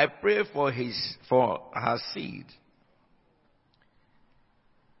 I pray for her seed,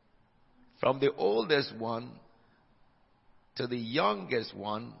 from the oldest one to the youngest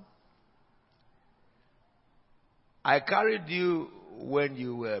one, I carried you when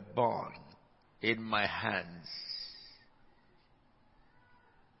you were born in my hands.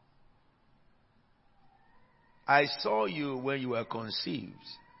 I saw you when you were conceived,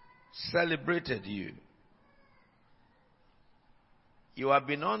 celebrated you. You have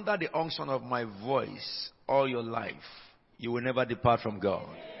been under the unction of my voice all your life. You will never depart from God.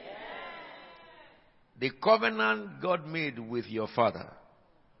 The covenant God made with your father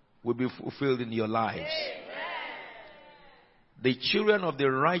will be fulfilled in your lives. The children of the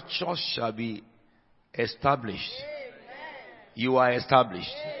righteous shall be established. You are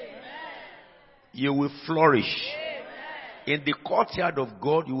established. You will flourish. In the courtyard of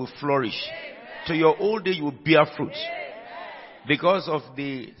God, you will flourish. To your old age, you will bear fruit. Because of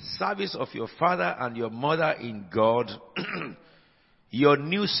the service of your father and your mother in God, your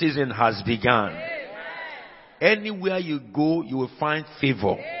new season has begun. Anywhere you go, you will find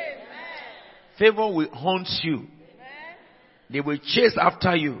favor. Favor will haunt you. They will chase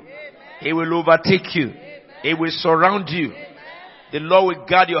after you. It will overtake you. It will surround you. The Lord will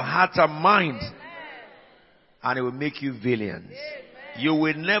guard your heart and mind. And it will make you valiant. You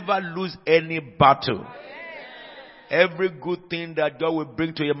will never lose any battle. Every good thing that God will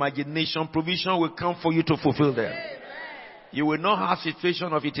bring to your imagination, provision will come for you to fulfill them. You will not have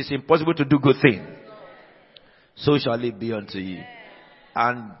situation of it is impossible to do good things. So shall it be unto you.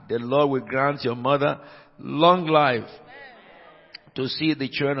 And the Lord will grant your mother long life to see the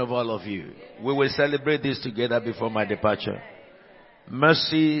children of all of you. We will celebrate this together before my departure.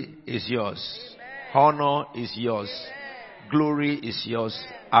 Mercy is yours. Honor is yours. Glory is yours.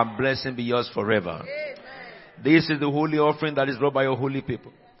 And blessing be yours forever. This is the holy offering that is brought by your holy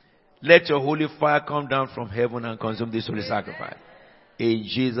people. Let your holy fire come down from heaven and consume this holy sacrifice. In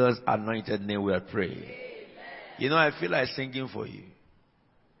Jesus' anointed name we are praying. You know, I feel like singing for you.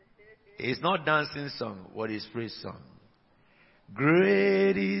 It's not dancing song, what is praise song.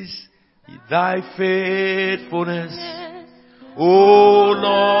 Great is thy faithfulness, O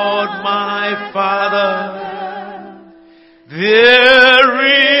Lord my Father. There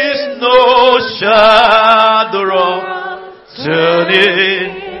is no shadow of turning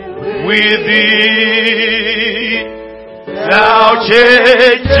with thee. Thou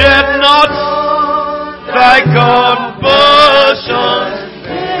changest not thy compassions,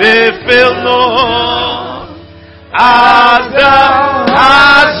 they fail not. As thou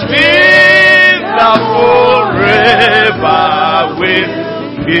hast been, thou forever will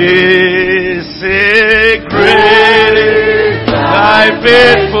be. Say, great is thy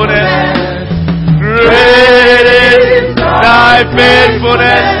faithfulness. Great is thy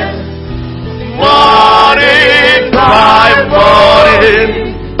faithfulness. Morning by morning,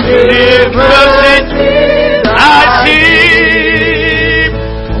 new mercy I see.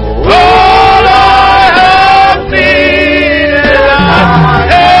 All I have needed, thy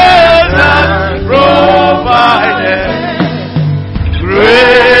hand provided.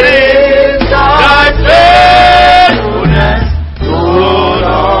 Great is thy faithfulness, Lord,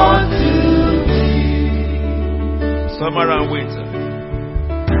 unto me. Summer and winter.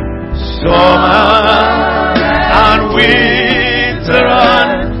 Summer and winter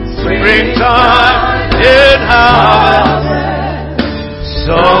and springtime in harvest.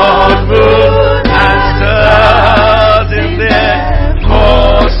 Sun, moon, and stars in their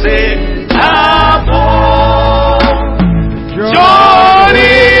coursing among.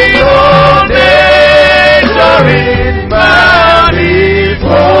 Joining all nature in manifold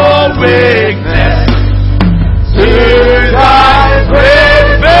weakness. To thy great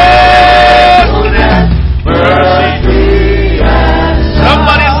faithfulness, mercy.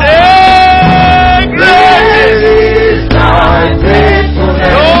 Somebody say, great is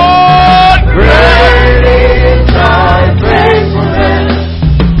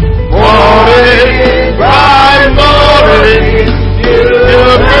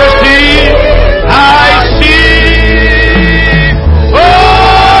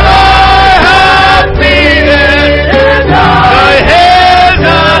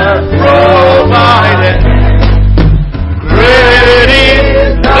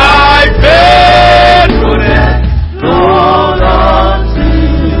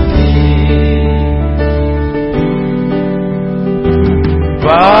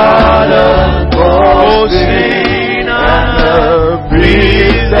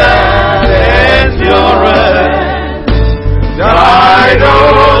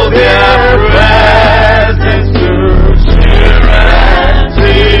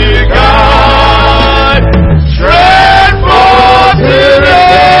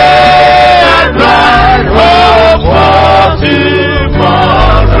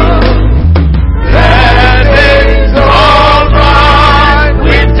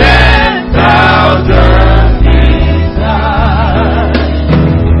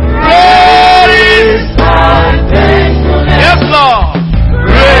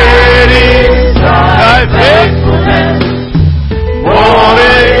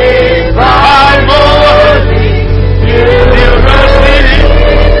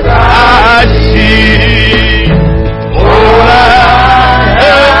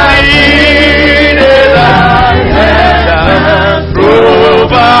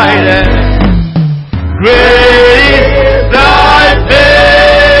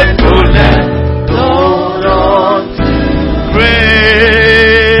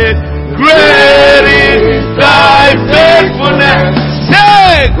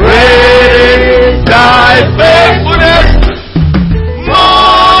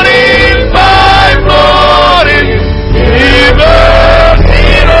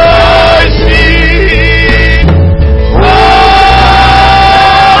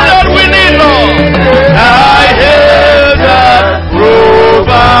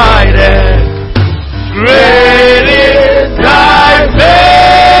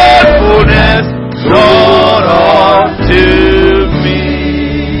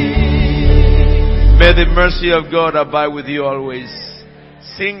mercy of God abide with you always.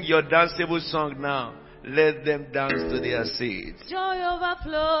 Sing your danceable song now. Let them dance to their seats. Joy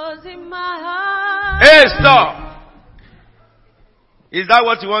overflows in my heart. Hey, stop. Is that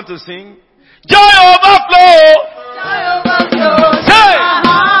what you want to sing? Joy overflow. Joy overflows Hey. in my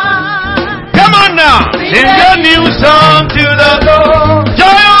heart. Come on now. Sing a new song to the Lord.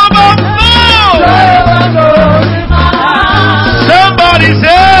 Joy overflow. Joy overflows in my heart. Somebody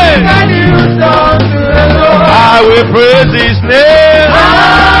say, Sing a new song to the Lord. I will praise His name.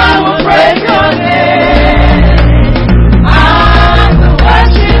 I will praise your name. I will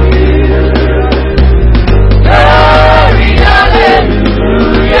worship you. Glory,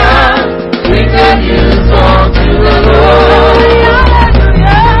 hallelujah. Sing a new song to the Lord.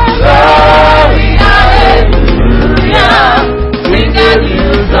 Glory, hallelujah. Sing a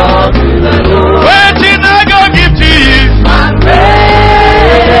new song to the Lord. Waiting I go give to you. My praise.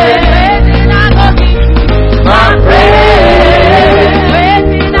 Waiting I go give you. My praise.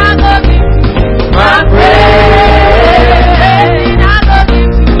 Waiting I go give you. My praise. Waiting I go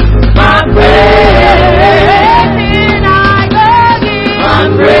give you. My praise. Waiting I go give you.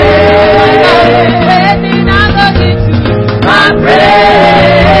 My praise. Waiting I go give you. My praise.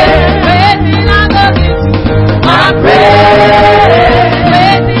 Waiting I go give you. My praise.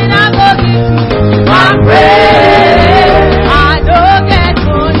 Waiting I go give you. My praise. I don't get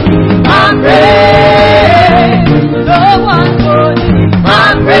money. My praise. No one told me. My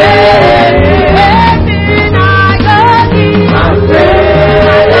praise. Waiting I go give you. My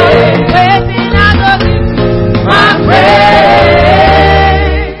praise. Waiting I go give you. My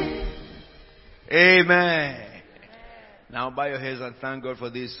praise. Amen. Now bow your heads and thank God for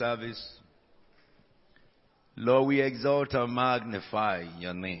this service. Lord, we exalt and magnify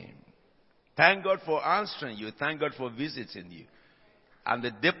your name. Thank God for answering you. Thank God for visiting you. And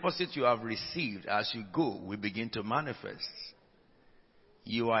the deposit you have received as you go will begin to manifest.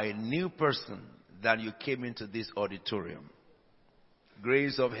 You are a new person than you came into this auditorium.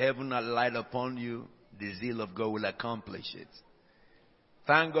 Grace of heaven will light upon you. The zeal of God will accomplish it.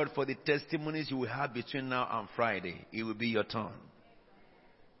 Thank God for the testimonies you will have between now and Friday. It will be your turn.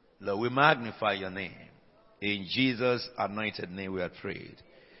 Lord, we magnify your name. In Jesus' anointed name we are prayed.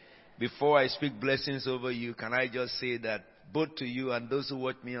 Before I speak blessings over you, can I just say that both to you and those who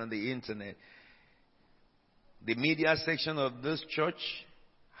watch me on the internet, the media section of this church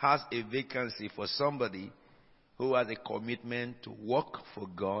has a vacancy for somebody who has a commitment to work for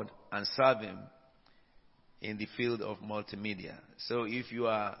God and serve Him in the field of multimedia. So if you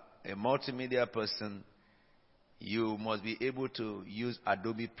are a multimedia person, you must be able to use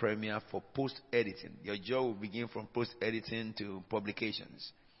Adobe Premiere for post-editing. Your job will begin from post-editing to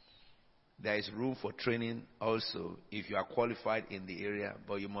publications. There is room for training also if you are qualified in the area,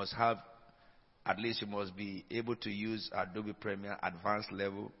 but you must have, at least you must be able to use Adobe Premiere advanced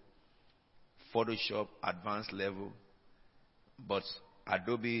level, Photoshop advanced level, but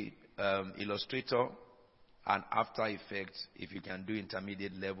Adobe Illustrator and After Effects, if you can do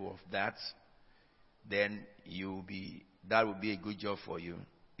intermediate level of that, then that will be a good job for you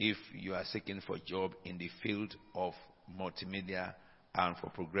if you are seeking for a job in the field of multimedia and for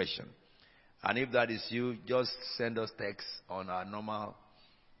progression. And if that is you, just send us text on our normal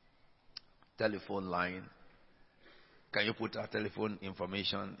telephone line. Can you put our telephone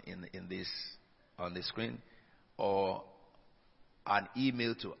information in this on the screen? Or an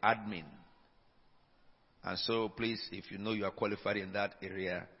email to admin. And so please, if you know you are qualified in that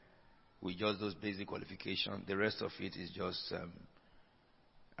area, with just those basic qualifications, the rest of it is just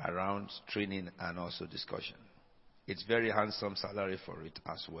around training and also discussion. It's very handsome salary for it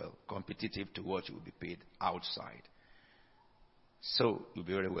as well, competitive to what you will be paid outside. So you'll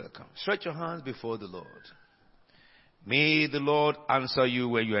be very welcome. Stretch your hands before the Lord. May the Lord answer you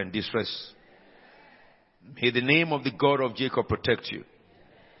when you are in distress. May the name of the God of Jacob protect you.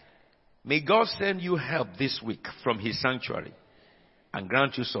 May God send you help this week from His sanctuary and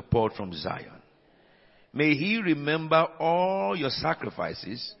grant you support from Zion. May He remember all your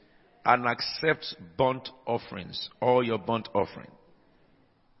sacrifices and accept burnt offerings, all your burnt offering.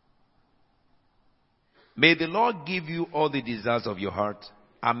 May the Lord give you all the desires of your heart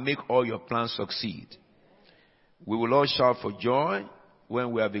and make all your plans succeed. We will all shout for joy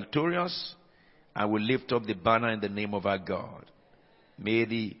when we are victorious and will lift up the banner in the name of our God. May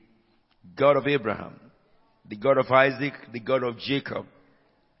the God of Abraham, the God of Isaac, the God of Jacob,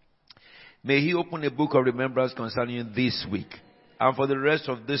 may He open a book of remembrance concerning you this week and for the rest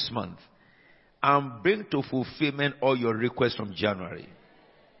of this month, and bring to fulfillment all your requests from January.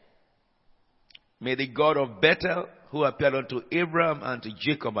 May the God of Bethel, who appeared unto Abraham and to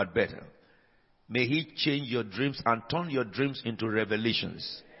Jacob at Bethel, May He change your dreams and turn your dreams into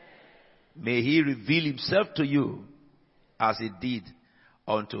revelations. May He reveal Himself to you as He did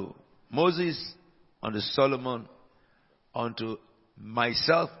unto Moses, unto Solomon, unto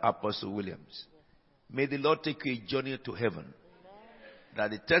myself, Apostle Williams. May the Lord take you a journey to heaven.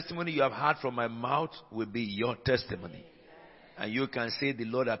 That the testimony you have heard from my mouth will be your testimony. And you can say, the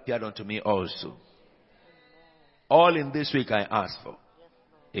Lord appeared unto me also. All in this week I ask for.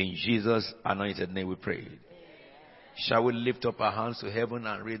 In Jesus' anointed name we pray. Shall we lift up our hands to heaven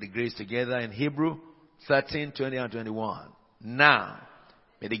and read the grace together in Hebrew 13, 20 and 21. Now,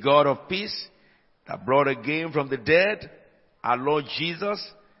 may the God of peace that brought again from the dead our Lord Jesus,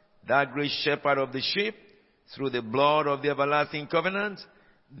 that great shepherd of the sheep, through the blood of the everlasting covenant,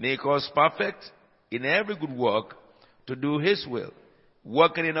 make us perfect in every good work to do His will,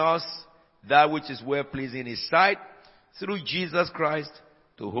 working in us that which is well pleasing in His sight, through Jesus Christ,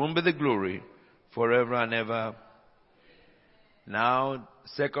 to whom be the glory forever and ever. Now,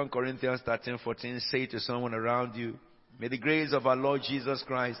 2 Corinthians 13:14, say to someone around you, may the grace of our Lord Jesus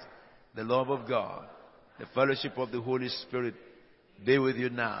Christ, the love of God, the fellowship of the Holy Spirit be with you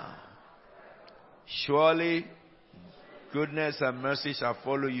now. Surely, goodness and mercy shall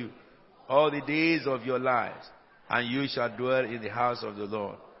follow you all the days of your lives, and you shall dwell in the house of the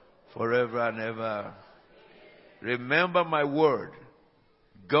Lord forever and ever. Remember my word.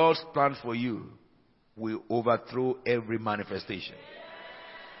 God's plan for you will overthrow every manifestation.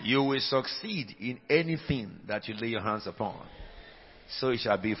 You will succeed in anything that you lay your hands upon. So it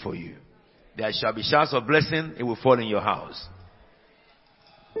shall be for you. There shall be showers of blessing. It will fall in your house.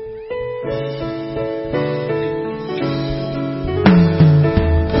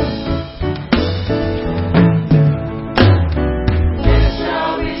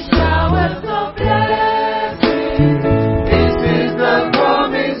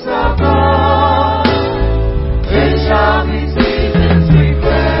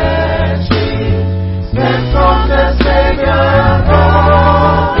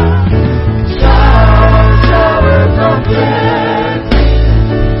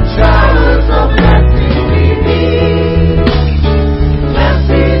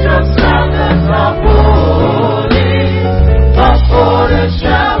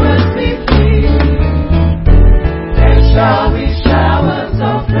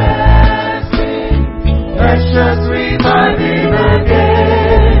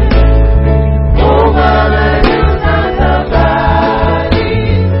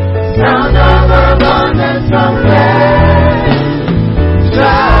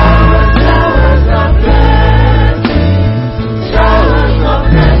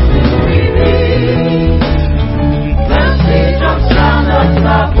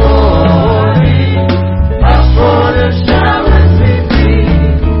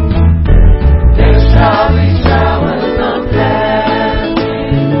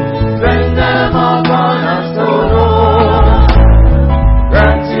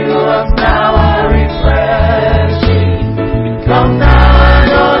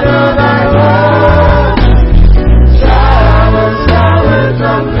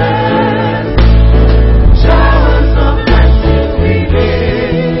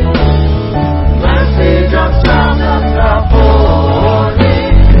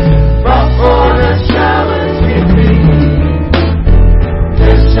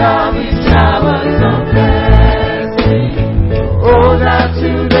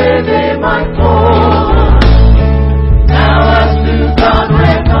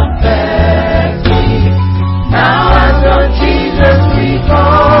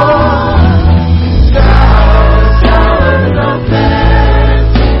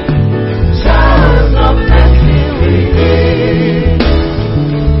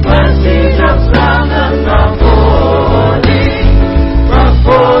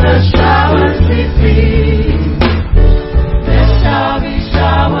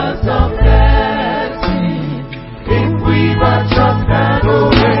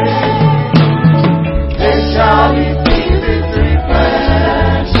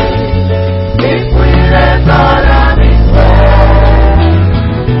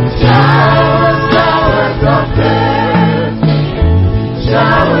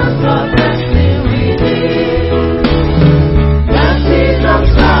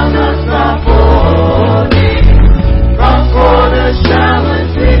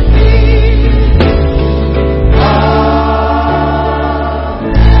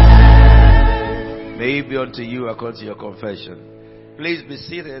 According to your confession. Please be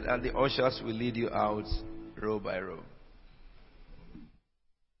seated and the ushers will lead you out row by row.